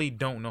 I really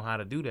don't know how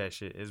to do that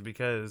shit. Is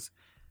because,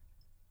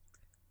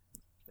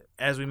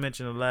 as we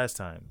mentioned the last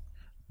time,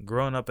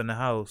 growing up in the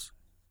house,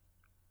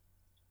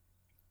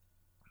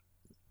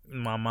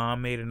 my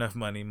mom made enough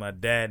money, my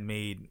dad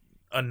made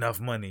enough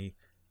money,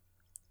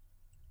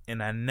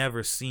 and I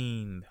never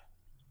seen,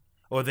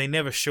 or they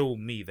never showed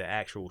me the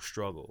actual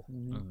struggle.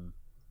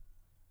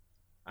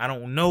 I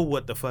don't know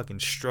what the fucking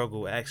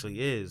struggle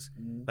actually is.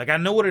 Like, I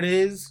know what it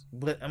is,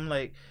 but I'm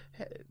like,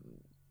 hey,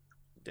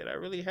 did I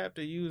really have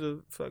to use a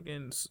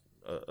fucking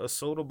a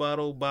soda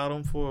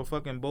bottom for a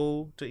fucking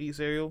bowl to eat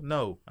cereal?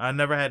 No, I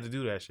never had to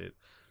do that shit.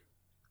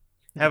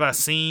 Have I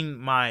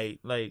seen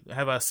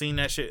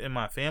that shit in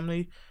my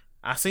family?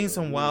 I seen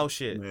some wild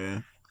shit,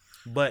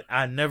 but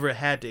I never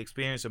had to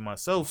experience it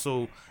myself,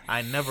 so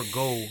I never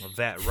go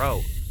that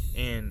route.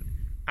 And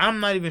I'm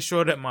not even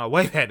sure that my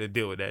wife had to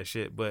deal with that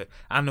shit, but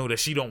I know that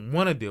she don't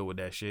want to deal with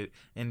that shit,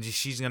 and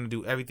she's gonna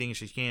do everything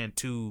she can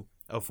to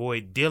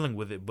avoid dealing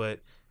with it. But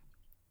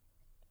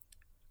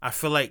I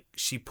feel like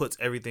she puts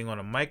everything on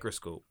a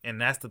microscope, and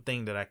that's the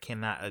thing that I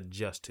cannot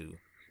adjust to.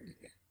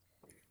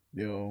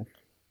 Yo,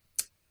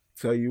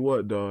 tell you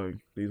what, dog.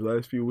 These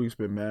last few weeks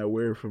been mad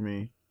weird for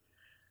me.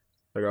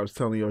 Like I was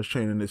telling you, I was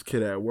training this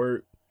kid at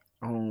work.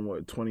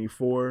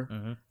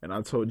 24, and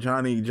I told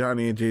Johnny and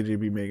JJ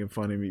be making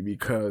fun of me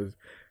because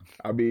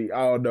I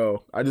don't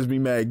know, I just be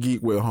mad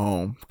geek with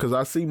home, because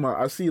I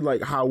see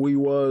like how we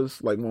was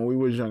like when we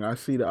was young. I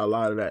see a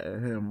lot of that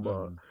in him,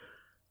 but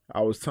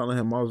I was telling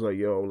him, I was like,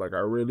 yo, like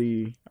I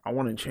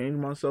want to change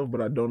myself,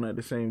 but I don't at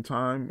the same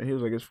time. And he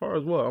was like, as far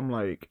as what? I'm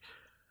like,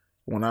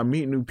 when I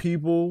meet new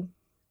people,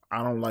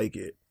 I don't like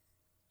it.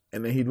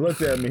 And then he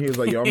looked at me, he was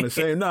like, yo, I'm the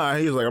same. Nah,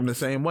 he was like, I'm the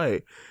same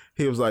way.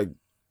 He was like,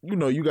 you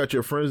know, you got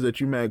your friends that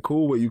you mad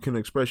cool with, you can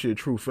express your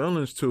true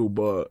feelings to,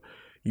 but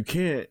you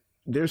can't.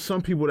 There's some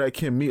people that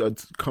can meet a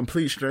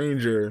complete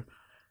stranger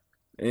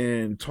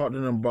and talk to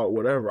them about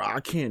whatever.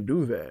 I can't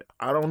do that.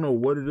 I don't know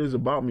what it is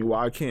about me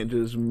why I can't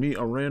just meet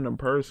a random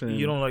person.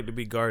 You don't like to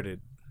be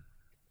guarded.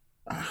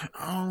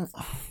 I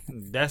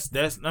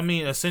don't. I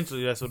mean,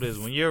 essentially that's what it is.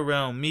 When you're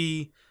around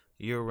me,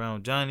 you're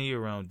around Johnny,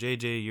 you're around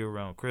JJ, you're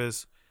around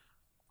Chris.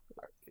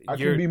 I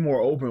can be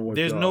more open with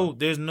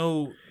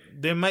y'all.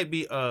 There might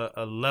be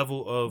a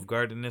level of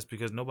guardedness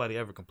because nobody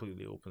ever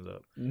completely opens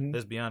up. Mhm.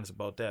 Let's be honest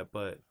about that.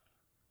 But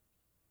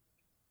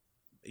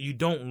you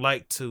don't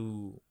like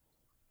to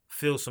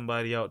fill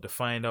somebody out to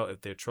find out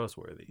if they're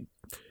trustworthy.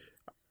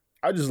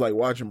 I just like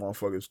watching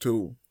motherfuckers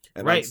too.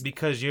 And Right,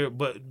 because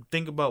but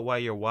think about why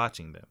you're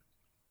watching them.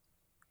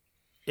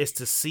 It's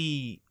to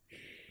see.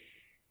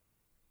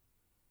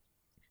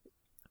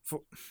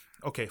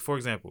 For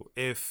example,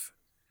 if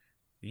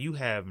you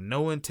have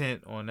no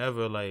intent on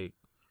ever like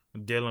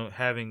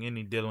having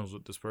any dealings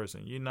with this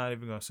person, you're not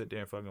even gonna sit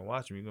there and fucking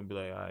watch them. You're gonna be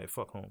like, all right,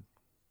 fuck home,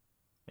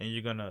 and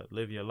you're gonna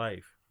live your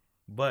life.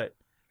 But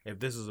if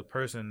this is a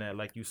person that,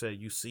 like you said,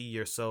 you see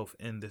yourself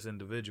in this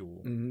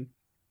individual,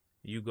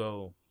 you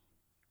go.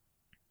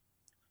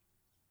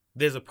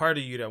 There's a part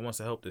of you that wants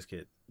to help this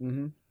kid,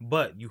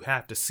 but you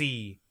have to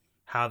see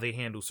how they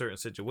handle certain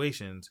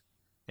situations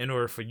in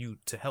order for you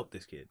to help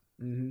this kid.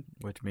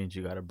 Which means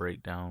you got to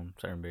break down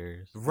certain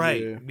barriers.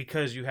 Right,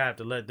 because you have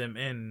to let them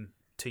in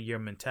to your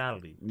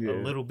mentality a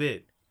little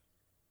bit.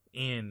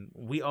 And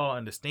we all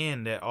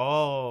understand that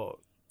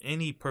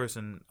any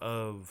person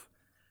of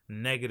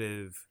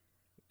negative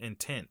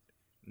intent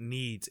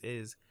needs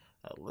is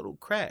a little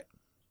crack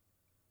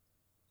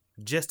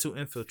just to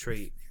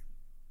infiltrate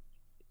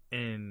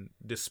and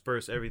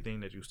disperse everything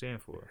that you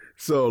stand for.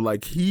 So,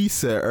 like he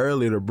said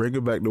earlier, to bring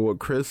it back to what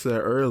Chris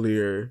said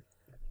earlier,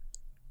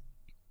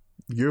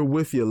 you're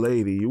with your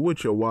lady, you're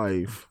with your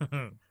wife,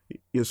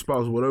 your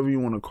spouse, whatever you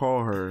want to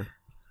call her.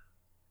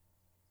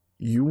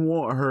 You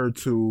want her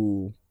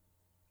to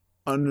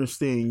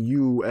understand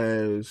you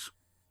as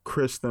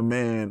Chris the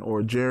man,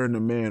 or Jaron the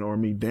man, or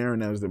me,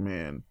 Darren, as the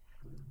man.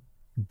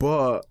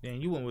 But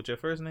and you went with your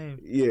first name?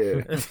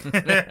 Yeah.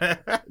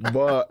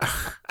 But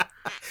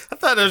I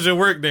thought that was your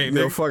work name.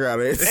 Yo, fuck out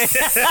of it.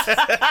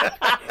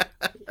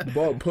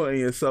 But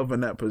putting yourself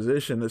in that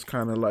position is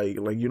kind of like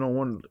you don't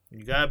want.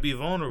 You gotta be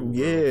vulnerable.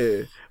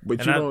 Yeah, bro.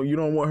 But you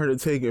don't want her to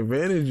take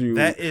advantage of you.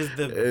 That is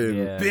the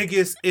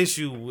biggest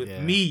issue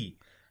with me.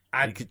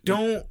 I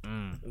don't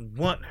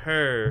want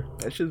her.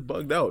 That shit's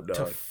bugged out, dog.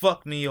 To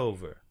fuck me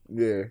over.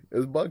 Yeah,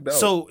 it's bugged out.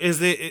 So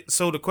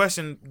So the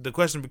question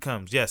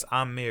becomes: yes,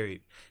 I'm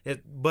married,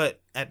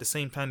 but at the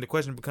same time, the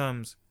question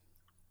becomes: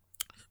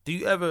 do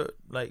you ever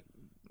like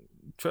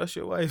trust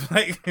your wife?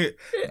 Like, but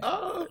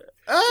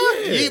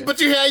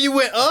you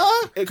went,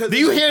 do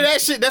you hear that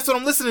shit? That's what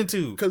I'm listening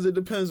to. Because it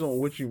depends on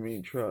what you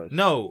mean trust.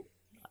 No,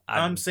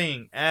 I'm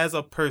saying as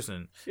a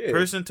person,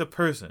 person to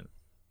person,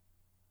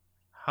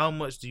 how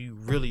much do you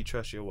really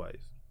trust your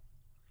wife?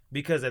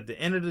 Because at the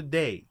end of the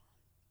day,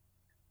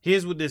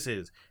 here's what this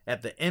is.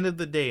 At the end of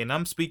the day, and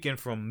I'm speaking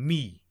from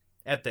me,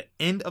 at the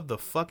end of the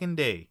fucking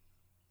day,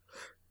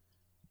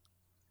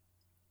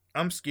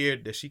 I'm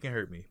scared that she can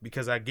hurt me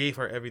because I gave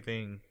her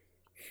everything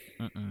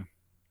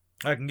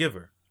I can give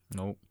her.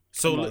 Nope.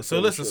 So listen.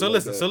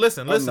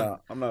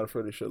 I'm not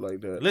afraid of shit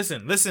like that.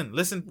 Listen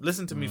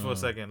to me for a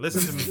second.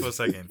 Listen to me for a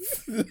second.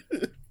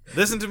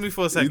 Listen to me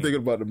for a second. You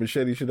thinking about the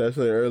machete shit I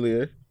said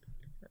earlier?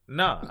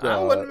 No, I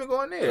wasn't even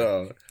going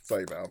there. It's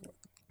like that.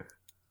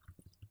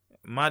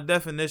 My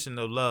definition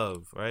of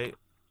love, right?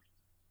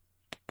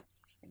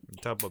 You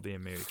talk about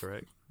being married,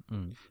 correct?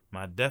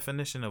 My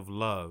definition of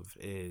love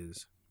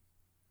is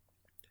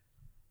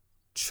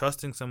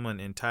trusting someone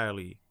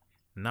entirely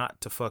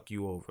not to fuck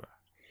you over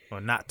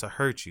or not to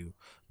hurt you,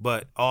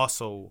 but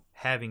also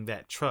having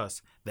that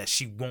trust that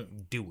she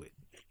won't do it.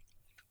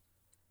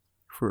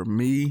 For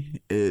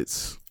me,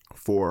 it's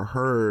for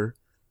her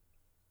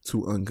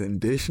to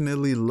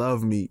unconditionally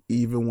love me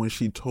even when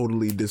she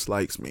totally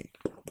dislikes me.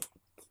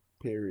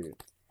 Period.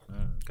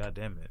 God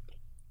damn it.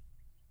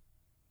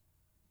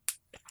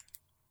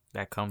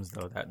 That comes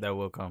though. That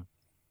will come.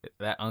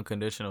 That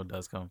unconditional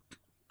does come.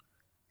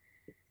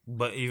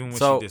 But even when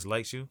she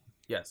dislikes you?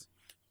 Yes.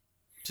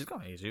 She's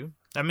gonna hate you.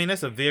 I mean,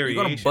 that's a variation.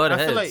 You're gonna butt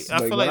heads. I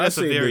feel like that's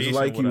a variation.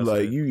 Dislike you,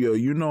 like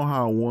you know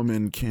how a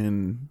woman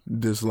can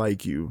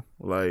dislike you.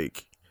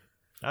 Like,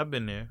 I've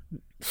been there.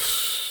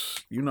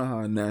 You know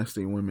how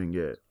nasty women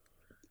get.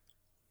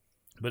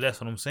 But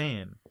that's what I'm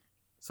saying.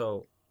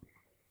 So,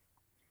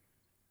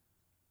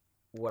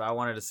 what I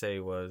wanted to say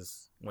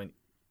was when.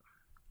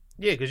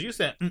 Yeah, because you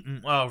said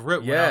when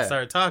I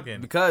started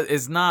talking. Because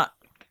it's not.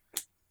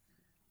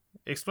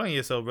 Explain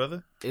yourself,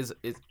 brother. It's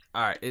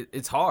all right.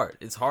 It's hard.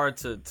 It's hard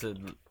to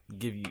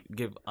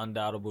give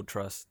undoubtable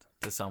trust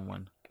to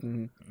someone.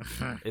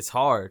 Mm-hmm. It's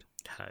hard.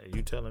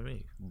 You telling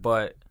me?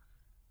 But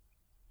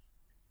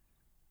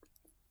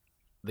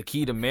the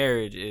key to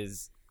marriage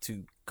is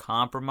to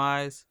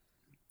compromise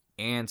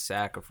and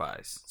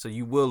sacrifice. So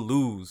you will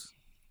lose.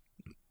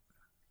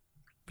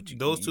 But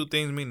those two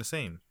things mean the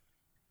same.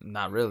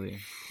 Not really.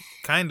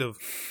 Kind of.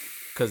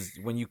 Because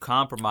when you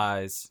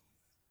compromise,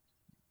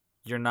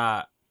 you're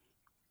not.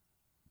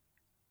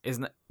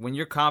 When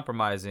you're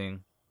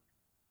compromising,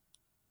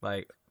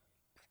 like,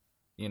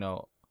 you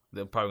know,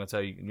 they're probably gonna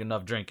tell you you're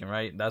enough drinking,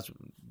 right?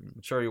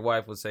 I'm sure your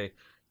wife would say,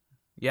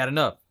 "You had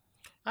enough."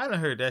 I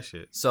done heard that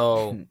shit.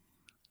 So,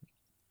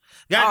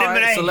 God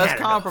damn it, so let's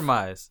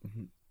compromise.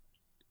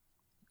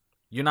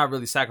 you're not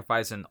really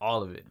sacrificing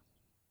all of it.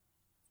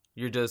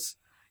 You're just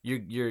you're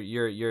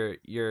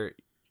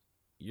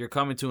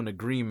coming to an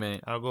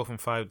agreement. I'll go from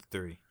 5 to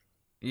 3.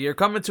 You're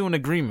coming to an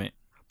agreement,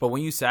 but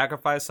when you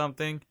sacrifice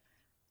something,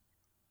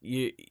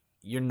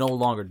 you're no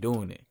longer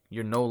doing it.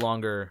 You're no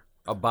longer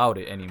about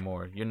it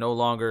anymore. You're no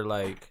longer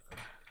like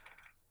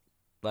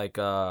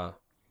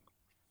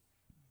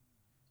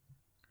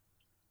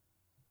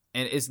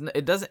and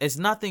it's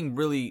nothing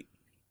really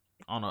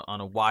on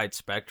a wide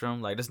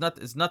spectrum. Like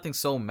it's nothing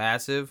so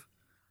massive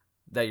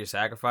that you're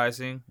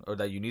sacrificing or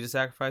that you need to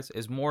sacrifice.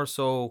 It's more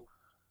so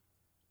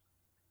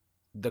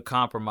the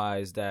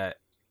compromise that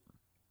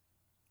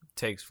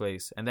takes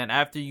place. And then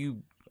after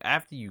you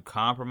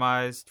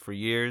compromised for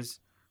years,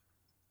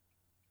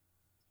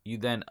 you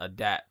then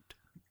adapt.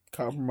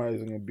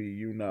 Compromising would be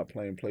you not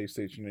playing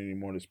PlayStation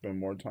anymore to spend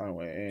more time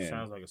with Ann.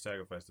 Sounds like a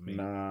sacrifice to me.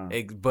 Nah.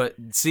 But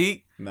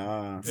see,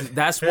 nah.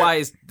 that's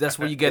why that's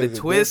where you get it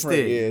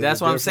twisted. Yeah, that's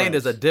what I'm saying.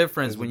 There's a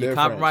difference when you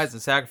compromise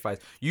and sacrifice.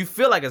 You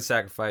feel like a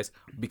sacrifice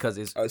because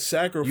it's a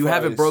sacrifice. You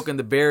haven't broken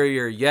the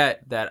barrier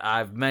yet that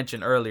I've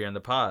mentioned earlier in the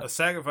pod. A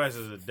sacrifice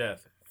is a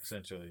death,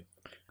 essentially.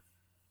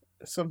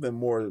 Something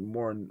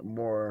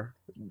more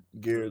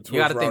geared towards you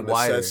gotta think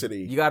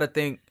necessity. Wider. You gotta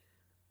think.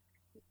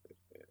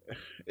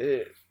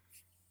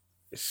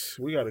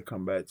 We got to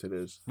come back to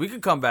this. We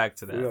can come back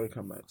to that. We got to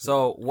come back.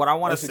 So what I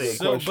want to say,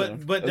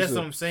 but that's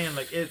what I'm saying.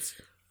 Like it's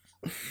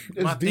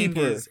my deeper.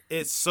 Thing is,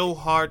 it's so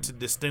hard to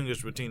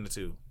distinguish between the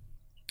two.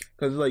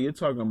 Because like you're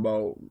talking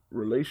about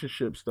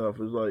relationship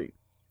stuff, it's like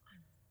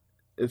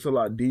it's a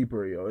lot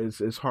deeper, yo.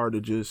 It's hard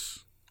to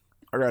just.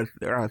 I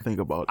gotta think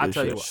about this. I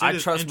tell you, shit. I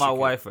trust my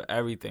wife for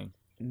everything,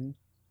 mm-hmm.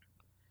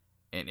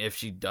 and if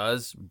she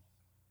does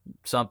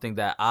something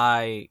that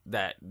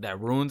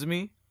ruins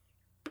me,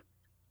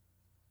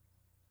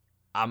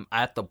 I'm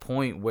at the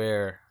point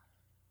where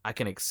I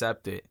can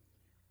accept it.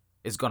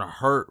 It's gonna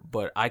hurt,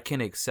 but I can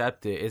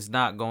accept it. It's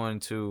not going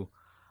to.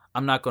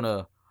 I'm not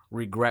gonna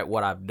regret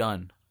what I've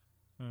done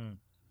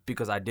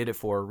because I did it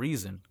for a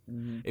reason.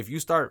 Mm-hmm. If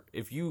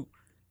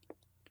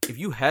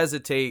you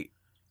hesitate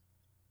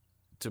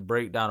to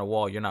break down a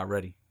wall, you're not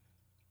ready.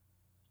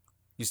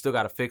 You still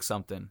got to fix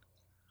something.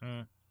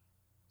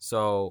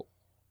 So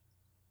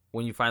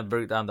when you finally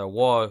break down the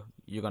wall,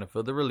 you're gonna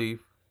feel the relief.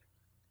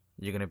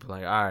 You're gonna be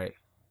like, all right,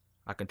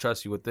 I can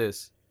trust you with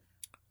this.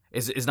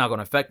 It's not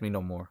gonna affect me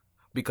no more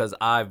because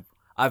I've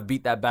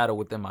beat that battle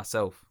within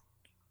myself.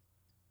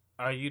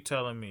 Are you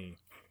telling me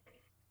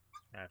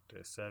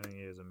after 7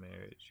 years of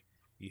marriage,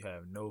 you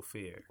have no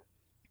fear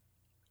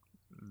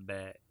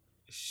that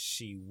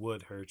she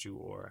would hurt you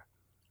or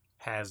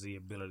has the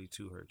ability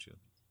to hurt you?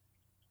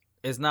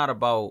 It's not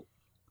about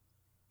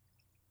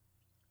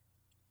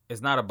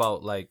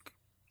like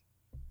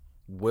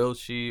will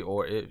she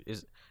or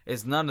it's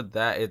none of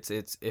that. It's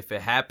if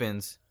it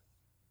happens,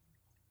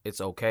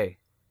 it's okay.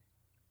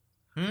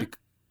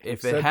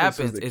 If it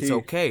happens, it's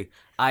okay.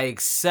 I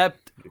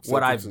accept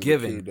what I've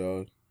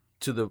given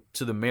to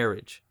the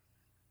marriage.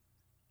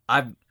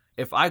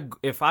 If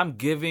I'm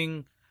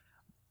giving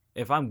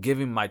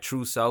my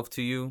true self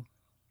to you,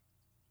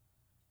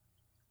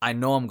 I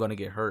know I'm gonna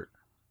get hurt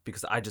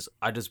because I just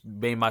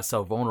made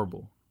myself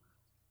vulnerable.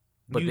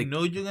 But you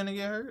know you're gonna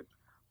get hurt.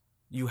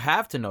 You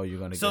have to know you're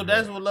gonna get hurt. So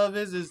that's what love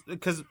is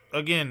because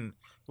again,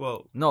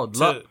 well, no,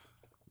 love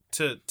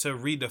to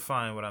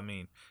redefine what I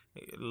mean.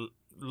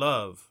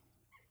 Love,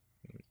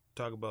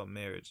 talk about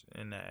marriage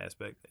in that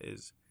aspect,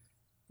 is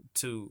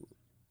to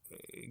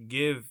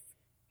give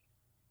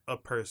a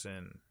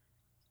person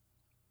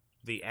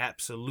the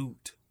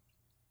absolute.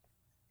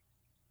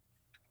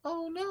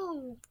 Oh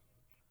no.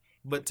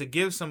 But to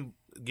give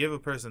a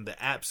person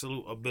the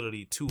absolute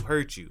ability to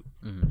hurt you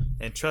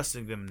and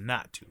trusting them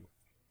not to.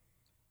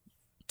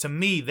 To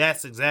me,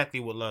 that's exactly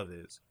what love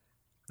is.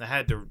 I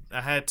had to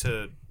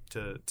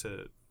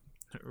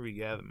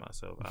regather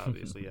myself.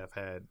 Obviously, I've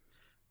had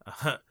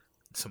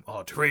some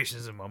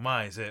alterations in my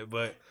mindset,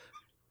 but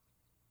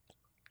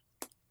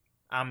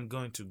I'm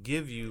going to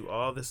give you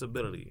all this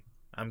ability.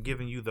 I'm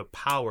giving you the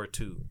power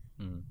to,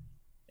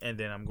 and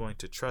then I'm going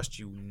to trust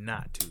you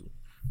not to.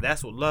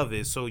 That's what love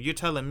is. So you're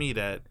telling me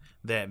that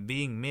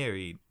being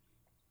married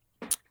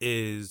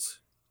is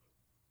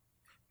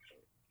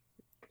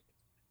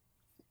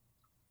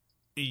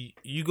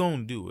you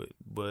gonna do it,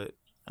 but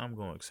I'm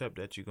gonna accept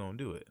that you're gonna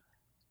do it.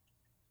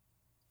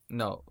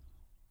 No.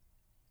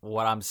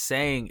 What I'm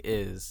saying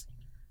is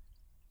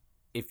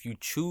if you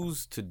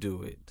choose to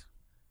do it,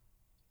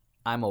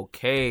 I'm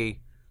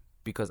okay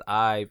because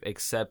I've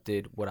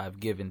accepted what I've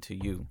given to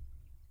you.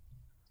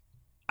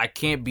 I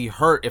can't be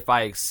hurt if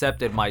I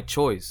accepted my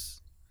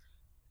choice.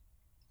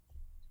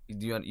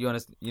 You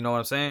understand? You know what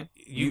I'm saying?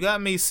 You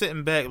got me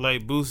sitting back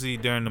like Boosie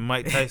during the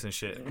Mike Tyson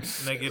shit.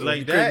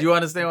 Like that. You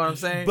understand what I'm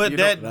saying? But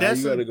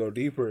that's you gotta go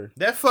deeper.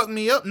 That fucked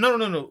me up.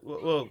 No.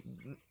 Well,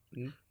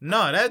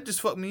 no, that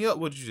just fucked me up.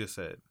 What you just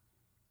said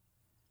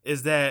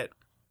is that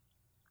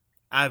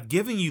I've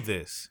given you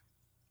this.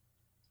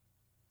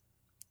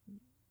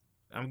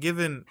 I've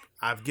given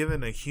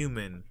a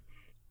human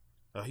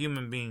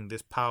being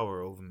this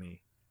power over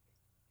me.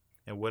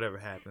 and whatever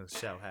happens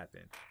shall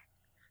happen.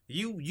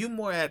 You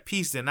more at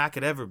peace than I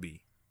could ever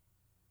be,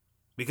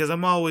 because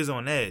I'm always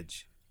on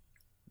edge.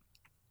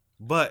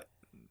 But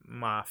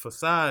my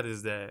facade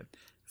is that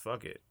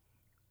fuck it.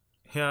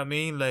 You know what I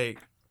mean? Like,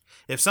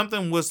 if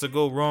something was to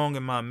go wrong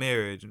in my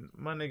marriage,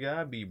 my nigga,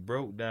 I'd be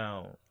broke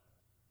down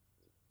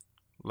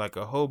like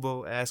a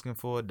hobo asking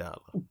for $1.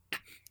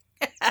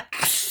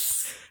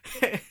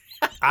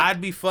 I'd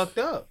be fucked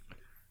up.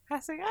 I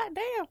say, God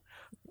damn.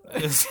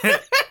 Let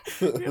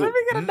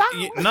me get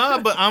 $1. Nah,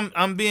 but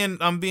I'm being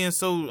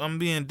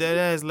dead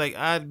ass. Like,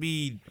 I'd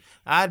be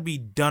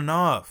done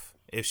off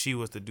if she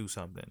was to do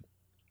something.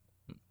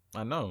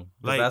 I know.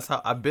 Like, that's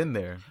how I've been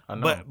there. I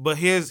know. But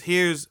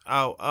here's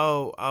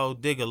I'll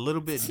dig a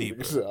little bit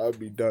deeper. I'd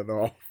be done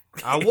off.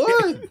 I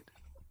would.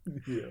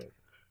 Yeah.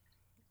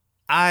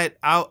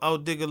 I'll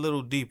dig a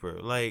little deeper.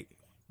 Like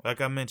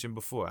I mentioned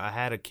before, I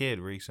had a kid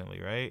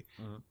recently, right?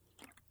 Mm-hmm.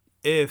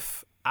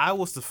 If I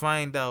was to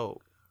find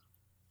out,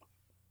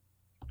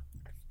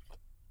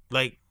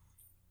 like,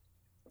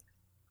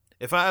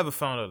 if I ever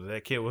found out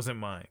that kid wasn't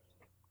mine,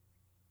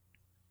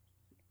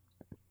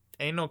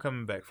 ain't no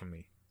coming back from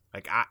me.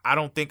 Like, I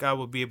don't think I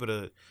would be able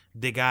to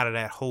dig out of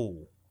that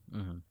hole.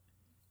 Mm-hmm.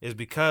 It's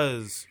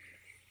because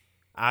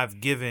I've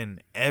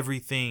given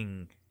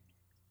everything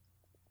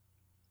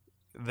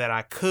that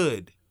I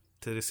could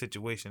to the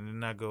situation,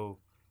 and I go,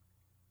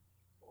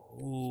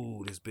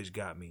 ooh, this bitch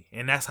got me.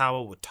 And that's how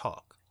I would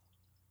talk.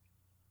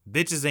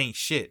 Bitches ain't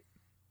shit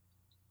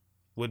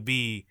would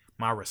be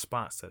my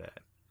response to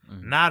that.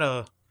 Mm-hmm. Not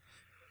a,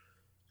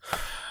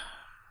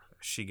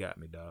 she got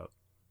me, dog.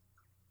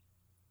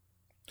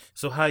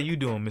 So how you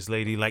doing, Miss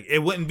Lady? Like, it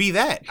wouldn't be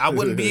that. I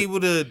wouldn't be able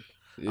to.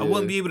 Yeah. I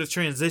wouldn't be able to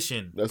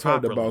transition. That's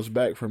properly. hard to bounce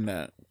back from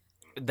that.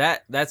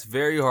 That's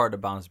very hard to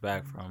bounce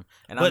back from.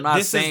 And but I'm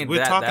not saying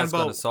that's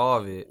going to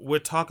solve it. We're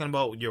talking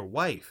about your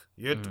wife.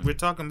 We're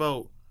talking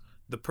about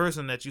the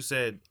person that you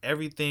said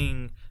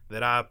everything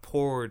that I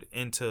poured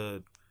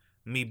into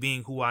me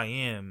being who I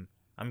am,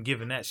 I'm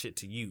giving that shit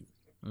to you.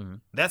 Mm-hmm.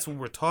 That's what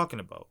we're talking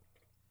about.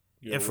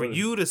 Yeah, and for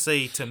you to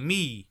say to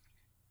me,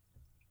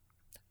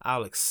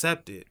 I'll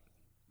accept it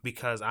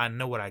because I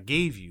know what I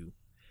gave you,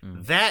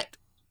 that's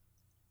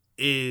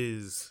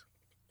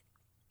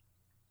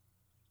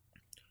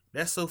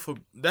so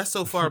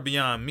far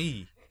beyond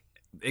me.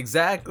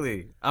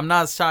 Exactly. I'm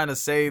not trying to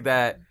say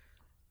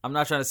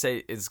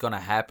it's gonna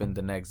happen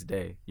the next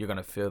day. You're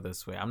gonna feel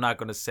this way. I'm not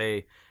gonna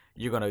say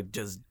you're gonna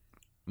just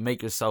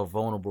make yourself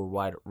vulnerable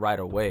right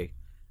away.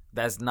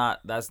 That's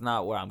not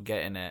where I'm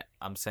getting at.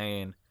 I'm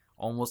saying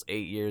almost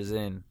 8 years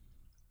in,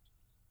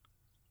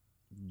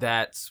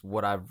 that's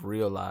what I've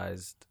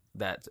realized,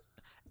 that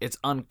it's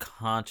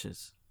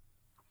unconscious.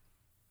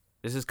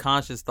 This is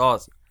conscious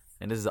thoughts,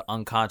 and this is an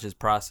unconscious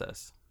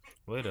process.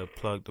 Way to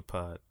plug the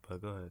pod,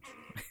 but go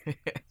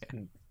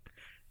ahead.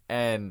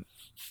 And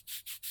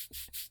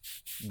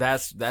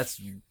that's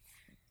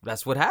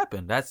what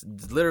happened. That's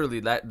literally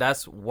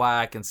that's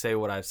why I can say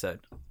what I've said.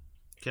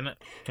 Can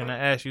I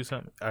ask you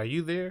something? Are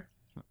you there?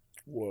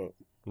 What?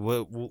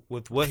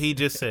 With what he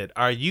just said,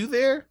 are you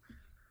there?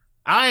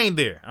 I ain't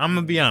there. I'm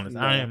gonna be honest.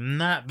 No. I am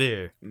not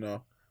there.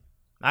 No.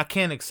 I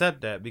can't accept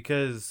that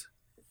because,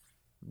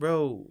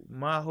 bro,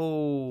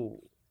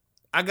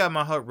 I got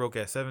my heart broke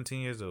at 17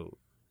 years old.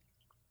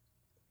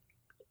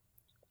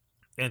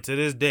 And to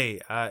this day,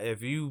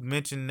 if you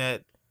mention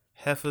that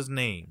heifer's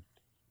name,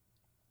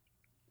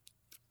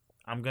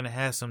 I'm going to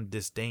have some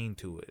disdain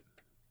to it.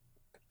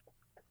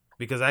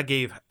 Because I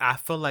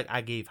feel like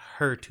I gave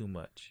her too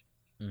much.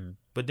 Mm.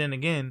 But then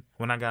again,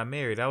 when I got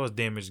married, I was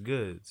damaged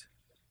goods.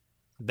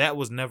 That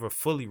was never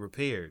fully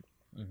repaired,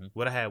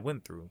 what I had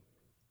went through.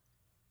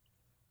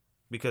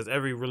 Because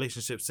every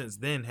relationship since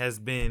then has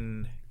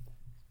been,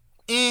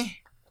 I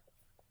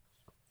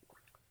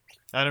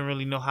didn't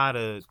really know how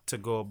to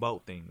go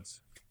about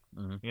things.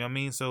 Mm-hmm. You know what I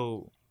mean?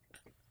 So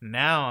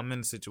now I'm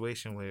in a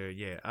situation where,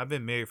 I've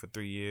been married for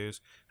 3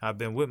 years. I've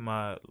been with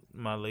my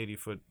lady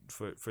for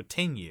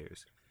 10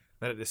 years.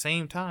 But at the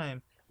same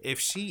time, if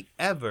she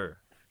ever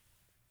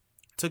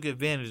took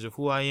advantage of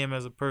who I am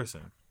as a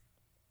person.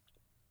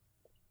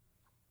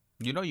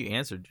 You know you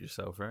answered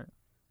yourself, right?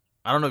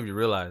 I don't know if you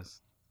realize.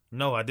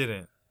 No, I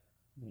didn't.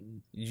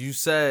 You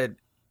said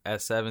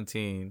at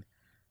 17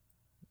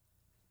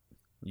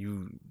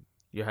 you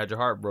had your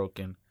heart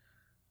broken,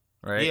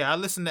 right? Yeah, I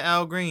listened to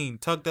Al Green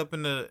tucked up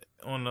on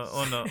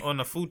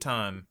the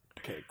futon.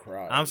 Can't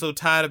cry. I'm so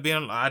tired of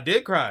being. I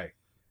did cry.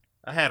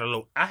 I had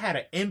an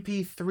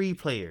MP3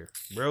 player,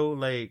 bro,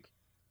 like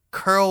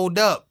curled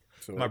up.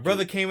 So my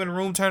brother came in the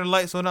room, turned the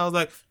lights on. I was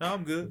like, "No,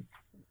 I'm good."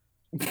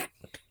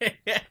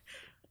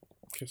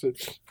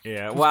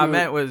 Yeah, what I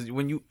meant was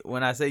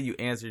when I say you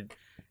answered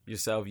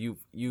yourself,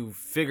 you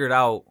figured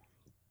out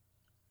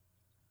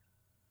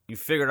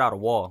a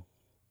wall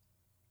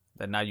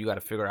that now you got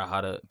to figure out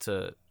how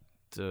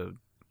to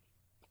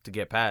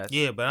get past.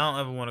 Yeah, but I don't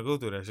ever want to go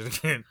through that shit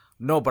again.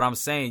 No, but I'm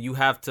saying you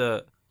have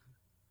to.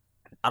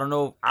 I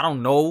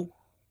don't know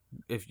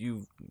if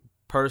you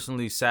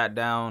personally sat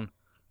down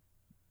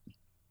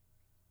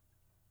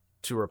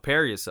to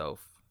repair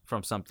yourself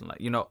from something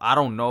like, I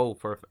don't know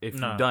if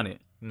you've done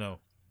it. No.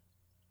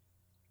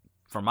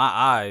 From my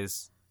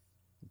eyes,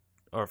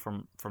 or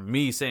from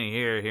me sitting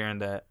here hearing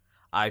that,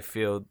 I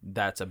feel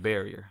that's a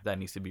barrier that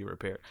needs to be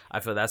repaired. I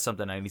feel that's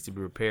something that needs to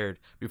be repaired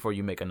before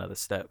you make another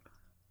step.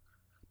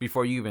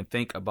 Before you even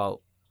think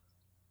about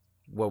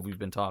what we've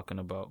been talking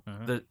about.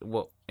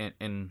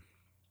 In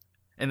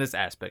this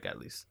aspect, at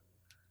least.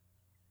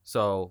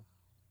 So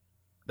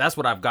that's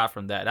what I've got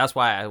from that. That's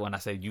why when I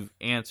say you've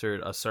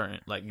answered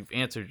you've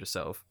answered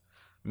yourself,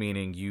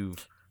 meaning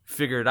you've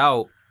figured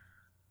out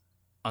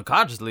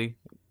unconsciously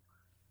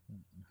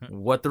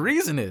what the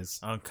reason is.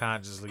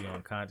 Unconsciously,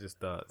 unconscious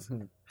thoughts.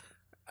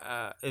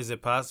 Is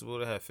it possible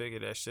to have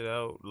figured that shit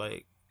out,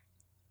 like,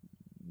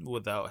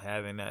 without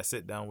having that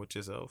sit down with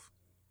yourself?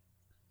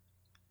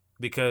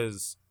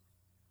 Because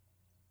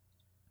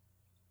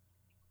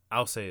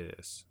I'll say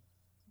this.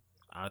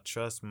 I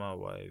trust my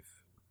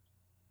wife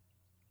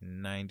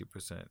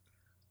 90%.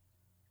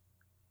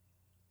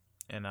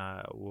 And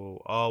I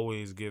will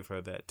always give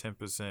her that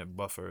 10%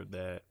 buffer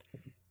that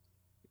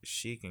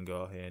she can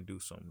go ahead and do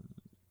some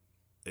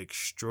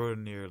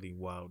extraordinarily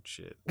wild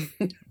shit.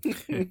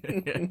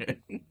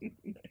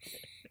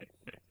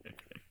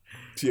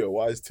 Yeah,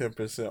 why is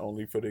 10%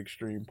 only for the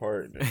extreme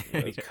part?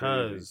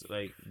 Because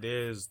like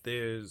there's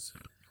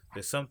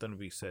something to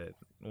be said.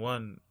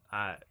 One,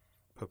 I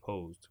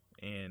proposed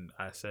and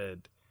I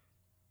said,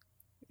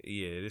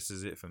 yeah, this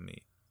is it for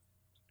me.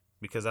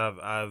 Because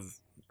I've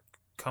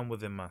come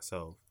within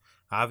myself.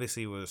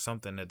 Obviously it was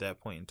something at that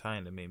point in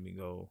time that made me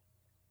go,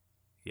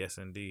 yes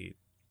indeed.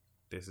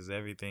 This is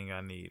everything I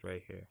need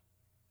right here.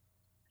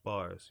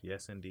 Bars.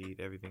 Yes,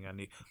 indeed. Everything I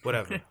need.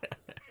 Whatever.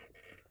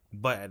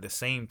 But at the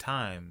same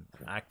time,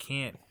 I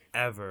can't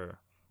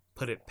ever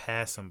put it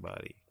past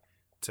somebody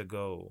to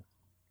go,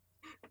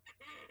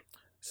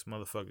 this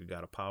motherfucker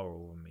got a power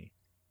over me.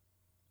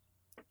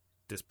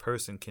 This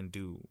person can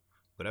do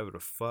whatever the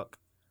fuck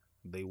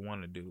they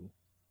want to do.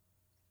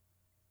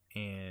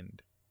 And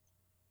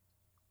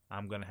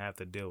I'm going to have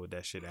to deal with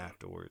that shit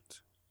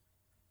afterwards.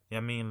 I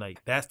mean,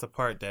 like, that's the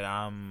part that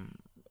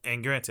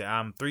and granted,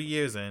 I'm 3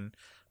 years in,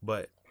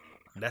 but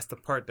that's the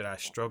part that I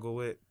struggle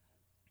with.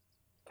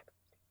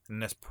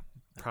 And that's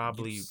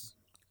probably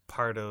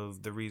part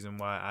of the reason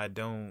why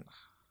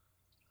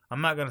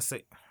I'm not going to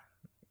say,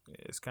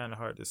 it's kind of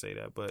hard to say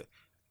that, but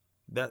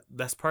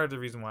that's part of the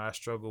reason why I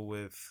struggle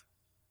with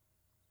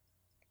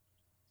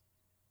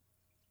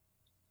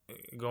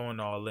going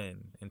all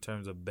in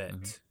terms of bets.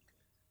 Mm-hmm.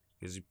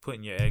 Because you're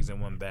putting your eggs in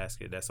one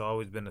basket. That's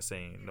always been the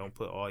saying. Don't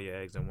put all your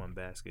eggs in one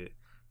basket.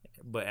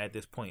 But at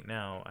this point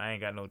now, I ain't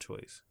got no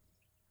choice.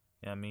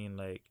 You know what I mean?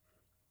 Like,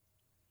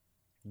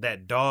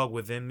 that dog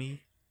within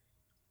me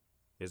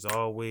is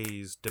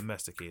always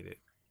domesticated.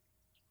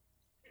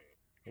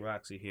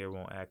 Roxy here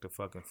won't act a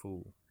fucking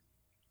fool.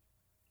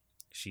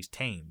 She's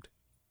tamed.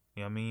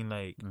 You know what I mean?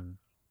 Like,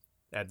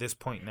 at this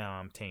point now,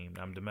 I'm tamed.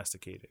 I'm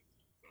domesticated.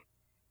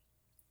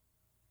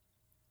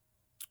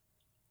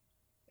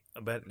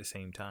 But at the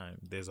same time,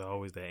 there's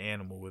always that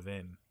animal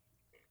within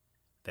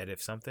that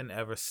if something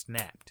ever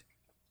snapped,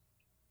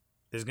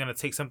 there's gonna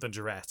take something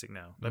drastic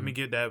now. Let me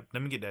get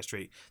that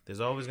straight. There's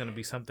always gonna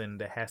be something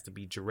that has to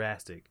be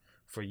drastic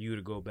for you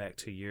to go back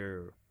to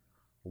your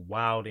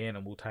wild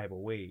animal type of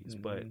ways.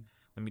 Mm-hmm. But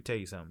let me tell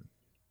you something.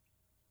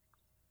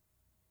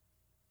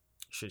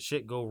 Should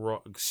shit go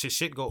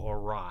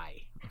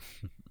awry?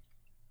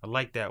 I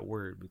like that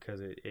word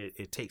because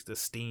it takes the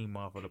steam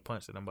off of the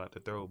punch that I'm about to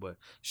throw. But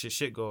should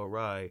shit go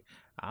awry,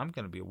 I'm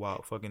going to be a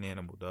wild fucking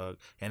animal, dog.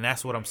 And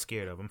that's what I'm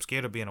scared of. I'm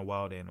scared of being a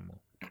wild animal.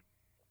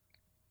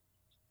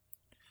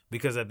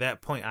 Because at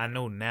that point, I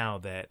know now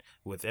that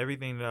with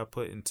everything that I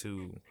put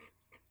into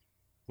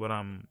what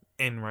I'm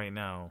in right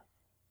now,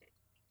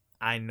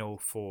 I know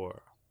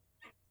for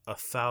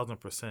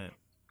 1,000%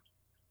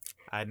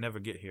 I'd never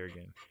get here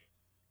again.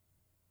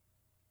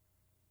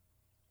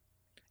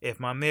 If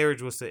my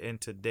marriage was to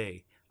end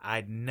today,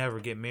 I'd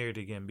never get married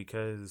again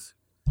because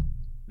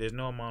there's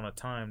no amount of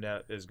time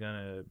that is going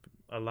to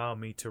allow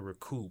me to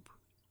recoup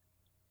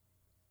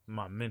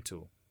my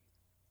mental.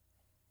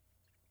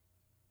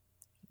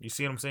 You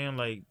see what I'm saying?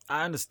 Like,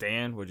 I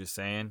understand what you're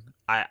saying.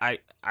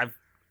 I've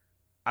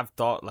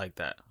thought like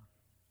that.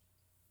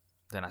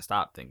 Then I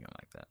stopped thinking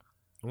like that.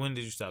 When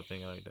did you stop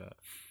thinking like that?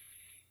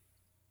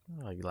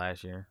 Like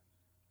last year.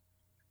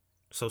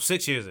 So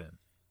 6 years in.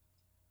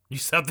 You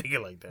stop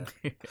thinking like that.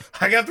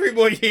 I got 3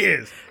 more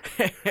years.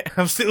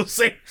 I'm still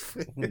safe.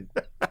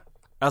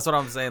 That's what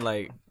I'm saying.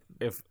 Like,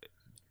 if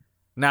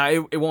now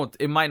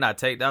it might not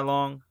take that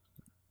long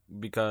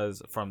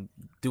because from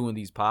doing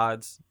these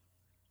pods,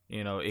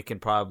 it can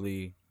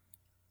probably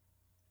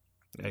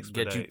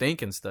get you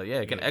thinking stuff. Yeah,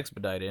 it can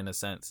expedite it in a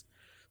sense.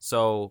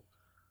 So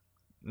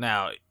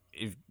now,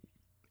 if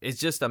it's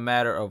just a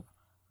matter of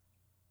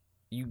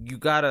you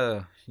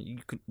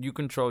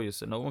control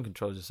yourself. No one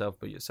controls yourself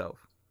but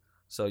yourself.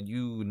 So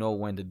you know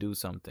when to do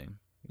something.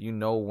 You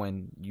know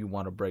when you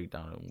want to break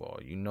down a wall.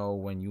 You know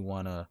when you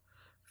want to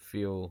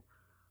feel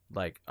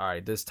like, all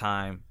right, this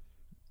time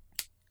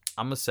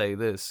I'm gonna say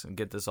this and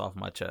get this off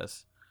my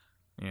chest.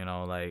 You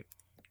know, like,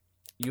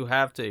 you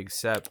have to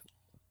accept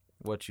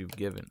what you've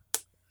given.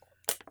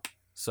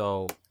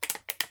 So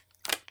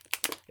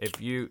if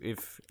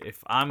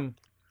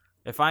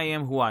I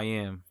am who I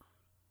am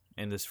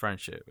in this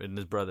friendship, in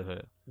this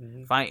brotherhood,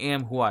 if I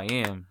am who I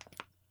am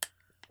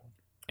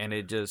and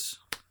it just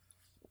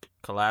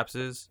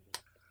collapses,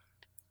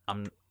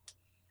 I'm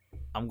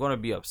gonna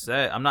be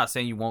upset. I'm not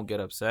saying you won't get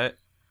upset,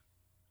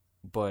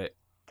 but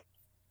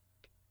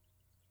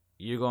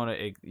you're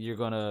gonna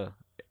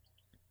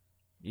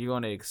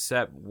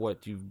accept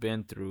what you've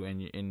been through,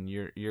 and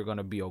you're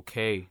gonna be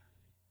okay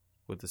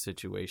with the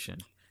situation.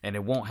 And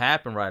it won't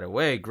happen right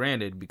away,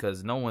 granted,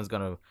 because no one's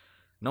gonna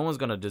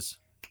just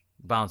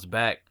bounce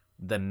back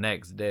the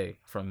next day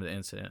from the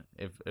incident.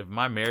 If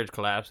my marriage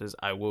collapses,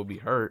 I will be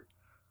hurt,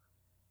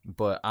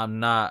 but I'm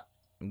not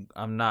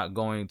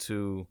going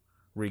to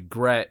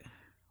regret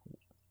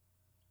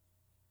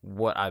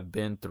what I've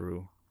been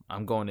through.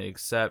 I'm going to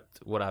accept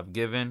what I've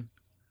given,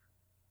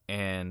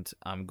 and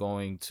I'm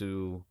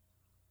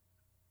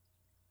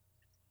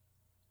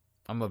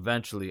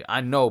eventually,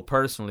 I know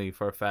personally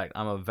for a fact,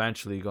 I'm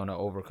eventually going to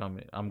overcome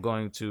it. I'm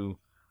going to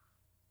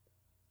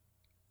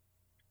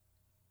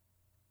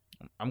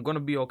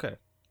be okay.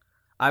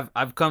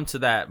 I've come to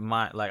that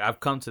I've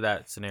come to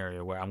that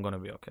scenario where I'm going to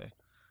be okay.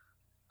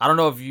 I don't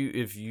know if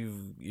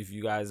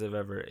you guys have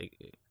ever,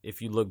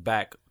 if you look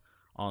back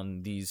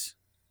on these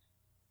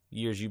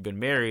years you've been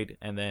married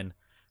and then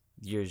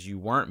years you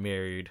weren't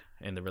married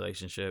in the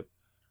relationship,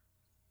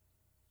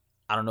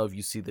 I don't know if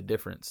you see the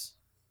difference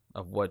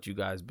of what you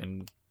guys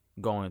been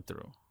going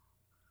through.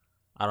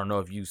 I don't know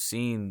if you've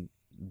seen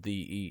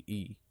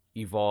the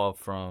evolve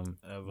from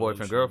evolution.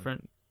 Boyfriend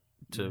girlfriend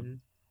to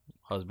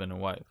husband and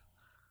wife.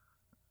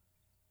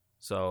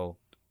 So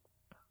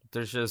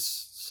there's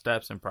just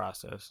steps and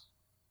process.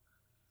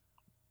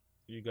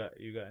 You got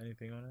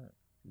anything on that?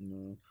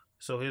 No.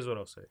 So here's what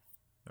I'll say.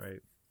 All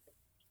right.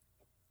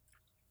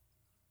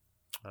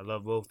 I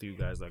love both of you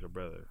guys like a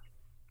brother.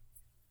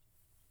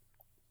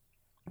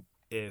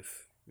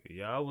 If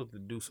y'all was to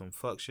do some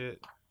fuck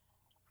shit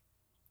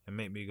and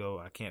make me go,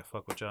 I can't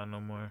fuck with y'all no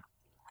more,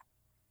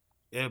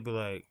 it'd be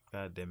like,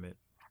 God damn it,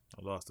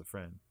 I lost a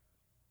friend.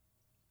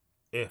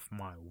 If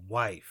my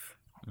wife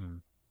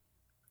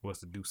was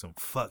to do some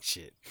fuck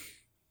shit,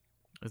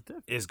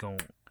 it's gonna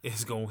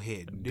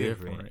hit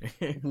different.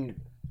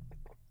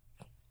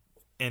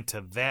 And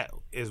to that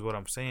is what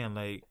I'm saying.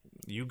 Like,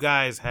 you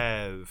guys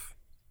have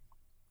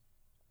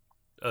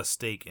a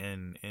stake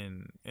in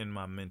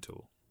my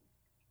mental.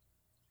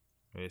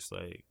 It's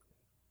like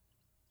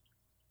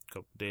a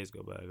couple days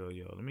go by, I go,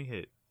 yo, let me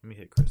hit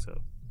Chris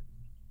up.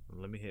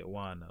 Let me hit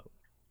Juan up.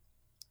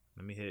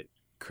 Let me hit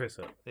Chris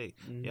up. Hey,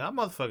 y'all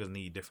motherfuckers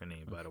need different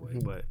names, by the way.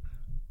 But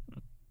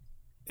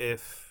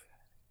if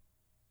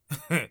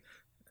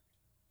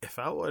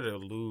I were to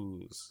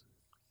lose,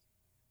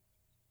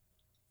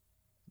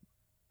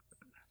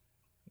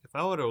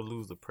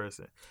 the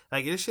person,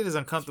 like, this shit is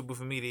uncomfortable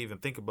for me to even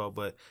think about.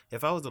 But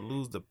if I was to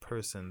lose the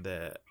person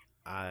that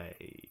I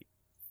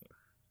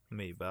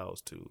made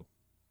vows to,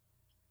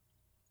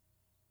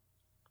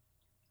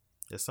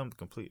 there's something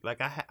complete.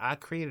 Like, I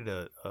created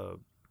a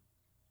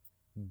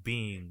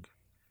being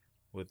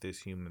with this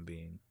human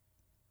being.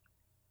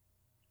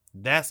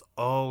 That's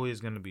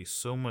always going to be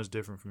so much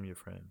different from your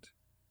friends.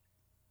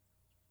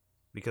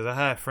 Because I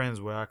have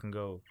friends where I can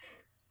go,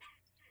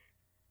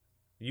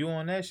 you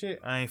on that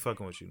shit? I ain't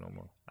fucking with you no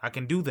more. I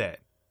can do that.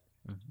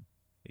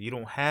 You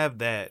don't have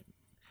that.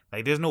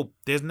 Like, there's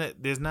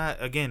not,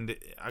 again,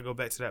 I go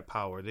back to that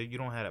power. You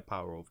don't have that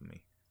power over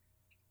me.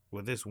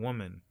 With this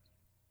woman,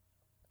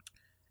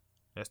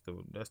 that's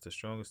the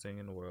strongest thing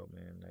in the world,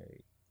 man.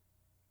 Like,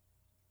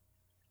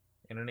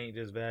 and it ain't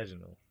just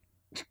vaginal.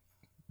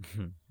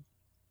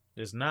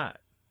 It's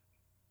not.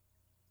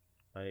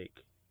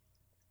 Like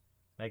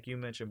you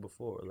mentioned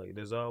before, like,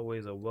 there's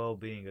always a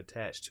well-being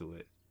attached to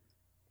it.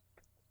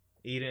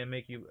 E didn't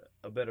make you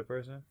a better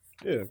person?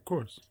 Yeah, of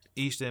course.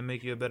 Each didn't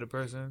make you a better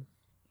person?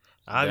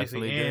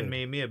 Obviously, Ann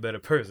made me a better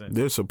person.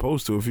 They're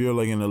supposed to if you're,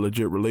 like, in a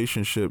legit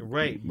relationship.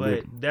 Right,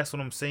 but that's what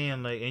I'm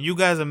saying. Like, and you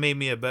guys have made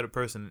me a better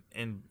person,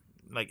 and,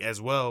 like,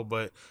 as well,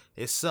 but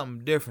it's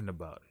something different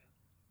about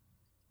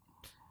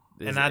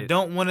it. And I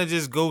don't want to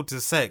just go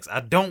to sex. I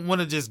don't want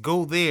to just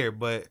go there,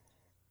 but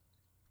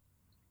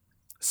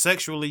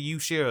sexually, you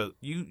share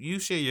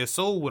your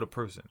soul with a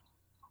person.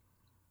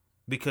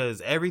 Because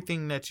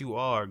everything that you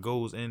are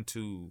goes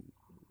into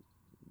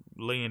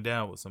laying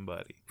down with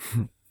somebody.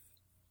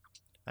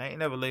 I ain't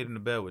never laid in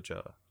the bed with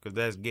y'all, because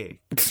that's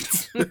gay.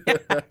 You know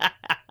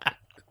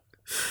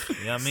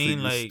what I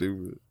mean? Like,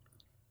 stupid.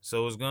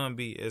 So it's gonna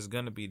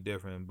be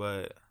different,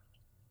 but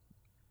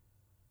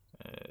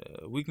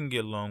we can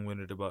get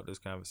long-winded about this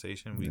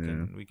conversation.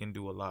 We can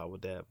do a lot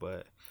with that,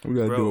 but we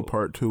gotta do a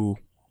part 2.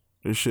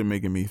 This shit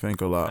making me think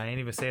a lot. I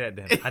ain't even say that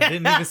to him. I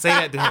didn't even say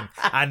that to him.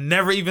 I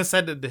never even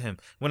said that to him.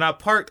 When I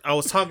parked, I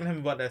was talking to him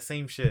about that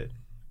same shit.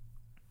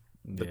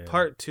 The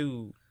part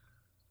 2,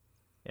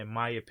 in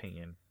my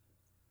opinion,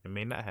 it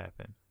may not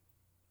happen.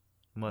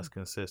 must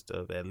consist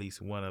of at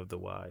least one of the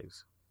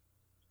wives.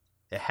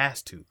 It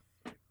has to.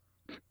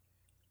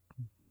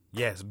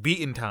 Yes,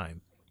 beating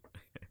time.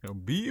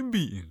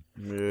 Beating.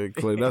 Yeah,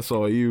 Clay, that's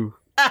all you.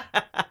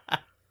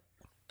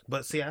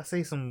 But see, I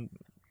say some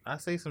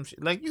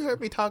shit. Like, you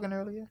heard me talking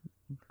earlier.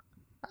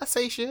 I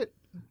say shit.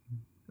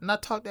 And I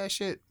talk that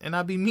shit. And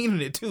I be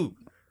meaning it too.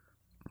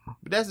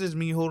 But that's just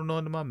me holding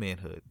on to my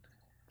manhood.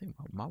 I think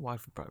my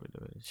wife would probably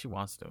do it. She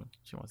wants to.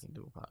 She wants to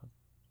do a pod.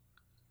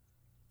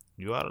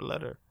 You ought to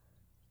let her.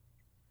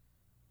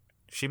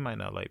 She might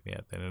not like me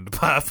at the end of the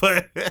pod,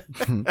 but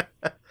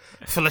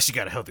I feel like she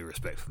got a healthy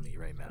respect for me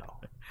right now.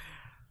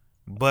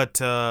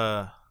 But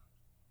on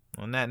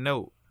that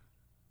note,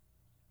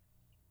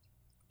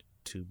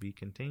 to be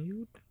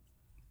continued.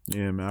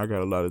 Yeah, man, I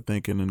got a lot of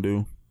thinking to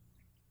do.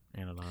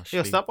 And a lot of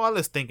Yo, sleep. stop all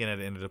this thinking at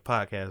the end of the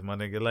podcast, my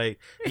nigga. Like,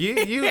 you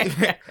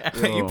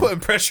you putting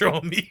pressure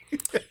on me.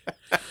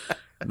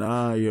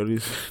 Nah, yo,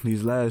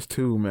 these last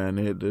two, man,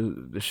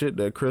 the shit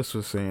that Chris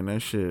was saying,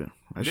 that shit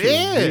was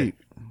deep.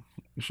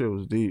 That shit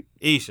was deep.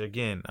 Ish,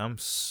 again, I'm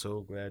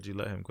so glad you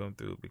let him come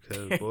through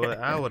because, boy,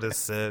 I would have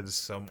said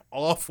some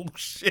awful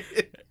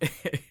shit.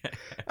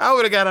 I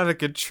would have got out of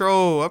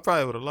control. I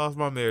probably would have lost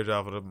my marriage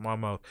off of my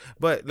mouth.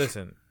 But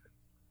listen,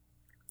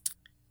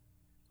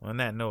 on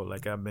that note,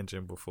 like I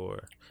mentioned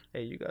before,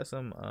 hey, you got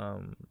some,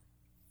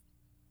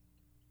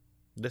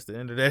 this the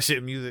end of that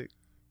shit music?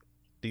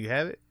 Do you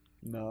have it?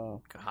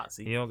 No. Hot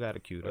seat. You don't got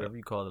it queued up. Whatever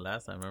you called it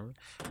last time, remember?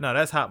 No,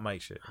 that's hot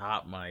mic shit.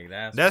 Hot mic.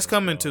 That's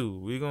coming too.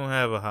 We're going to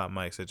have a hot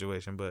mic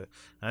situation, but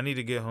I need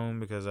to get home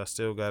because I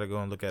still got to go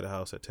and look at a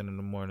house at 10 in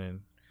the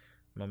morning.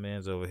 My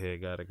man's over here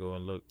got to go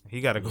and look.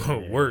 He got to go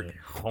and work.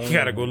 He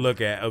got to go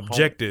look at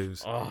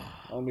objectives. I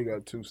only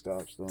got 2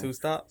 stops, though. 2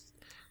 stops?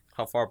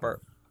 How far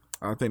apart?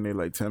 I think they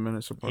like 10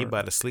 minutes apart. He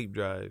about to sleep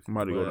drive. I'm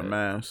about to go to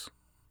Mass.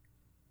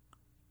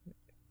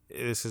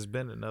 This has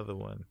been another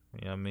one.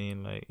 You know what I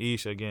mean? Like,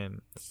 Ish,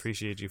 again,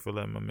 appreciate you for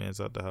letting my mans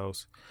out the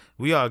house.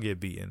 We all get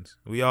beatings.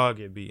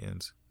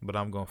 But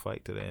I'm going to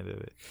fight to the end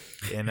of it.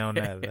 And on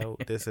that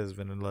note, this has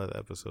been another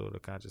episode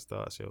of Conscious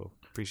Thoughts Show.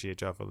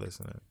 Appreciate y'all for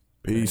listening.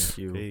 Peace. Thank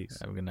you. Peace.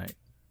 Have a good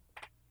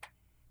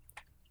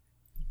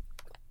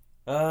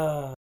night.